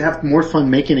could have more fun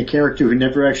making a character who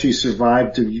never actually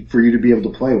survived for you to be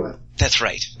able to play with. That's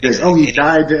right. Exactly. He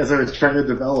died as I was trying to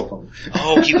develop him.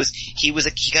 He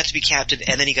got to be captain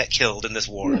and then he got killed in this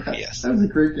war. Yeah, yes. That was a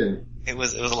great game. It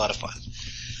was a lot of fun.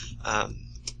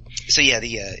 So yeah,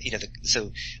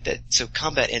 so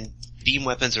combat and beam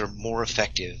weapons are more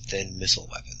effective than missile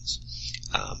weapons,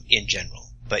 in general,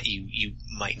 but you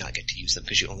might not get to use them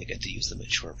because you only get to use them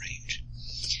at short range.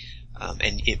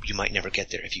 And you might never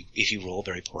get there if you roll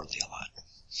very poorly a lot.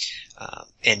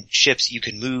 And ships you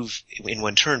can move in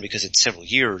one turn because it's several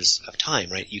years of time,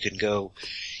 right? You can go,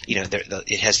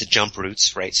 it has the jump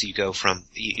routes, right? So you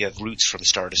have routes from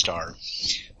star to star,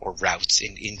 or routes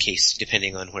in case,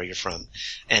 depending on where you're from.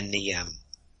 And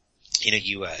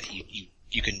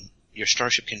your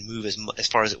starship can move as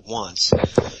far as it wants.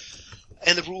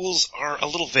 And the rules are a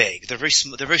little vague. They're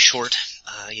very short.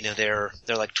 they're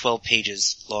like 12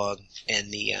 pages long,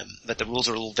 and but the rules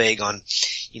are a little vague on,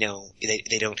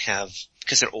 they don't have,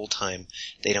 because they're old time,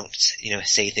 they don't,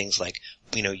 say things like,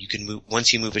 you can move,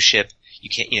 once you move a ship, you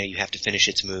can't, you have to finish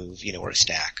its move, or a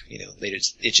stack,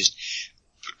 it's just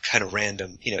kind of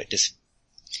random, it's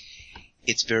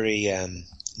very,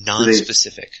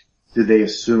 non-specific. Did they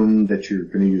assume that you're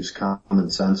going to use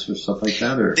common sense or stuff like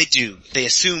that, or? They do. They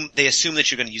assume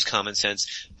that you're going to use common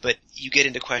sense, but you get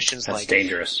into questions That's like,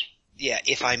 dangerous. yeah,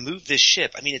 if I move this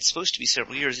ship, it's supposed to be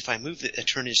several years. If I move a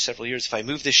turn is several years. If I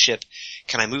move this ship,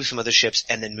 can I move some other ships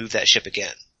and then move that ship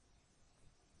again?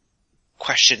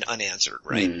 Question unanswered,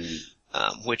 right?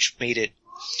 Which made it,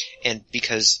 and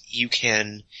because you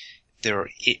can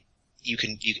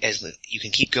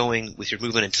keep going with your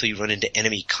movement until you run into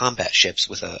enemy combat ships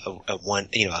with a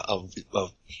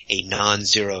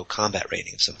non-zero combat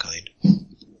rating of some kind.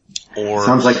 Or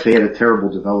sounds like they had a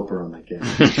terrible developer on that game.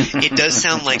 It does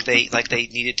sound like they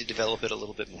needed to develop it a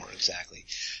little bit more, exactly,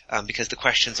 because the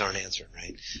questions aren't answered,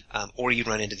 right? Or you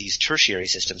run into these tertiary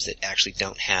systems that actually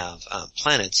don't have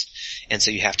planets, and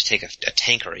so you have to take a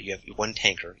tanker. You have one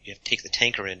tanker. You have to take the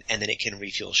tanker in, and then it can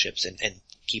refuel ships and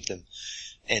keep them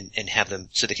and have them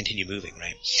so they continue moving,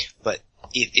 right? But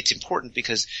it's important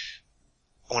because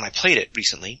when I played it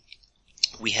recently,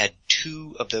 we had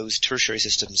two of those tertiary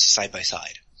systems side by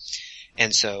side.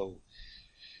 And so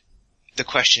the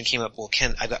question came up, well,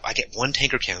 I get one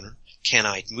tanker counter. Can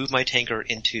I move my tanker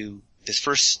into this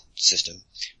first system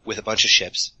with a bunch of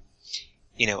ships,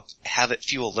 have it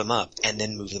fuel them up and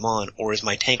then move them on, or is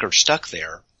my tanker stuck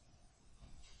there,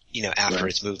 after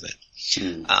its movement?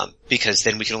 Because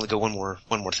then we can only go one more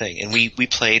thing. And we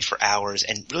played for hours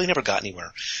and really never got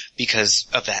anywhere because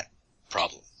of that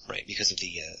problem, right? Because of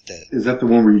the Is that the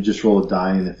one where you just roll a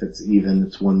die and if it's even,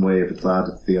 it's one way, if it's odd,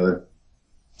 it's the other?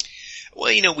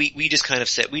 Well, we just kind of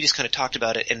talked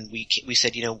about it, and we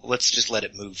said, let's just let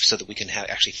it move so that we can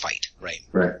actually fight, right?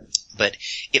 Right. But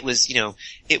it was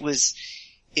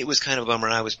kind of a bummer,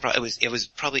 and it was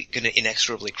probably going to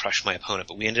inexorably crush my opponent,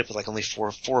 but we ended up with like only four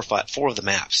of the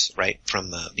maps, right?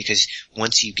 Because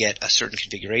once you get a certain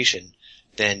configuration,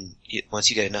 then once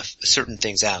you get enough certain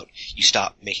things out, you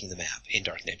stop making the map in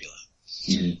Dark Nebula.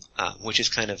 Mm-hmm. Which is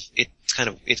kind of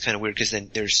weird, because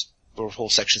then there were whole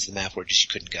sections of the map where just you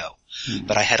couldn't go. Mm-hmm.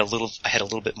 But I had a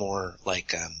little bit more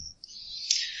like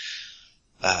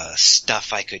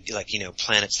stuff I could,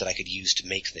 planets that I could use to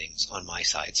make things on my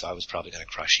side, so I was probably going to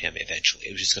crush him eventually.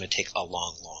 It was just going to take a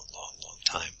long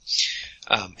time.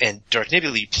 And Dark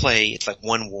Nebula, you play, it's like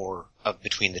one war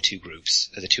between the two groups,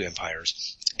 the two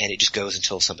empires, and it just goes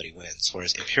until somebody wins.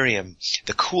 Whereas Imperium,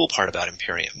 the cool part about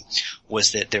Imperium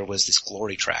was that there was this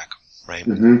glory track, right?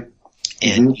 Mm-hmm.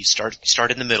 And you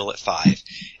start in the middle at 5.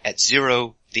 At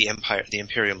 0, the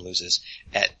Imperium loses.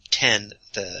 At 10,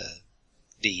 the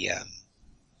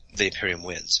Imperium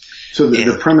wins. So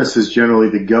the premise is generally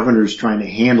the governor's trying to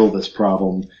handle this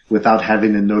problem without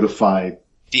having to notify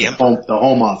the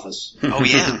home office. Oh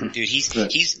yeah, dude,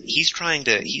 he's trying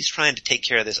to take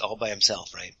care of this all by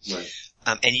himself, right? Right.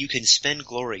 And you can spend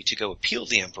glory to go appeal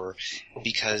the Emperor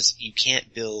because you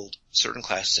can't build certain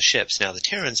classes of ships. Now the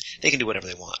Terrans, they can do whatever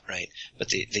they want, right? But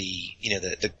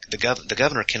the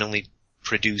governor can only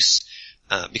produce,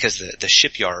 because the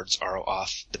shipyards are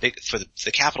off,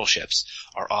 the capital ships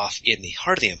are off in the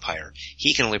heart of the Empire.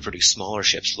 He can only produce smaller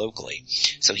ships locally.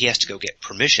 So he has to go get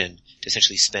permission to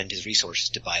essentially spend his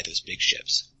resources to buy those big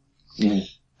ships. Mm.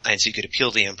 And so you could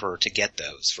appeal the Emperor to get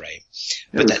those, right?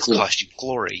 But that's cool. Cost you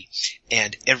glory.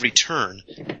 And every turn,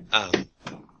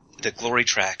 the glory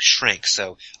track shrinks.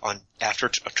 So after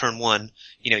turn 1,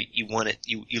 you won it,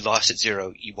 you lost at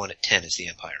 0, you won at 10 as the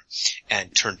Empire.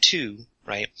 And turn 2,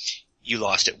 right? You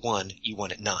lost at 1, you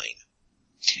won at 9.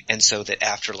 And so that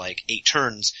after like 8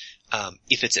 turns,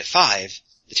 if it's at 5,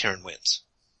 the Terran wins.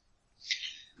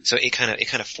 So it kind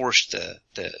of forced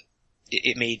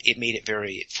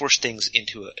it forced things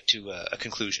into a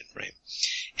conclusion, right?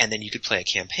 And then you could play a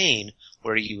campaign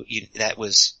where that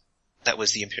was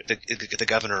the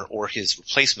governor or his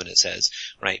replacement, it says,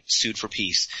 right, sued for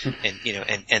peace,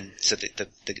 and so the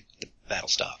battle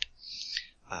stopped.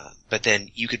 But then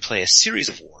you could play a series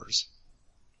of wars,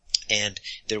 and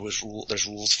there's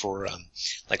rules for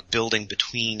like building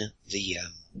between the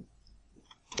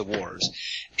wars.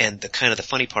 And the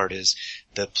funny part is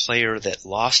the player that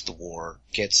lost the war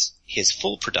gets his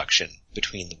full production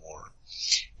between the war.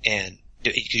 And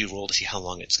you roll to see how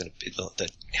long it's going to,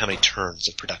 how many turns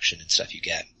of production and stuff you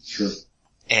get. Sure.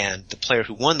 And the player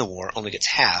who won the war only gets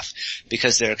half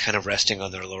because they're kind of resting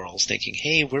on their laurels thinking,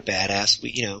 hey, we're badass.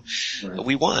 We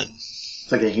won. It's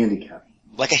like a handicap.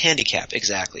 Like a handicap,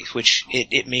 exactly. Which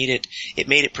it made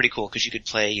it pretty cool because you could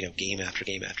play, game after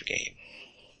game after game.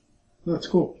 That's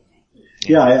cool.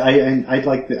 Yeah, I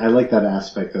like that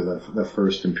aspect of the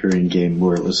first Imperium game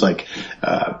where it was like,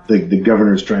 the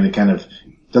governor's trying to kind of,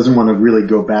 doesn't want to really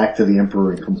go back to the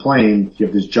Emperor and complain. You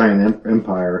have this giant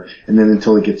empire, and then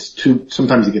until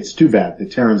sometimes it gets too bad. The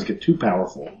Terrans get too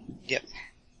powerful. Yep.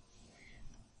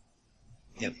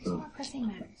 What pressing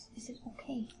matters? Is it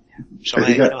okay? So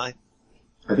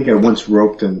I think I once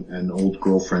roped an old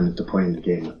girlfriend into playing the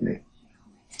game with me.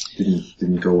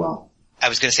 Didn't go well. I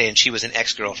was going to say, and she was an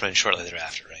ex-girlfriend shortly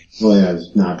thereafter, right? Well, yeah, I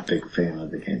was not a big fan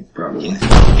of the game, probably.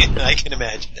 I can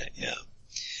imagine that. Yeah,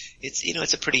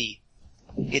 it's a pretty.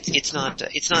 It's not a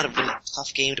really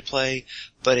tough game to play,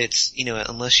 but it's,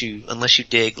 unless you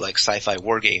dig like sci-fi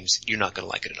war games, you're not going to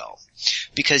like it at all.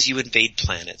 Because you invade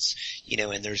planets,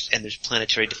 and there's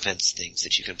planetary defense things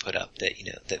that you can put up that,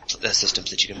 that systems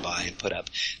that you can buy and put up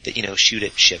that, shoot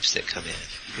at ships that come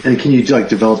in. And can you like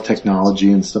develop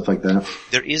technology and stuff like that?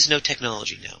 There is no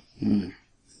technology now.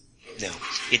 No.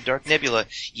 In Dark Nebula,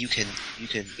 you can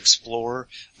explore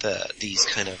these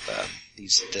kind of,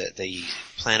 the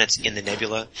planets in the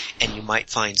nebula, and you might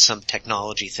find some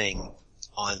technology thing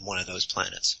on one of those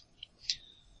planets.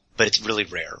 But it's really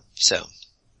rare, so.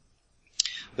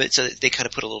 But so they kind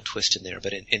of put a little twist in there,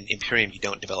 but in Imperium you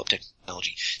don't develop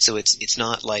technology. So it's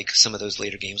not like some of those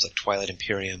later games like Twilight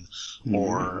Imperium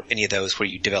or any of those where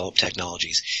you develop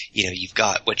technologies. You've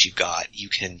got what you've got.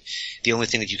 The only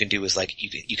thing that you can do is like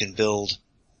you can build,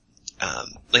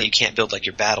 you can't build like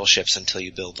your battleships until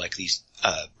you build like these,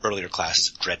 earlier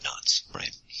classes of dreadnoughts,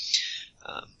 right?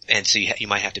 And so you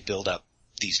might have to build up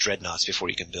these dreadnoughts before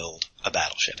you can build a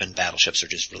battleship, and battleships are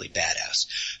just really badass.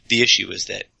 The issue is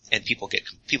that, and people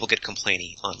get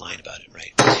complaining online about it,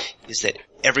 right? Is that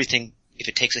everything, if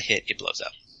it takes a hit, it blows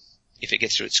up. If it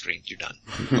gets through its screen, you're done.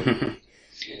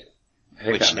 I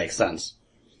think that makes sense.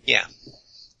 Yeah.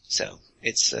 So,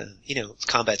 it's,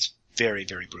 combat's very,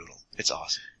 very brutal. It's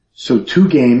awesome. So 2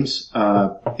 games,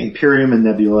 Imperium and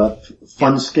Nebula,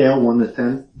 fun scale 1 to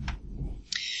 10?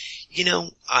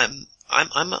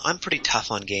 I'm pretty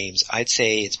tough on games. I'd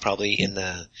say it's probably in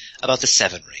about the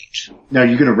 7 range. Now, are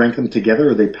you gonna rank them together?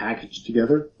 Are they packaged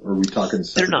together? Or are we talking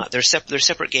separate? They're not. They're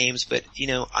separate games, but,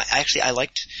 I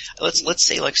liked, let's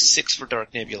say like 6 for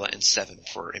Dark Nebula and 7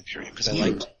 for Imperium, because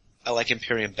I like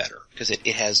Imperium better, because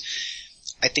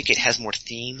I think it has more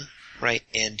theme, right?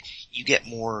 And you get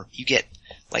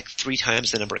like 3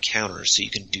 times the number of counters, so you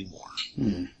can do more.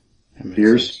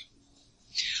 Beers?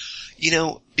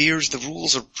 Beers, the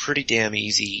rules are pretty damn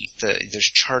easy.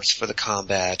 There's charts for the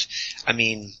combat. I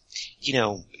mean,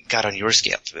 God, on your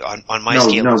scale. On my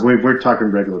scale. No, we're talking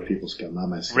regular people scale, not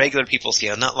my scale. Regular people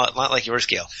scale, not like your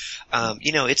scale.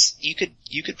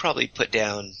 You could probably put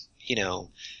down,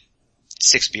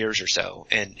 6 beers or so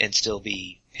and still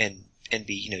be,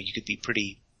 you could be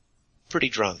pretty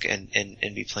drunk and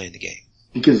be playing the game.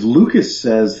 Because Lucas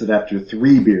says that after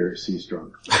 3 beers he's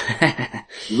drunk.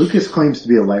 Lucas claims to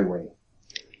be a lightweight.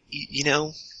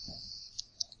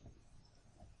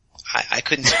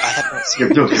 I have not seen. You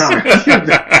have no comment.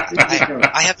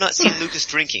 I have not seen Lucas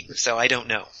drinking, so I don't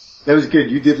know. That was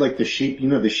good. You did like the sheep,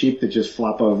 the sheep that just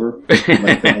flop over.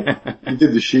 Like that. You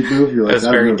did the sheep move. You're like, that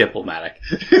was very diplomatic.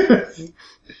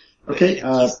 Okay.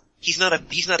 He's not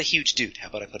a huge dude. How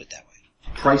about I put it that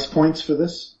way? Price points for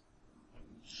this?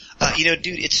 Dude,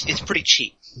 it's pretty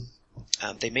cheap.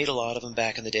 They made a lot of them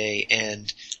back in the day,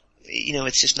 and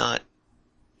it's not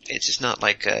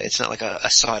like a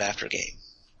sought after game.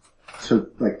 So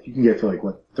like you can get for like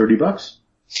what, $30?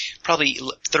 Probably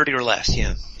 30 or less,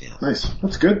 yeah. Nice.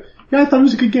 That's good. Yeah, I thought it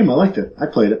was a good game. I liked it. I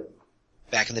played it.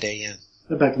 Back in the day, yeah.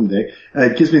 Back in the day.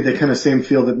 It gives me the kind of same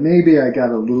feel that maybe I got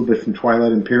a little bit from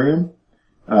Twilight Imperium.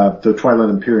 The Twilight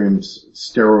Imperium's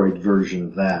steroid version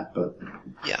of that, but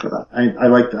I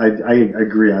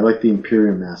agree. I like the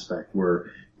Imperium aspect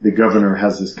where the governor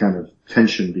has this kind of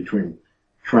tension between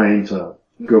trying to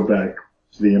go back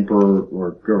to the Emperor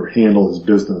or handle his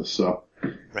business, so.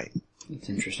 Right. It's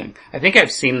interesting. I think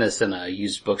I've seen this in a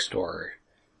used bookstore,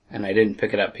 and I didn't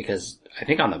pick it up because I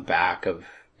think on the back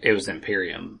it was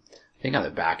Imperium. I think on the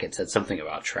back it said something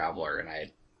about Traveler, and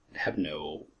I have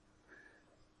no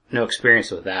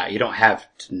experience with that. You don't have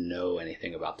to know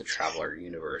anything about the Traveler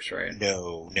universe, right?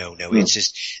 No. It's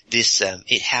just this,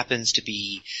 it happens to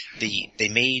be they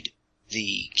made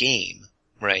the game,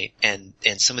 right? And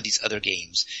some of these other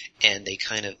games, and they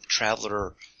kind of,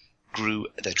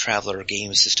 the Traveler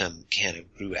game system kind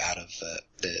of grew out of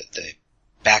the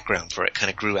background for it kind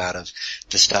of grew out of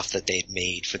the stuff that they'd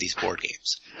made for these board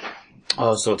games.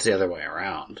 Oh, so it's the other way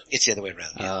around. It's the other way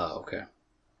around, yeah. Oh, okay.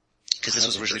 Because this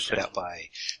was originally put out by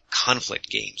Conflict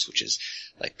Games, which is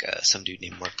like some dude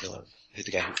named Mark Miller, who's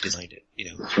the guy who designed it,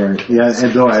 you know. That's right. Yeah,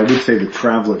 and though I would say the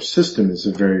Traveler system is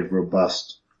a very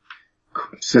robust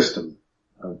system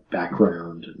of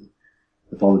background and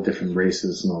with all the different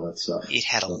races and all that stuff. It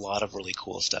had a lot of really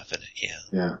cool stuff in it, yeah.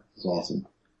 Yeah, it's awesome.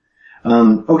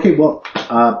 Okay, well,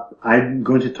 I'm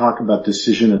going to talk about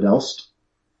Decision at Elst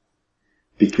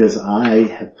because I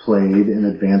have played an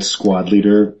advanced squad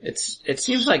leader. It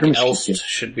seems like Elst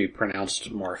should be pronounced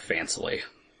more fancily.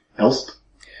 Elst?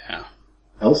 Yeah.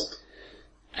 Elst?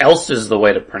 Elst is the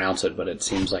way to pronounce it, but it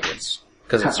seems like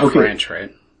because it's French,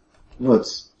 right? Well,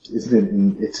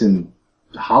 it's in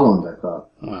Holland, I thought.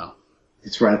 Wow.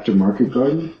 It's right after Market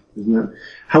Garden, isn't it?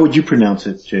 How would you pronounce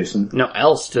it, Jason? No,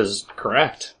 Elst is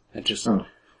correct. It just,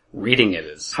 reading it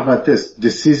is. How about this?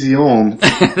 Decision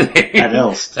at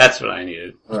Elst. That's what I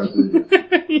needed.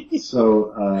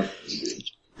 So,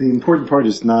 the important part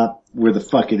is not where the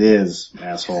fuck it is,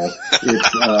 asshole.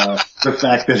 It's, the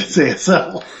fact that it's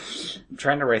ASL. I'm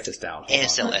trying to write this down.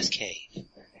 ASLSK.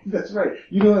 That's right.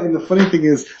 You know, and the funny thing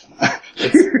is,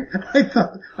 I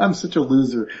thought, I'm such a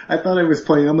loser. I thought I was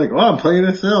playing, I'm like, oh, I'm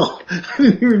playing SL. I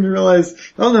didn't even realize,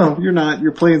 oh no, you're not.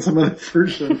 You're playing some other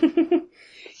version.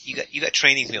 You got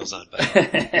training wheels on, buddy.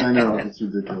 I know, it's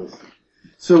ridiculous.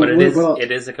 So, but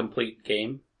it is a complete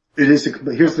game. It is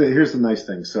here's the nice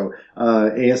thing. So,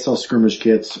 ASL skirmish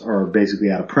kits are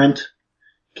basically out of print.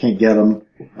 Can't get them.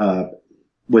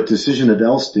 What Decision at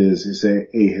Elst is a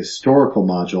historical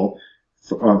module.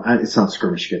 It's not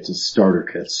skirmish kits, it's starter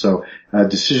kits. So,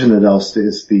 Decision at Elst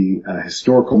is the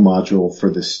historical module for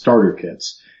the starter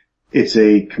kits. It's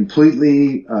a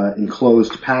completely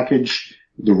enclosed package,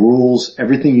 the rules,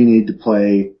 everything you need to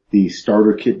play the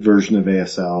starter kit version of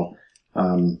ASL.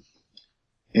 And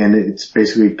it's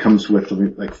basically comes with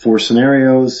like 4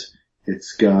 scenarios.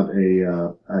 It's got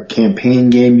a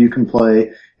campaign game you can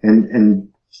play, and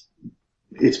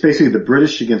it's basically the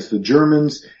British against the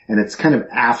Germans, and it's kind of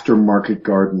after Market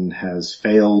Garden has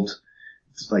failed.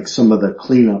 It's like some of the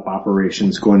cleanup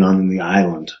operations going on in the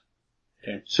island.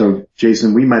 Okay. So,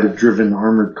 Jason, we might have driven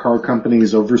armored car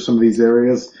companies over some of these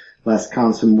areas last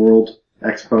Consim World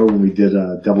Expo when we did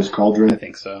Devil's Cauldron. I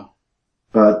think so.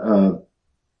 But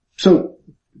so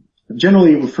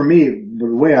generally for me, the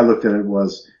way I looked at it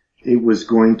was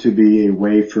going to be a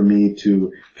way for me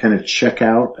to kind of check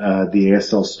out the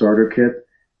ASL starter kit,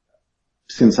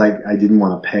 since I didn't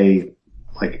want to pay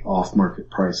like off market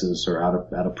prices or out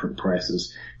of print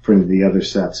prices for any of the other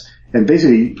sets. And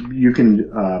basically you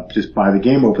can just buy the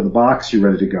game, open the box, you're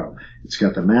ready to go. It's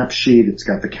got the map sheet, it's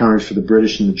got the counters for the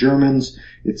British and the Germans,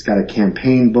 it's got a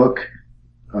campaign book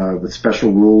with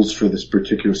special rules for this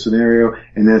particular scenario,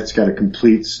 and then it's got a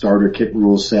complete starter kit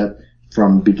rule set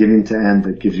from beginning to end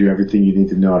that gives you everything you need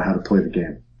to know how to play the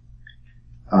game.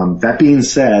 That being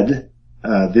said,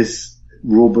 this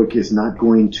rulebook is not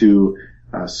going to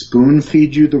spoon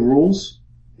feed you the rules.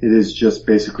 It is just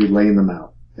basically laying them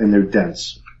out, and they're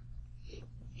dense.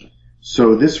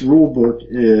 So this rulebook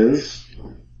is,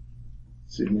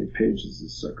 let's see how many pages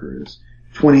this sucker is,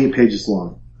 28 pages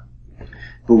long.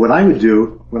 But what I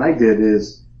did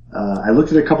is, I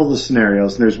looked at a couple of the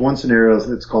scenarios, and there's one scenario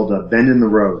that's called Bend in the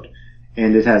Road.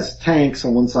 And it has tanks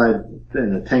on one side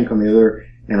and a tank on the other,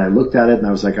 and I looked at it and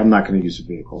I was like, I'm not going to use a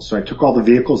vehicle. So I took all the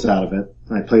vehicles out of it,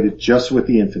 and I played it just with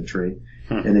the infantry,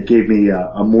 and it gave me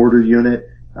a mortar unit,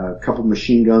 a couple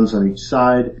machine guns on each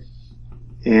side,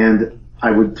 and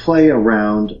I would play a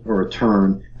round or a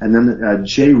turn, and then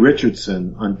Jay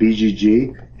Richardson on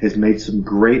BGG has made some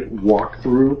great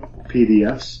walkthrough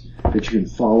PDFs that you can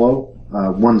follow.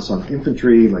 One's on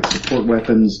infantry, like support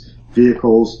weapons,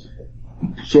 vehicles.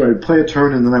 So I'd play a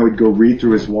turn and then I would go read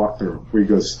through his walkthrough, where he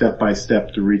goes step by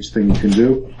step to each thing you can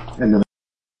do, and then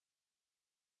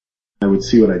I would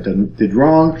see what I did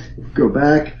wrong, go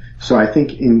back. So I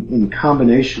think in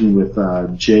combination with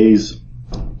Jay's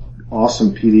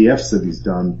awesome PDFs that he's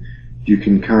done, you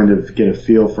can kind of get a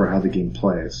feel for how the game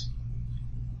plays.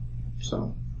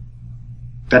 So,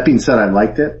 that being said, I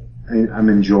liked it. I'm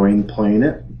enjoying playing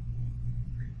it.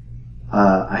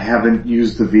 I haven't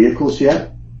used the vehicles yet.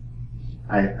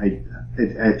 I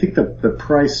think the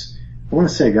price, I want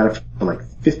to say I got it for like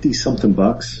 50 something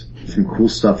bucks from Cool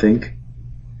Stuff Inc.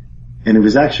 And it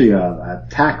was actually a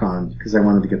tack on because I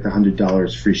wanted to get the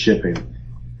 $100 free shipping.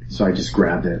 So I just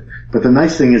grabbed it. But the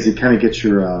nice thing is it kind of gets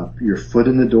your foot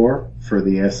in the door for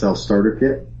the ASL starter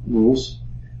kit rules.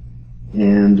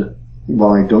 And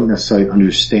while I don't necessarily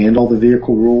understand all the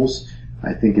vehicle rules,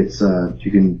 I think it's,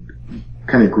 you can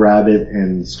kind of grab it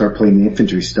and start playing the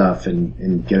infantry stuff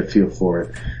and get a feel for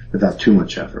it without too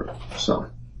much effort. So,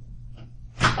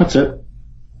 that's it.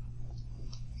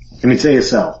 And it's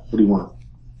ASL. What do you want?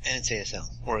 And it's ASL,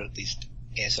 or at least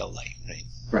ASL Lite, right?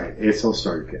 Right, ASL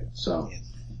starter kit. So,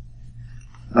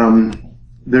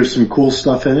 there's some cool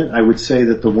stuff in it. I would say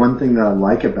that the one thing that I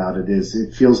like about it is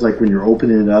it feels like when you're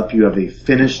opening it up, you have a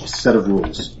finished set of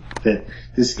rules. That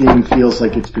this game feels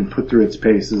like it's been put through its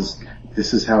paces.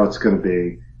 This is how it's going to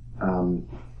be.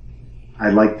 I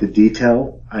like the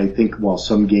detail. I think while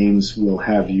some games will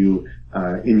have you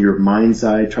in your mind's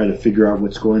eye try to figure out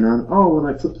what's going on. Oh,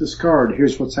 when I flip this card,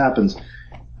 here's what happens.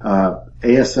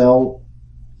 ASL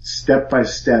step by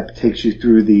step takes you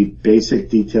through the basic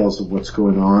details of what's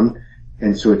going on,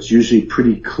 and so it's usually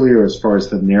pretty clear as far as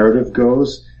the narrative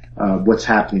goes, what's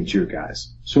happening to your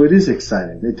guys. So it is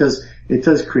exciting. It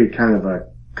does create kind of a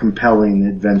compelling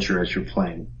adventure as you're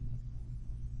playing.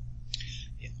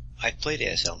 Yeah, I've played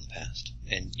ASL in the past,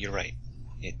 and you're right.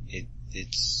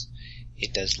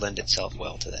 It does lend itself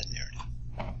well to that narrative.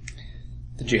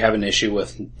 Did you have an issue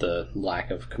with the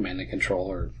lack of command and control,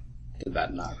 or did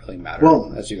that not really matter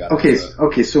as you got into it?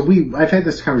 Okay, so I've had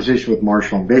this conversation with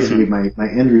Marshall, and basically my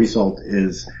end result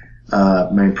is,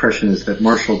 my impression is that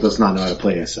Marshall does not know how to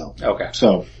play ASL. Okay.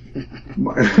 So,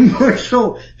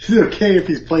 Marshall is okay if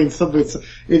he's playing something.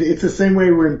 It's the same way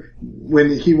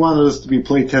when he wanted us to be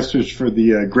play testers for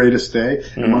the Greatest Day,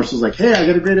 and Marshall's like, hey, I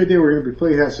got a great idea, we're gonna be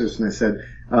play testers, and I said,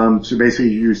 so basically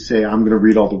you say, I'm gonna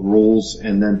read all the rules,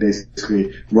 and then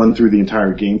basically run through the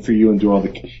entire game for you and do all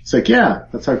the, it's like, yeah,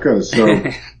 that's how it goes.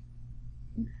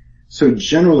 So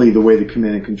generally the way the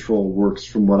command and control works,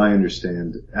 from what I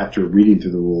understand after reading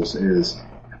through the rules, is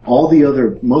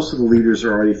most of the leaders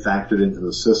are already factored into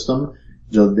the system.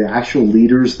 The actual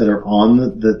leaders that are on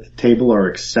the table are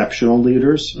exceptional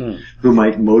leaders who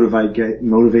might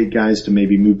motivate guys to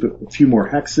maybe move a few more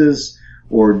hexes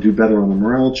or do better on the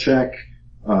morale check,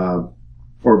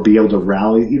 or be able to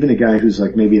rally. Even a guy who's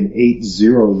like maybe an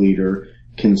 8-0 leader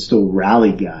can still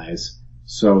rally guys.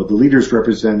 So the leaders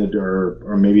represented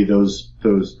are maybe those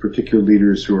particular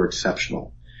leaders who are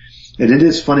exceptional. And it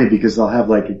is funny because they'll have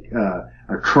like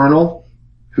a colonel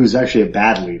who's actually a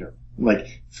bad leader.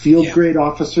 Like field grade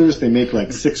officers, they make like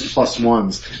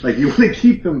 6+1s. Like you want to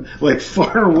keep them like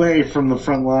far away from the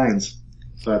front lines.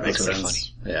 So that makes sense.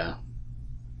 Funny. Yeah.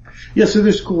 Yeah, so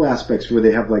there's cool aspects where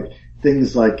they have like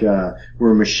things like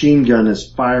where a machine gun is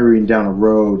firing down a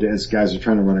road as guys are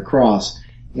trying to run across,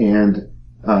 and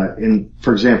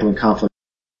for example, in Conflict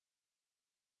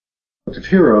of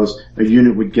Heroes, a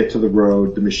unit would get to the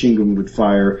road, the machine gun would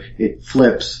fire, it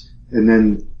flips, and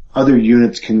then other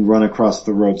units can run across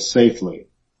the road safely.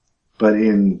 But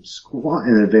in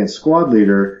Advanced Squad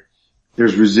Leader,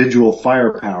 there's residual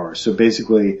firepower. So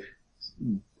basically,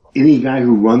 any guy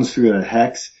who runs through a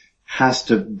hex has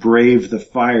to brave the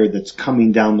fire that's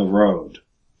coming down the road,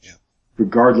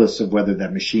 regardless of whether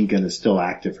that machine gun is still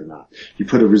active or not. You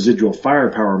put a residual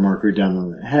firepower marker down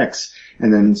on the hex,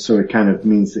 and then so it kind of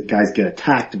means that guys get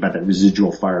attacked by that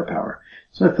residual firepower.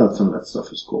 So I thought some of that stuff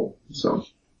was cool. So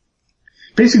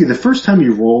basically, the first time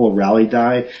you roll a rally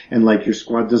die and like your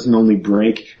squad doesn't only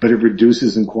break, but it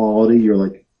reduces in quality, you're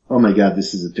like, oh my god,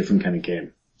 this is a different kind of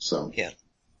game. So yeah.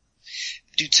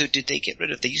 Dude, so did they get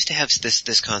rid of, they used to have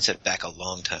this concept back a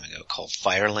long time ago called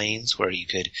fire lanes where you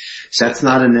could... That's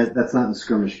not in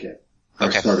Skirmish Kit.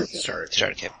 Okay.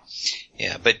 Starter Kit.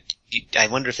 Yeah, but I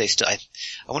wonder if they still, I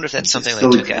wonder if that's something they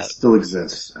took out. It still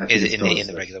exists. In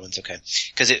the regular ones, okay.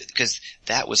 Cause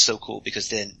that was so cool because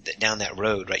then down that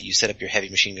road, right, you set up your heavy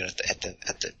machine gun at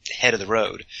the head of the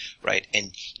road, right,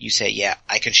 and you say, yeah,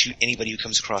 I can shoot anybody who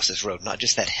comes across this road, not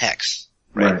just that hex.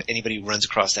 Right. Anybody who runs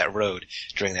across that road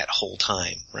during that whole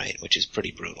time, right? Which is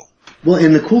pretty brutal. Well,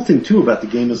 and the cool thing too about the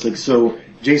game is like, so,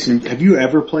 Jason, have you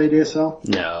ever played ASL?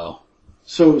 No.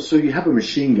 So you have a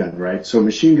machine gun, right? So a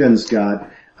machine gun's got,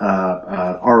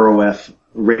 ROF,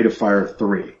 rate of fire of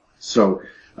 3. So,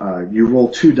 you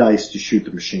roll 2 dice to shoot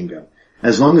the machine gun.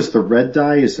 As long as the red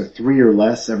die is a 3 or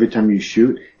less every time you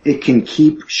shoot, it can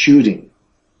keep shooting.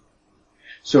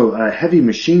 So a heavy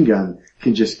machine gun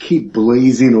can just keep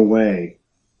blazing away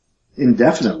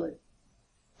indefinitely.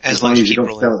 As long as you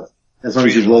don't fail it. As long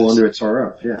as you roll under its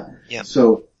RF, yeah.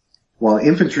 So, while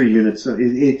infantry units,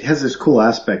 it has this cool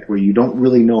aspect where you don't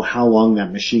really know how long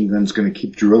that machine gun's gonna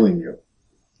keep drilling you.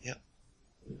 Yeah.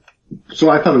 So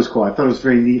I thought it was cool. I thought it was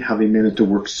very neat how they managed to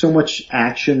work so much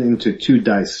action into 2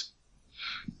 dice.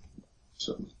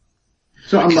 So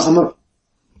I'm a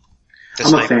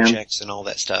sniper fan. checks and all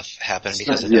that stuff happen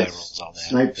because of die rolls, all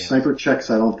that. Sniper checks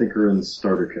I don't think are in the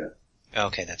starter kit.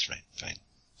 Okay, that's right. Fine.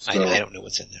 So, I don't know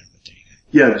what's in there, but there you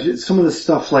Yeah, some of the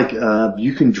stuff like,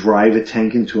 you can drive a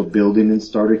tank into a building in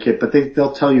Starter Kit, but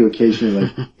they'll tell you occasionally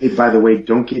like, hey, by the way,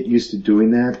 don't get used to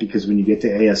doing that because when you get to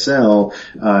ASL,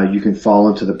 you can fall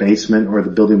into the basement or the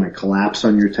building might collapse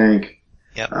on your tank.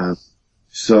 Yep.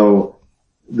 So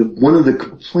one of the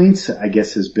complaints, I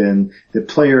guess, has been that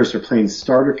players are playing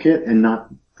Starter Kit and not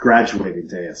graduating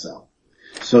to ASL.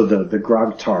 So the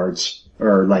grogtards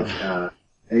are like,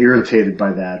 irritated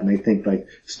by that, and they think like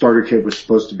Starter Kit was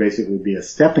supposed to basically be a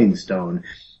stepping stone.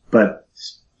 But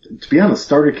to be honest,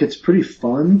 Starter Kit's pretty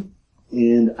fun,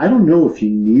 and I don't know if you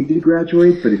need to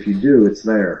graduate, but if you do, it's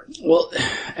there. Well,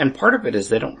 and part of it is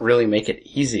they don't really make it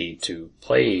easy to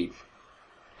play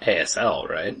ASL,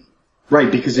 right?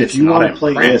 Right, because if you want to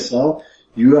play ASL,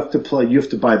 you have to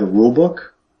buy the rule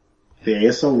book, the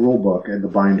ASL rule book, and the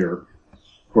binder.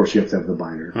 Of course, you have to have the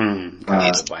binder.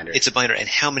 It's a binder. And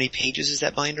how many pages is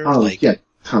that binder? Yeah,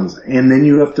 tons. And then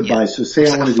you have to buy, so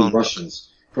say I want to do Russians.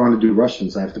 If I want to do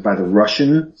Russians, I have to buy the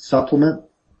Russian supplement,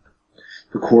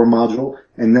 the core module.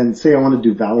 And then say I want to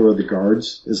do Valor of the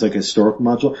Guards as like a historical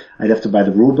module, I'd have to buy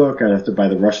the rule book, I'd have to buy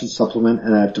the Russian supplement,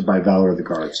 and I'd have to buy Valor of the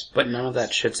Guards. But none of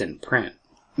that shit's in print.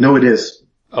 No, it is.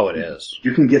 Oh, it is.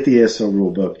 You can get the ASL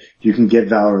rule book. You can get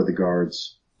Valor of the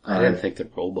Guards. I didn't think the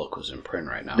rule book was in print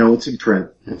right now. No, it's in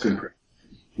print. It's in print.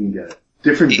 You can get it.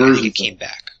 Different versions. It came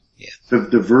back. Yeah.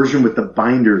 The version with the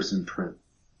binders in print.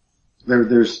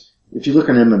 There's, if you look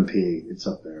on MMP, it's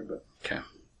up there, but. Okay.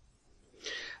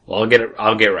 Well,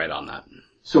 I'll get right on that.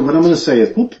 So what I'm going to say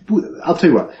is, I'll tell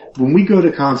you what, when we go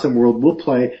to Concept World, we'll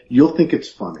play, you'll think it's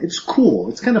fun. It's cool.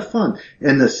 It's kind of fun.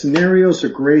 And the scenarios are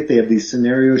great. They have these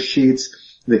scenario sheets.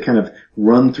 They kind of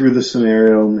run through the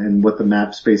scenario and what the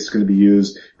map space is going to be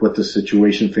used, what the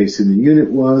situation facing the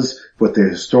unit was, what the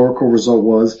historical result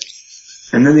was.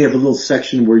 And then they have a little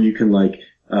section where you can like,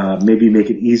 maybe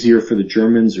make it easier for the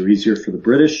Germans or easier for the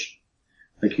British.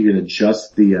 Like you can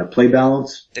adjust the, play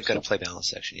balance. They've got a play balance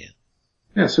section, yeah.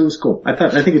 Yeah, so it was cool. I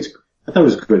thought it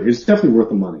was good. It's definitely worth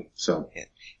the money, so. Yeah.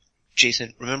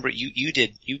 Jason, remember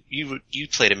you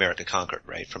played America Conquered,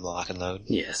 right, from Lock and Load?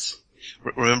 Yes.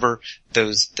 Remember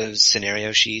those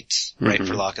scenario sheets, right,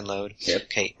 for Lock and Load? Yep.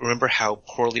 Okay, remember how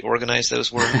poorly organized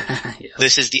those were? Yes.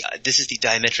 This is the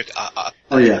diametric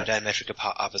diametric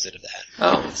opposite of that.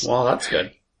 Oh, well, that's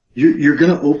good. You're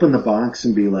gonna open the box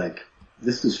and be like,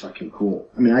 this is fucking cool.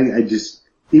 I mean, I just,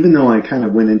 even though I kind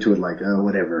of went into it like, oh,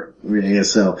 whatever, we're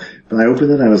ASL, but I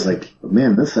opened it, I was like, oh,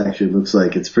 man, this actually looks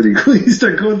like it's pretty cool. You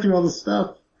start going through all the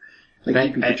stuff. Like,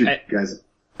 you can put your guys.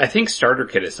 I think Starter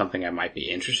Kit is something I might be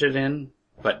interested in,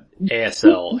 but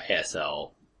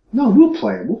ASL. No, we'll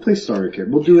play it. We'll play Starter Kit.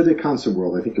 We'll do it at Concept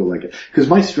World. I think you'll like it. Because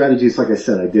my strategy is, like I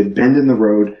said, I did Bend in the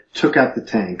Road, took out the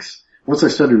tanks. Once I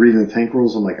started reading the tank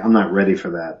rules, I'm like, I'm not ready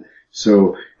for that.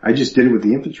 So I just did it with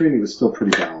the infantry and it was still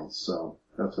pretty balanced. So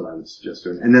that's what I would suggest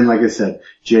doing. And then, like I said,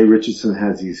 Jay Richardson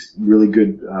has these really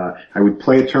good, I would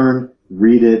play a turn,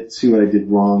 read it, see what I did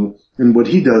wrong. And what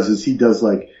he does is he does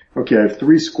like, okay, I have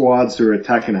 3 squads that are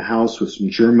attacking a house with some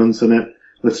Germans in it.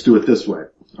 Let's do it this way.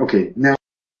 Okay, now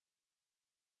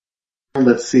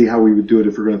let's see how we would do it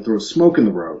if we're going to throw smoke in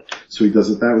the road. So he does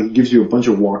it that way. He gives you a bunch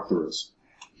of walkthroughs.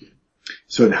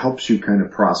 So it helps you kind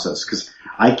of process, because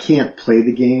I can't play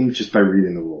the game just by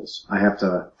reading the rules. I have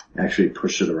to actually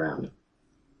push it around.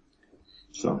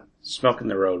 So. Smoke in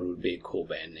the Road would be a cool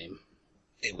band name.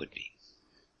 It would be.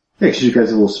 Yeah, because you guys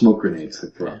have little smoke grenades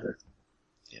that throw out there.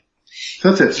 Yeah.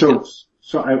 So that's it.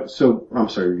 So I'm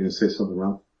sorry, you were going to say something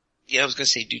wrong? Yeah, I was going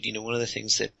to say, dude, one of the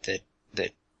things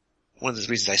that one of the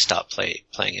reasons I stopped playing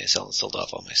ASL and sold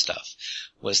off all my stuff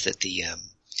was that the,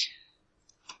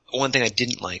 one thing I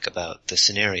didn't like about the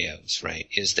scenarios, right,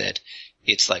 is that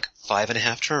it's like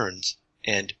 5.5 turns,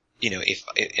 and,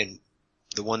 and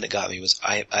the one that got me was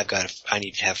I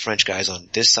need to have French guys on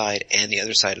this side and the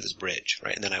other side of this bridge,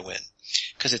 right, and then I win.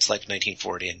 Cause it's like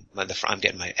 1940 and I'm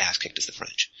getting my ass kicked as the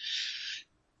French.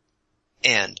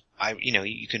 And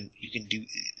you can do,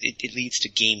 it leads to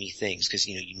gamey things, cause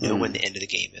you know when the end of the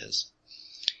game is.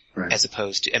 Right. As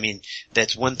opposed to,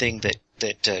 that's one thing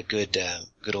that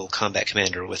good old Combat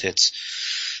Commander with its,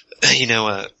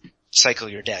 cycle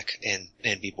your deck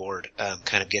and be bored,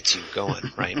 kind of gets you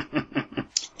going, right?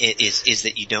 is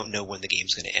that you don't know when the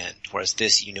game's gonna end. Whereas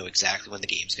this, you know exactly when the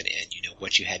game's gonna end. You know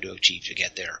what you had to achieve to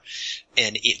get there.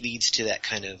 And it leads to that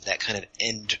kind of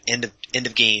end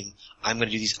of game, I'm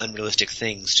gonna do these unrealistic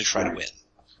things to try to win.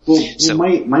 Well, so,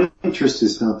 my interest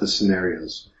is not the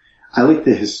scenarios. I like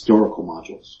the historical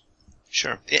modules.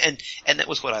 Sure. And that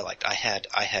was what I liked. I had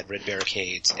Red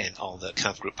Barricades and all the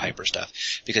Kampfgruppe Piper stuff,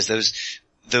 because those,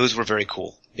 those were very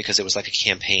cool because it was like a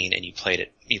campaign and you played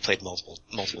multiple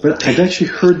But days. I've actually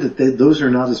heard that those are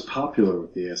not as popular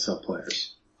with the ASL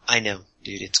players. I know,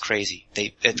 dude, it's crazy.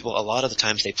 A lot of the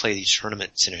times they play these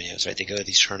tournament scenarios, right? They go to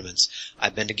these tournaments.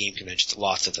 I've been to game conventions,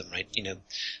 lots of them, right?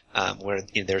 Where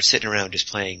they're sitting around just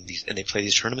playing these, and they play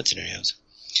these tournament scenarios.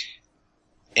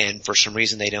 And for some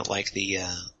reason they don't like the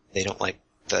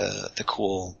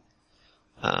cool,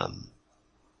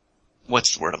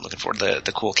 what's the word I'm looking for?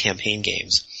 The cool campaign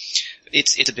games.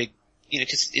 It's a big,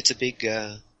 'cause it's a big,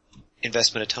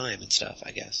 investment of time and stuff,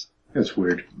 I guess. That's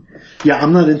weird. Yeah,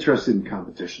 I'm not interested in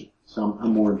competition, so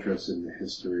I'm more interested in the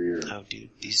history. Oh, dude,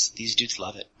 these dudes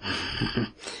love it.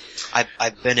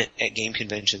 I've been at game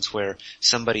conventions where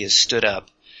somebody has stood up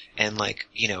and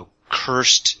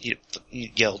cursed,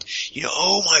 yelled,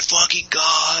 oh my fucking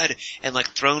god, and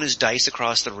thrown his dice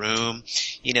across the room,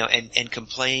 and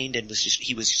complained and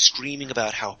he was screaming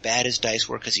about how bad his dice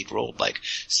were because he'd rolled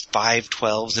 5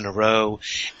 12s in a row,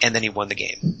 and then he won the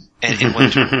game. And won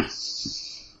the tournament.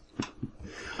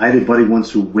 I had a buddy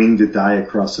once who winged a die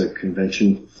across a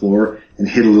convention floor and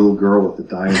hit a little girl with the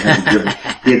die and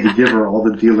he had to give her all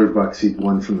the dealer bucks he'd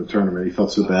won from the tournament. He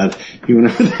felt so bad. He went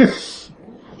over there.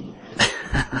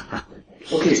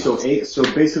 Okay, so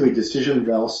basically Decision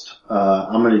Velst,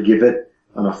 I'm gonna give it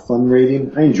on a fun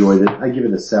rating. I enjoyed it. I give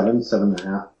it a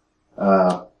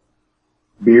 7.5.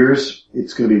 Beers,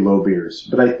 it's gonna be low beers.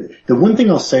 But the one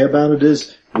thing I'll say about it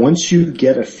is, once you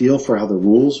get a feel for how the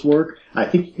rules work, I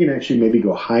think you can actually maybe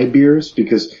go high beers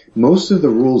because most of the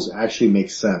rules actually make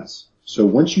sense. So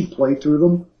once you play through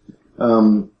them,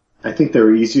 I think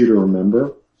they're easier to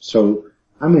remember. So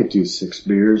I might do 6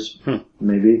 beers,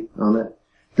 maybe, on it.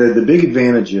 The big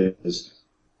advantage is,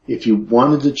 if you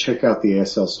wanted to check out the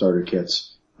ASL starter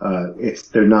kits,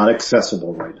 they're not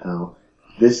accessible right now.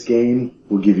 This game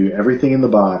will give you everything in the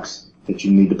box that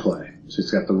you need to play. So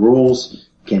it's got the rules,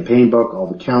 campaign book, all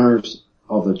the counters,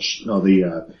 all the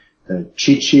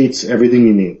cheat sheets, everything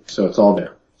you need. So it's all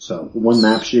there. So one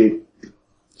map sheet.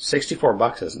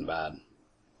 $64 isn't bad.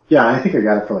 Yeah, I think I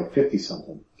got it for 50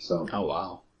 something. So. Oh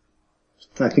wow.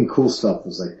 I think Cool Stuff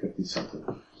was 50 something.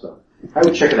 So I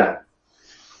would check it out.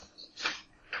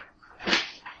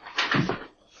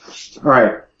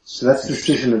 Alright. So that's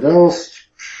Decision of Velst.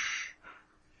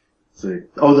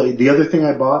 The other thing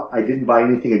I bought, I didn't buy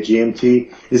anything at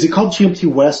GMT. Is it called GMT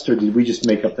West, or did we just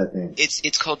make up that name?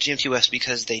 It's called GMT West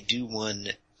because they do one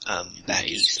back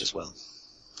east as well.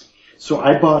 So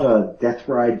I bought a Death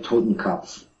Ride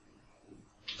Totenkopf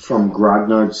from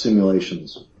Grognard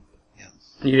Simulations. Yeah.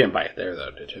 You didn't buy it there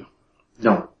though, did you?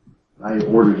 No. I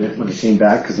ordered it when it came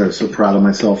back because I was so proud of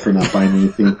myself for not buying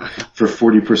anything for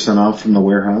 40% off from the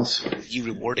warehouse. You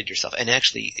rewarded yourself. And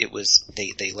actually, it was,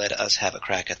 they let us have a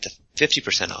crack at the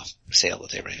 50% off sale that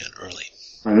they ran early.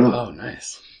 I know. Oh,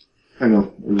 nice. I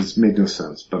know. It made no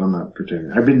sense, but I'm not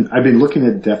pretending. I've been looking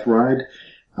at Death Ride,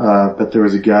 but there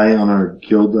was a guy on our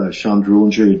guild, Sean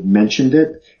Drulinger, who mentioned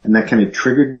it, and that kind of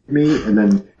triggered me, and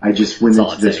then I just went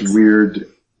into this weird,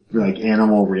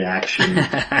 animal reaction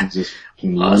and just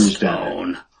lunged at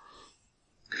it.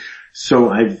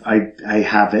 So I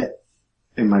have it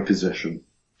in my possession.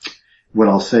 What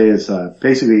I'll say is,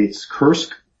 basically it's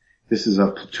Kursk. This is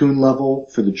a platoon level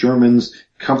for the Germans,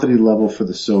 company level for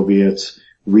the Soviets,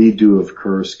 redo of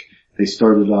Kursk. They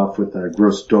started off with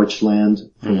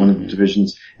Großdeutschland for one of the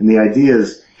divisions. And the idea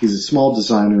is, he's a small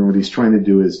designer, and what he's trying to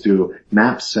do is do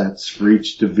map sets for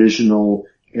each divisional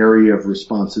area of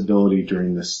responsibility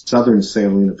during the southern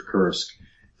salient of Kursk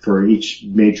for each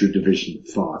major division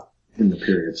fought in the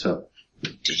period. So,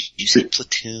 did you say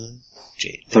platoon?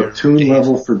 Platoon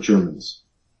level for Germans.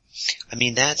 I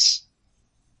mean, there's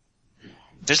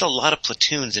a lot of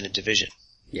platoons in a division.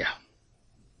 Yeah.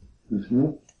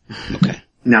 Mm-hmm. Okay.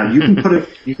 Now you can put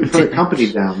a company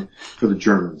down for the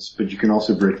Germans, but you can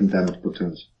also break them down into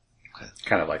platoons. Okay.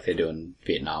 Kind of like they do in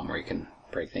Vietnam, where you can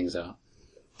break things out.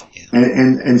 Yeah.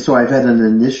 And so I've had an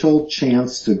initial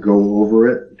chance to go over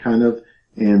it, kind of,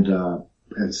 and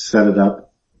set it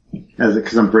up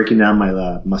because I'm breaking down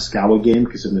my Moscow game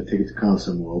because I'm going to take it to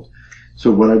Console World. So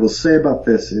what I will say about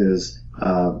this is,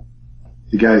 the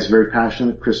guy is very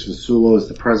passionate. Chris Vasulo is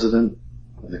the president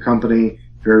of the company,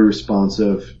 very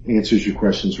responsive, answers your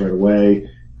questions right away,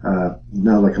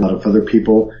 not like a lot of other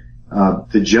people.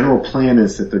 The general plan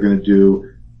is that they're going to do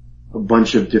a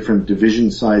bunch of different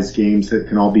division-sized games that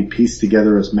can all be pieced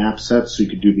together as map sets, so you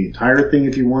could do the entire thing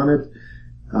if you wanted.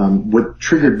 What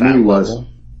triggered me was,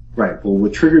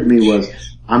 what triggered me was,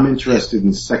 I'm interested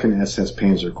in 2nd SS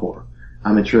Panzer Corps.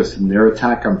 I'm interested in their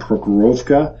attack on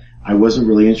Prokhorovka. I wasn't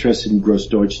really interested in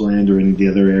Großdeutschland or any of the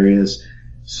other areas.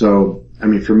 So, I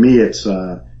mean, for me, it's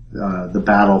the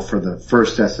battle for the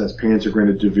 1st SS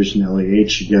Panzergrenadier Division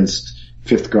LAH against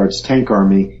 5th Guards Tank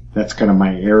Army. That's kind of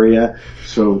my area.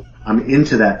 So I'm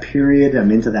into that period.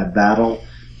 I'm into that battle.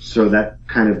 So that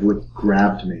kind of what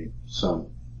grabbed me. So.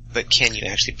 But can you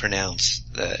actually pronounce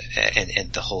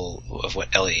and the whole of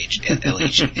what LAH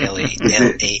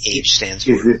stands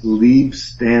for? Is it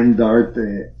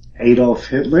Leibstandarte Adolf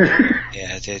Hitler?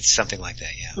 Yeah, it's something like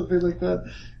that, yeah. Something like that.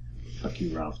 Fuck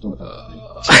you, Ralph. Don't talk to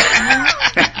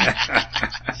me.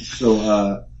 So,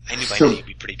 I knew by now you'd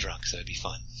be pretty drunk, so it'd be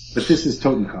fun. But this is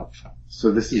Totenkopf.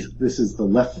 So this is the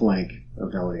left flank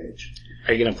of LAH.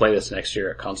 Are you going to play this next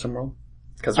year at Consum World?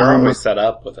 Because they're always set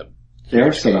up with a. They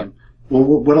are set up. Well,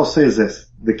 what I'll say is this: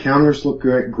 the counters look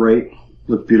great,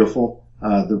 look beautiful.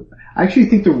 I actually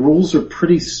think the rules are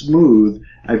pretty smooth.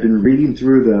 I've been reading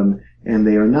through them, and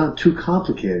they are not too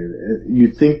complicated.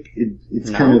 You'd think it's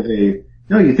kind of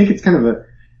a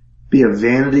be a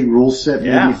vanity rule set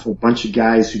maybe for a bunch of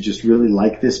guys who just really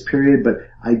like this period, but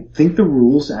I think the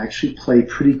rules actually play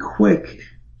pretty quick.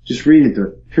 Just reading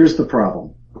through it. Here's the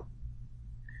problem.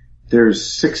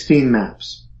 There's 16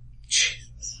 maps.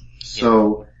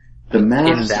 So the maps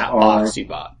in that box you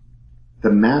bought.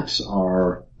 The maps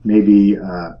are maybe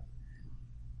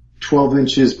 12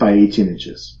 inches by 18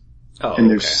 inches. Oh, and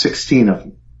there's 16 of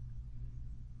them.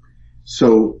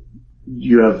 So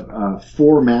you have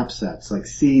 4 map sets, like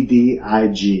C, D, I,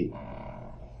 G.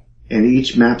 And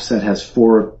each map set has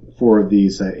 4 of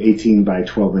these 18 by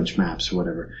 12 inch maps or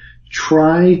whatever.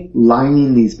 Try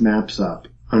lining these maps up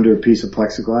under a piece of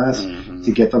plexiglass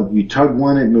to get them. You tug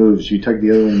one, it moves. You tug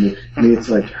the other one, I mean, it's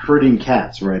like herding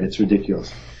cats, right? It's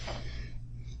ridiculous.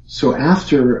 So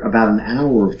after about an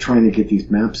hour of trying to get these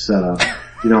maps set up,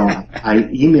 I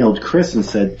emailed Chris and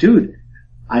said, dude,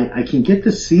 I can get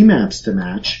the C maps to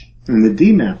match and the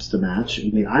D maps to match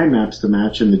and the I maps to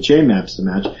match and the J maps to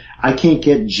match. I can't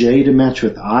get J to match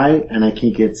with I and I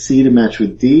can't get C to match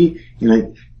with D.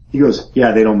 And he goes,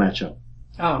 yeah, they don't match up.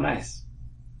 Oh, nice.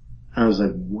 I was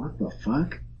like, what the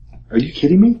fuck? Are you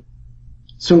kidding me?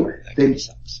 So they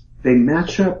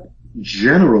match up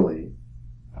generally,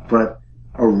 but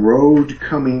a road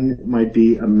coming might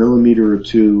be a millimeter or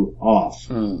 2 off.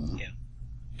 Yeah.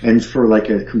 And for like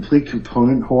a complete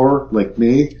component whore like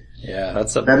me,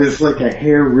 that is like a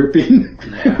hair ripping.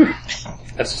 Yeah.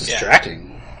 That's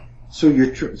distracting. So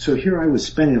here I was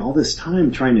spending all this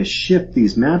time trying to shift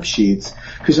these map sheets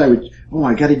because I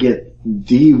gotta get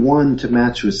D1 to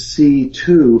match with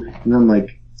C2, and I'm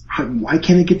like, why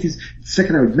can't I get these? The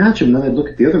second I would match them, then I'd look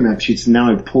at the other map sheets, and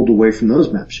now I've pulled away from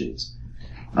those map sheets.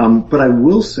 But I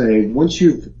will say, once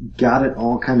you've got it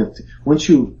all once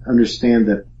you understand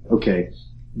that, okay,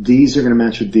 these are going to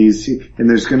match with these, and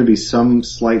there's going to be some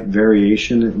slight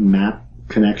variation in map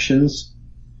connections,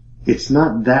 it's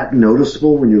not that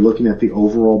noticeable when you're looking at the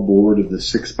overall board of the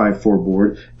 6x4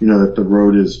 board, that the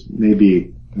road is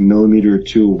maybe a millimeter or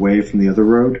 2 away from the other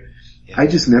road. Yeah. I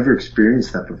just never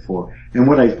experienced that before. And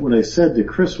what I said to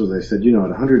Chris was, I said, at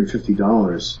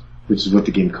 $150, which is what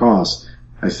the game costs,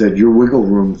 I said, your wiggle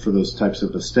room for those types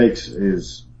of mistakes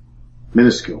is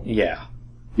minuscule. Yeah.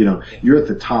 You're at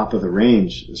the top of the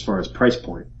range as far as price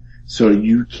point. So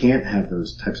you can't have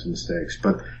those types of mistakes.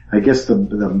 But I guess my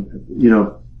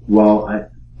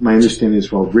understanding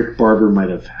is while Rick Barber might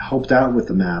have helped out with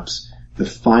the maps, the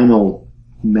final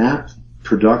map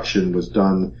production was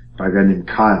done by a guy named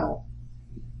Kyle.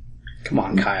 Come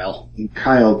on, Kyle. And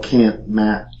Kyle can't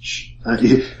match,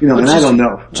 and I don't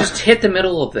know. Just hit the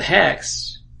middle of the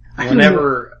hex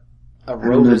whenever a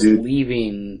road is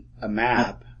leaving a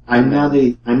map. I'm not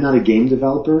a game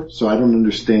developer, so I don't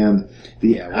understand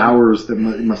the hours that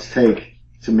it must take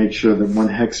to make sure that one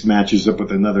hex matches up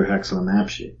with another hex on a map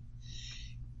sheet.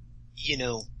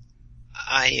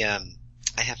 I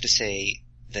have to say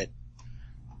that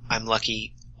I'm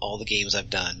lucky all the games I've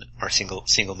done are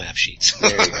single map sheets.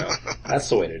 There you go. That's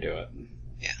the way to do it.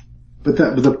 Yeah. But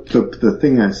the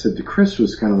thing I said to Chris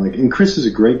was kind of like, and Chris is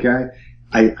a great guy.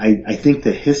 I think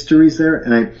the history's there,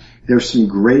 and there's some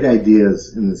great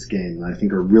ideas in this game that I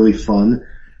think are really fun.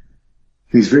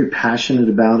 He's very passionate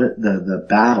about it, the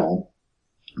battle,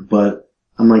 but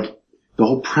I'm like, the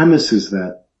whole premise is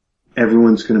that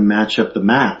everyone's gonna match up the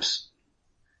maps.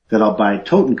 That I'll buy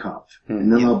Totenkopf,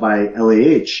 and then I'll buy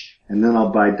LAH, and then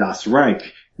I'll buy Das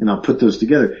Reich, and I'll put those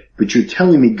together. But you're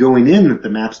telling me going in that the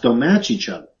maps don't match each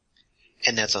other.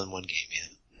 And that's on one game,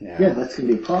 Yeah, that's gonna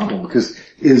be a problem, because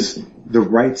is the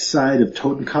right side of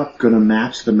Totenkopf gonna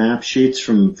match the map sheets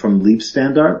from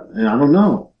Leibstandarte? And I don't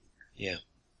know. Yeah.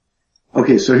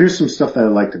 Okay, so here's some stuff that I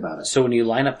liked about it. So when you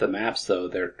line up the maps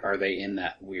though, are they in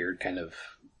that weird kind of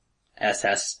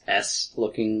SSS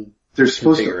looking they're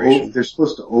supposed configuration.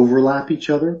 to overlap each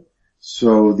other.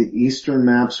 So the eastern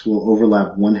maps will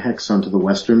overlap one hex onto the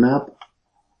western map.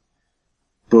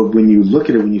 But when you look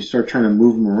at it, when you start trying to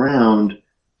move them around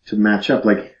to match up,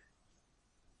 like,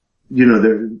 you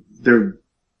know, they're,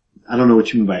 I don't know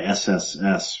what you mean by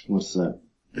SSS. What's that?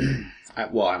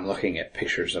 Well, I'm looking at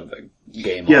pictures of the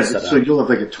game. Yeah, all set so up. you'll have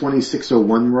like a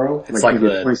 2601 row. It's like maybe a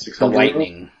the 2600 row.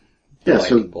 lightning. Yeah, the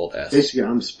so lightning bolt S. basically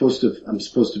I'm supposed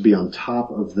to be on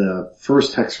top of the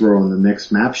first hex row on the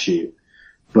next map sheet,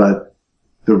 but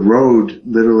the road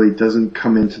literally doesn't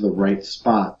come into the right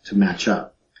spot to match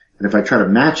up. And if I try to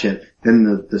match it,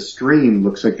 then the stream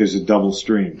looks like there's a double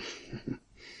stream.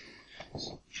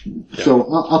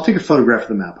 So I'll take a photograph of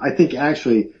the map. I think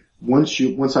actually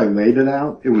once I laid it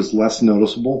out, it was less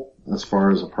noticeable as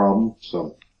far as a problem.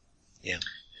 So Yeah.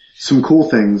 some cool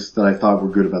things that I thought were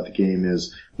good about the game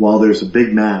is while there's a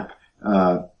big map,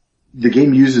 the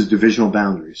game uses divisional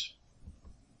boundaries.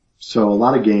 So a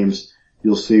lot of games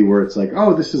you'll see where it's like,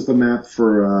 oh, this is the map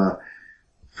for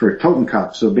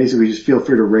Totenkopf. So basically just feel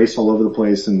free to race all over the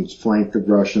place and flank the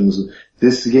Russians.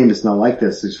 This game is not like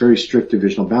this. It's very strict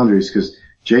divisional boundaries because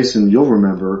Jason, you'll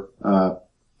remember,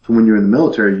 from when you were in the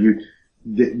military,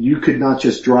 you could not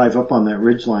just drive up on that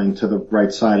ridgeline to the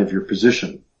right side of your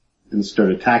position and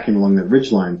start attacking along that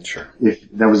ridgeline. Sure.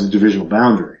 If that was a divisional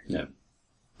boundary. Yeah.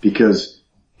 Because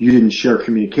you didn't share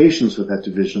communications with that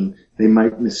division, they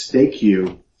might mistake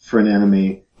you for an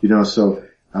enemy, you know, so,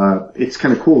 it's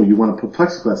kind of cool. You want to put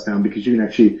plexiglass down because you can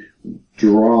actually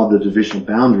draw the divisional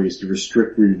boundaries to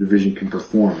restrict where your division can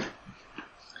perform.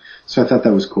 So I thought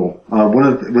that was cool. One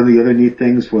of the other neat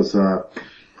things was,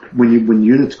 when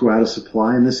units go out of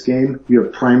supply in this game, you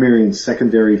have primary and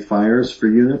secondary fires for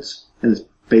units, and it's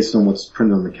based on what's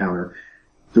printed on the counter.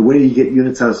 The way you get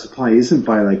units out of supply isn't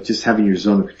by like just having your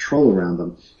zone of control around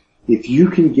them. If you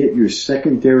can get your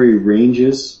secondary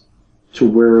ranges to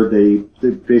where they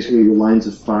basically your lines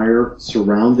of fire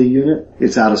surround the unit,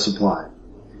 it's out of supply.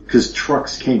 Because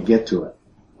trucks can't get to it.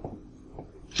 Do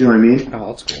you know what I mean? Oh,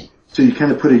 that's cool. So you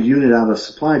kind of put a unit out of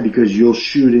supply because you'll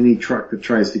shoot any truck that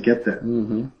tries to get there.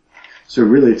 Mm-hmm. So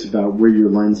really it's about where your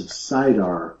lines of sight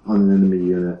are on an enemy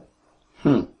unit.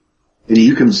 Hmm. And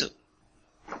you can... So,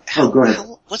 go ahead.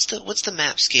 What's the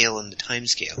map scale and the time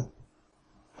scale?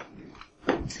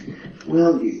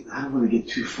 Well, I don't want to get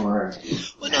too far.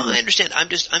 Well, no, I understand. I'm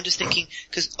just thinking,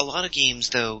 cause a lot of games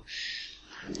though,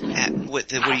 where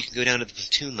you can go down to the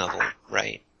platoon level,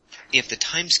 right? If the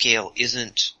time scale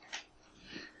isn't,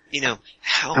 you know,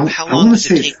 how long does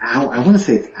it take? I want to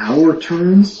say it's hour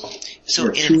turns. So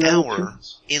or in an 2 hour hour,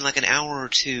 turns. in like an hour or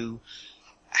two,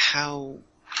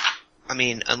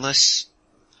 unless,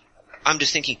 I'm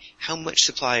just thinking, how much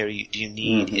supply do you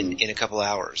need in a couple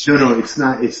hours? No, it's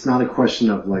not a question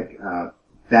of like,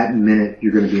 that minute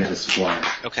you're going to be out of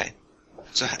supply. Okay.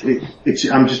 So,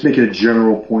 I'm just making a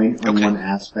general point on Okay. one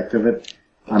aspect of it.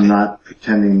 I'm not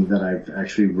pretending that I've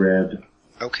actually read.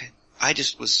 okay. I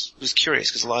just was curious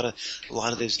because a lot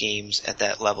of those games at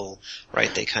that level,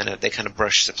 right, they kind of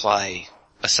brush supply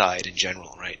aside in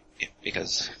general, right? Yeah,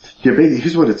 because Yeah, basically,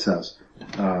 here's what it says.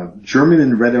 German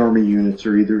and Red Army units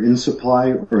are either in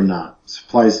supply or not.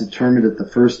 Supply is determined at the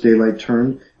first daylight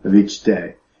turn of each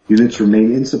day. Units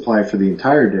remain in supply for the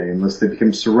entire day unless they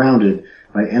become surrounded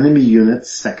by enemy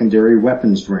units' secondary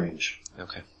weapons range.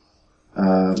 okay.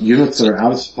 Units that are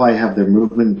out of supply have their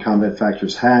movement and combat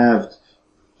factors halved.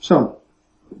 So,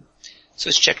 So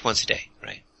it's checked once a day,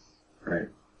 right? right.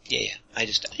 Yeah. I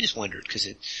just wondered because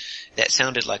that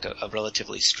sounded like a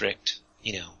relatively strict,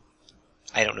 you know,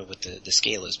 I don't know what the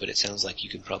scale is, but it sounds like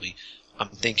I'm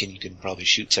thinking you can probably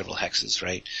shoot several hexes,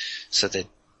 right? So that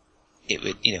it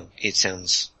would, you know, it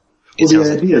sounds The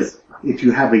idea is, if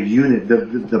you have a unit,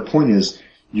 the point is,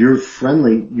 your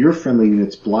friendly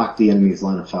units block the enemy's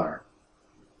line of fire.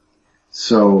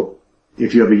 So,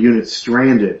 if you have a unit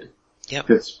stranded, Yep.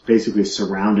 that's basically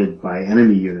surrounded by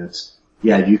enemy units,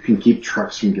 yeah, you can keep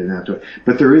trucks from getting out to it.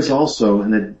 But there is also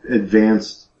an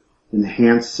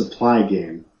enhanced supply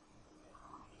game,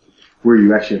 where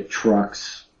you actually have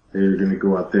trucks that are going to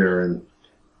go out there and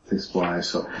supply.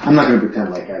 So I'm not going to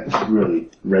pretend like I really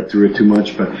read through it too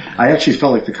much, but I actually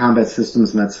felt like the combat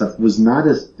systems and that stuff was not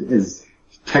as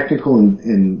technical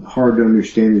and hard to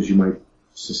understand as you might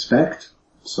suspect.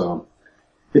 So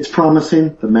it's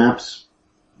promising. The maps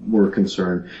were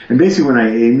concerned. And basically when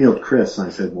I emailed Chris and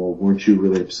I said, well, weren't you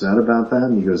really upset about that?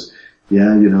 And he goes,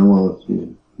 yeah,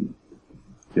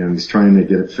 he's trying to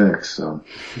get it fixed, so.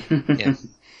 Yeah.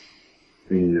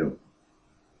 You know.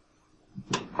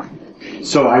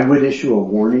 So I would issue a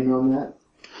warning on that,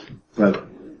 but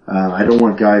I don't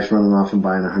want guys running off and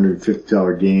buying a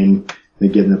 $150 game They're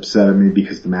getting upset at me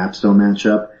because the maps don't match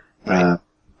up. Right.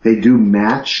 They do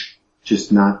match,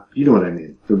 just not, you know what I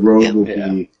mean. The road will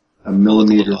be a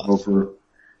millimeter over.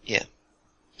 Yeah.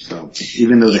 So,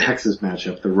 even though the hexes match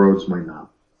up, the roads might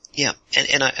not. Yeah,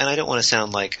 and I don't want to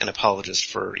sound like an apologist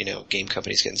for, game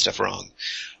companies getting stuff wrong.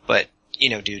 But,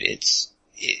 dude,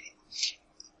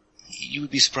 you would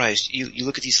be surprised. You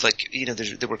look at these,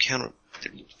 there were counter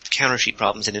sheet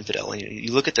problems in Infidel, and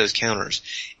you look at those counters,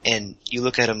 and you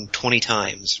look at them 20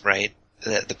 times, right?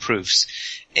 The proofs,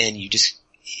 and you just,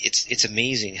 it's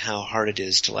amazing how hard it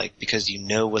is to because you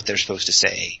know what they're supposed to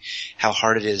say, how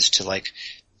hard it is to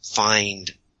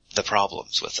find the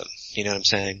problems with them. You know what I'm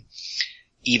saying?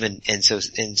 So,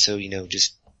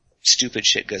 just stupid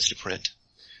shit goes to print.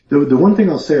 The one thing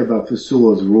I'll say about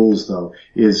Fusulo's rules though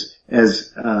is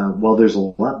while there's a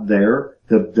lot there,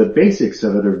 the basics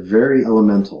of it are very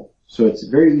elemental. So it's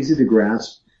very easy to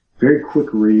grasp, very quick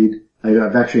read.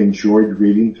 I've actually enjoyed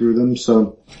reading through them,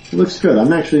 so it looks good.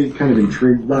 I'm actually kind of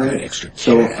intrigued by it.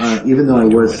 So, even though I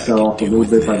was set off a little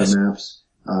bit by the maps,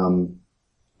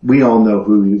 we all know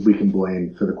who we can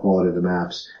blame for the quality of the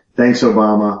maps. Thanks,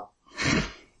 Obama.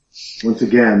 Once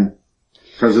again,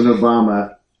 President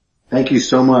Obama, thank you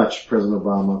so much, President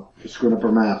Obama, for screwing up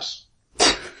our maps.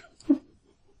 And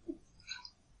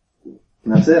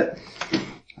that's it.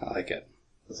 I like it.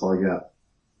 That's all I got.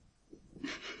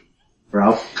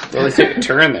 Ralph? Well, they took a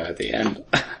turn though at the end.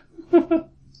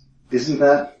 Isn't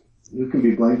that, you can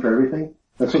be blamed for everything?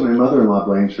 That's what my mother-in-law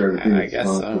blames for everything. I guess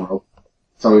so.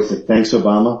 It's always like, thanks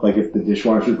Obama, like if the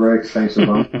dishwasher breaks, thanks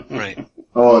Obama. Right.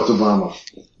 Oh, it's Obama.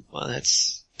 Well,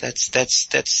 that's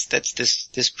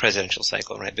this presidential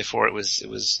cycle, right? Before it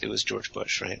was George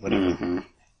Bush, right? Whatever. Mm-hmm.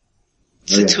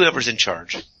 So it's whoever's in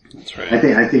charge. That's right.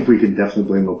 I think we can definitely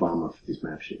blame Obama for these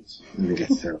map sheets. I think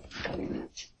it's terrible.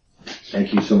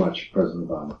 Thank you so much, President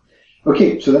Obama.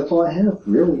 Okay, so that's all I have,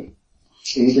 really.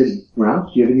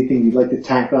 Ralph, do you have anything you'd like to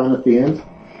tack on at the end?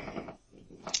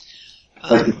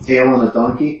 Like a tail on a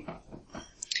donkey?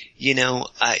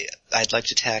 I'd like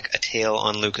to tack a tail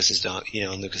on Lucas's donkey,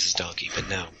 but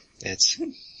no, it's...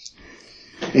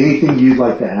 Anything you'd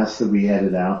like to ask that we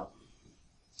edit out?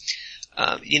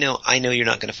 I know you're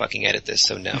not gonna fucking edit this,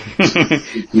 so no.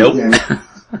 Nope. I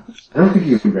don't think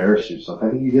you've embarrassed yourself. I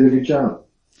think you did a good job.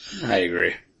 I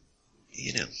agree.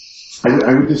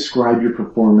 I would describe your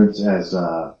performance as,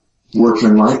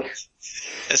 workmanlike.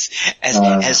 As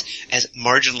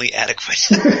marginally adequate.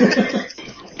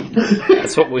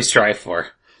 That's what we strive for.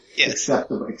 Yes.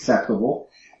 Acceptable.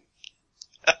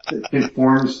 It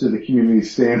conforms to the community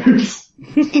standards.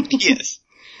 Yes.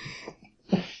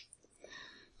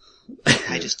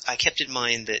 I kept in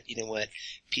mind that,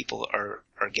 people are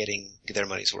getting their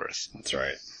money's worth. That's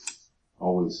right.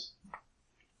 Always.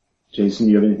 Jason,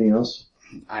 you have anything else?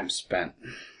 I'm spent.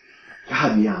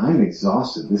 God, yeah, I'm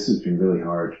exhausted. This has been really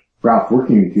hard. Ralph,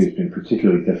 working with you has been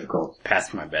particularly difficult.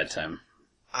 Past my bedtime.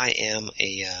 I am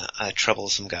a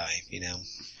troublesome guy,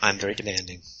 I'm very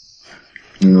demanding.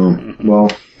 No. Well,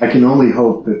 I can only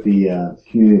hope that the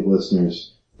community of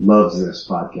listeners loves this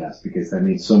podcast because that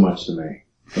means so much to me.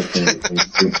 Hey,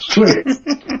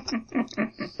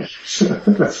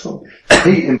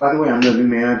 and by the way, I'm the new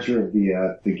manager of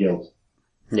the guild.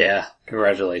 Yeah,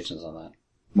 congratulations on that.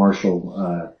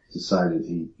 Marshall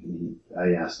decided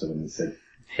I asked him and he said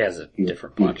he has a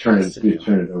different he'd podcast to do.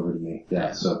 turn it over to me.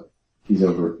 Yeah, so he's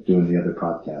over doing the other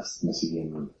podcast, Missy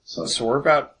Game Room. So we're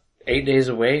about 8 days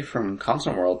away from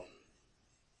Console World.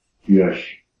 Yes.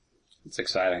 It's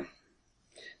exciting.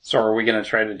 So are we going to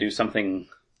try to do something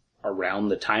around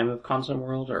the time of Console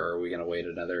World, or are we going to wait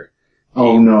another?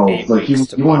 Oh no! Like you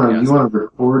want to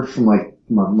record from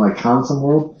my Console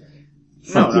World?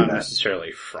 No, not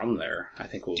necessarily from there. I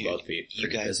think we'll both be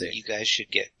pretty busy. You guys should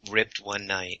get ripped one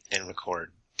night and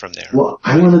record from there. Well,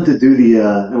 I wanted to do the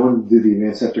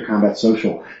Advanced After Combat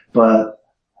Social, but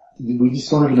we just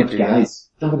don't have enough guys.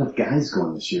 Don't have enough guys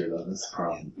going this year, though. That's the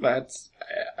problem.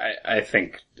 I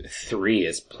think 3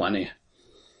 is plenty.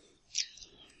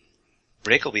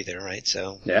 Rick will be there, right?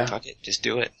 So yeah, fuck it, just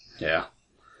do it. Yeah,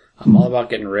 I'm all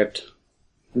about getting ripped.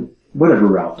 Whatever,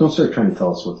 Ralph. Don't start trying to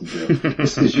tell us what to do.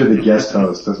 Just because you're the guest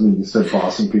host doesn't mean you start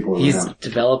bossing people around. He's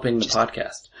developing the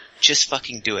podcast. Just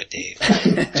fucking do it, Dave.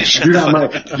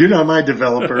 You're not my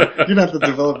developer. You're not the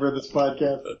developer of this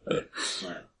podcast.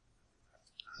 Right.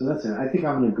 So that's it. I think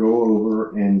I'm going to go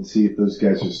over and see if those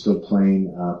guys are still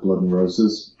playing Blood and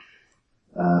Roses.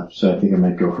 So I think I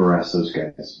might go harass those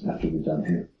guys after we're done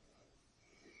here.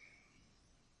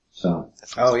 So.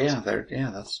 Oh yeah,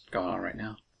 that's going on right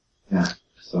now. Yeah.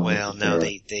 So well, no,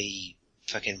 they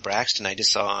fucking Braxton, I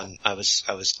just saw I was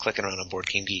clicking around on Board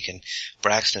Game Geek and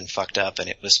Braxton fucked up and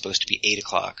it was supposed to be 8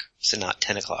 o'clock, so not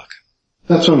 10 o'clock.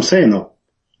 That's what I'm saying though.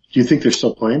 Do you think they're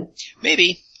still playing?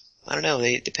 Maybe. I don't know,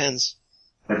 it depends.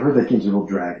 I've heard that game's a little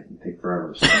drag. It can take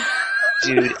forever. So.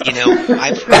 Dude,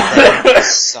 I've heard that it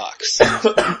sucks.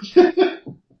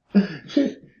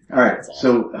 Alright,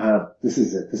 so, this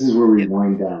is it. This is where we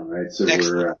wind down, right? So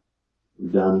we're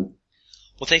done.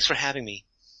 Well, thanks for having me.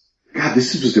 God,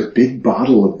 this was a big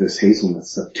bottle of this hazelnut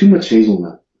stuff. Too much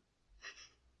hazelnut.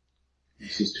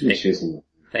 This is too much hazelnut.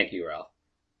 Thank you, Ralph.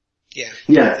 Yeah.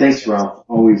 Yeah, thanks, Ralph.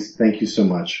 Always, thank you so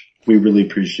much. We really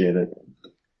appreciate it.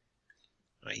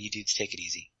 Alright, you dudes take it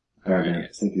easy. Alright, man.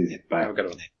 Take it easy. Bye. Have a good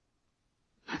one.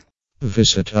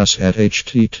 Visit us at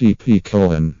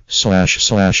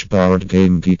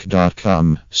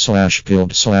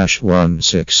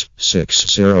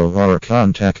http://boardgamegeek.com/guild/1660 or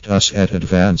contact us at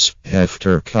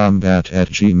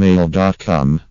advanceaftercombat@gmail.com.